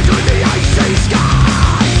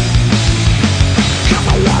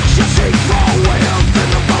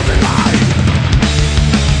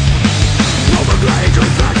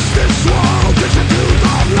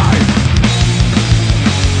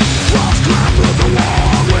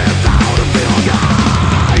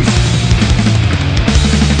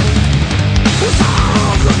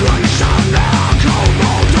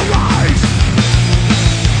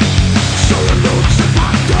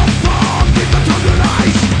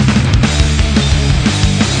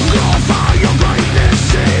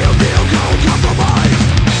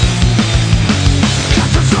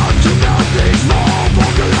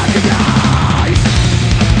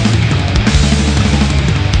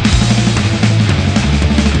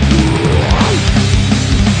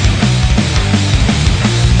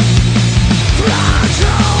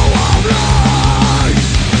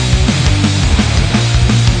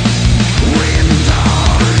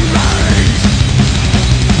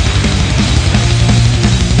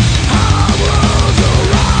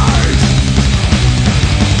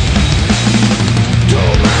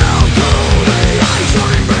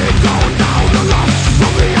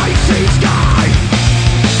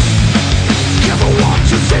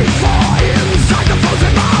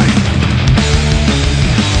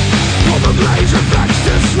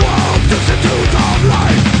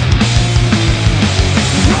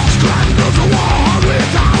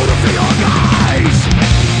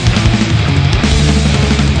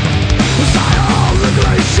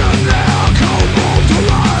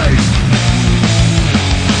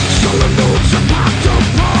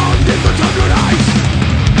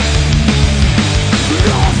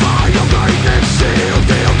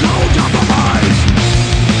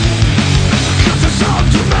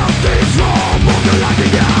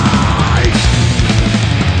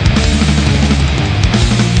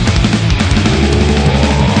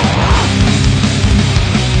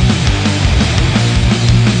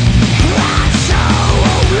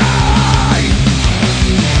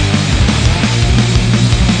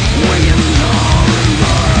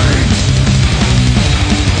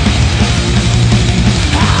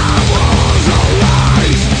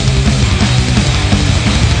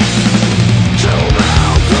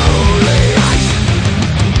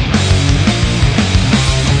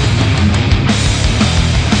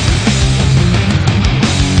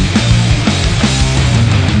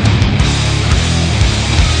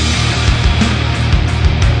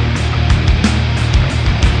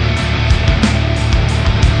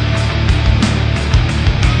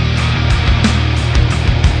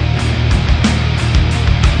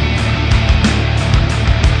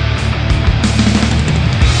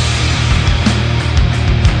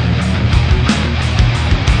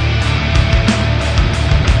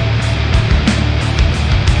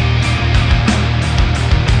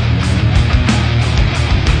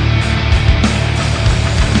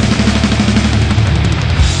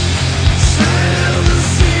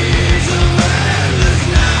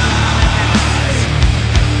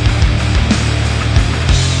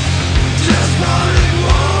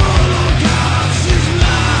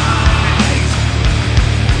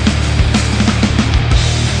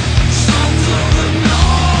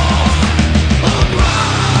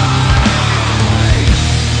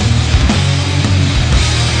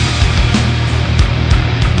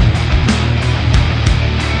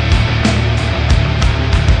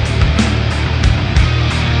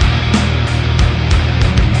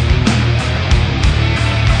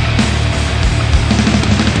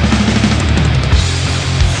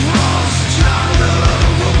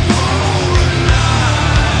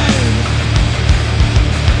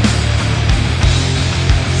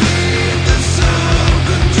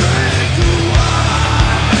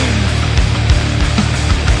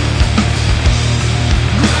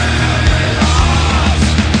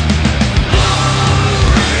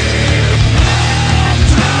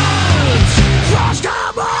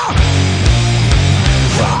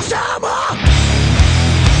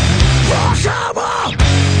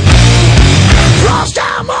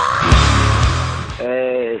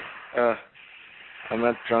I'm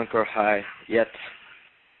not drunk or high yet.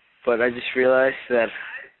 But I just realized that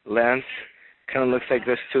Lance kind of looks like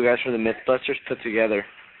those two guys from the Mythbusters put together.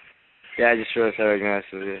 Yeah, I just realized I recognized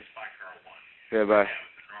it. Yeah, bye.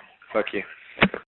 Fuck you.